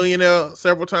a millionaire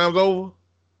several times over,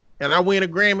 and I win a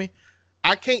Grammy,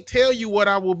 I can't tell you what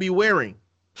I will be wearing.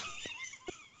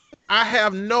 I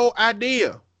have no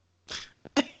idea.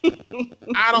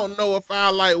 I don't know if I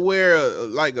like wear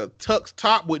like a tux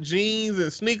top with jeans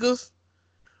and sneakers,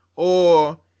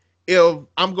 or if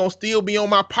I'm gonna still be on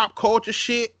my pop culture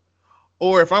shit,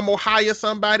 or if I'm gonna hire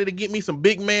somebody to get me some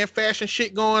big man fashion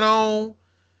shit going on.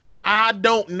 I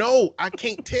don't know. I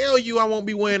can't tell you I won't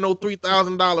be wearing no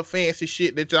 $3,000 fancy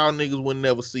shit that y'all niggas would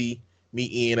never see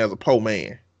me in as a poor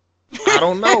man. I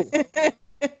don't know.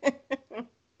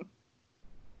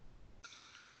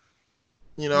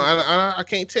 You know, I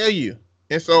can't tell you.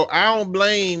 And so I don't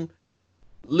blame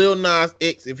Lil Nas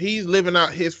X. If he's living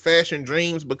out his fashion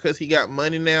dreams because he got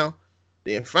money now,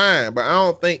 then fine. But I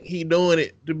don't think he doing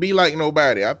it to be like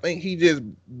nobody. I think he just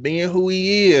being who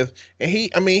he is. And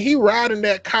he riding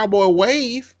that cowboy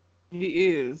wave. He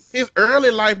is. His early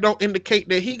life don't indicate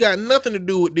that he got nothing to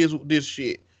do with this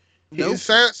shit. Nope.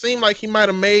 It seemed like he might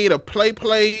have made a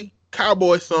play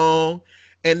cowboy song,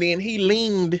 and then he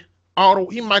leaned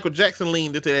Michael Jackson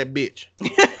leaned into that bitch.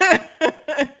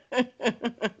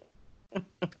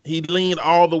 He leaned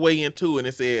all the way into it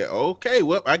and said, okay,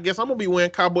 well, I guess I'm gonna be wearing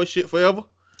cowboy shit forever.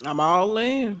 I'm all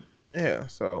in. Yeah,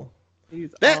 so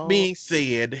that being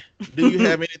said, do you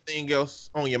have anything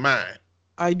else on your mind?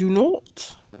 I do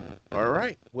not. All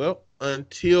right. Well,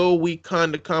 until we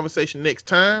come to conversation next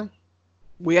time.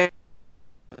 What?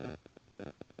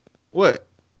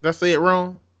 Did I say it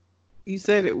wrong? You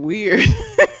said it weird.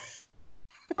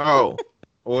 Oh,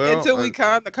 well. Until we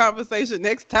come the conversation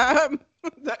next time.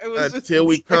 Until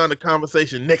we come the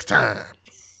conversation next time.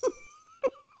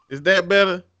 Is that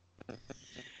better?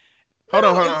 Hold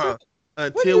on.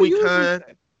 Until we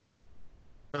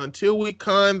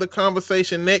con the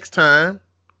conversation next time,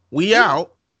 we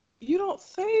out. You don't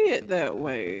say it that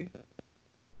way.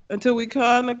 Until we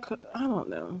con the, I don't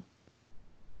know.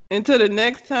 Until the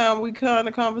next time we con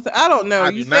the conversation. I don't know.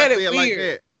 You said it weird. Like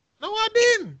that. No, I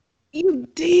didn't. You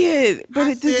did, but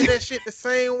I said that shit the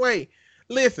same way.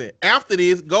 Listen, after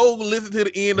this, go listen to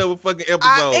the end of a fucking episode.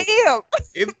 I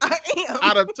am.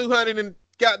 Out of 200 and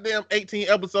goddamn 18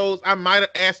 episodes, I might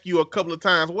have asked you a couple of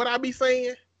times what I be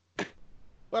saying.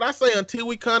 But I say until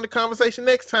we come to conversation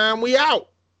next time, we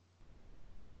out.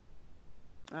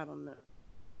 I don't know.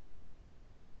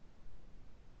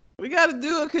 We gotta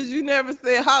do it because you never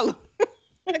said holla.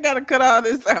 I gotta cut all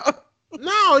this out.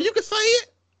 No, you can say it.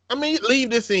 I mean, leave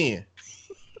this in.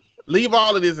 Leave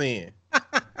all of this in.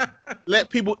 Let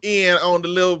people in on the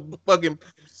little fucking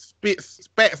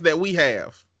spats that we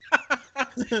have.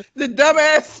 The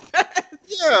dumbass spats.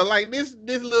 Yeah, like this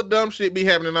little dumb shit be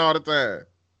happening all the time.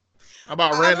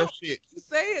 About random shit. You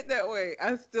say it that way.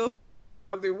 I still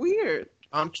find it weird.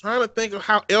 I'm trying to think of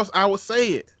how else I would say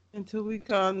it. Until we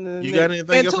con the got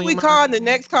anything else until we con the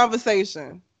next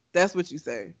conversation. That's what you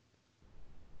say.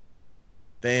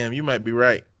 Damn, you might be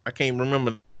right. I can't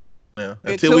remember now.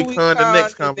 Until we con the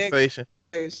next conversation.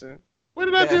 What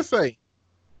did I just say?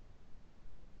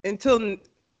 Until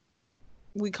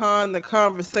we con the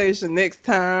conversation next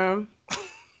time.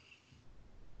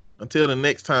 Until the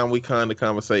next time we con the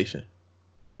conversation.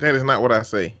 That is not what I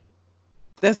say.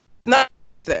 That's not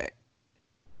that.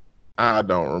 I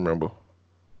don't remember.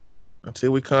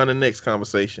 Until we con the next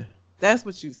conversation. That's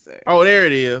what you say. Oh, there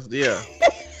it is. Yeah.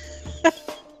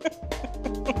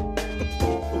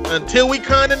 Until we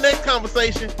con the next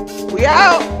conversation. We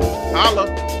out. Holla.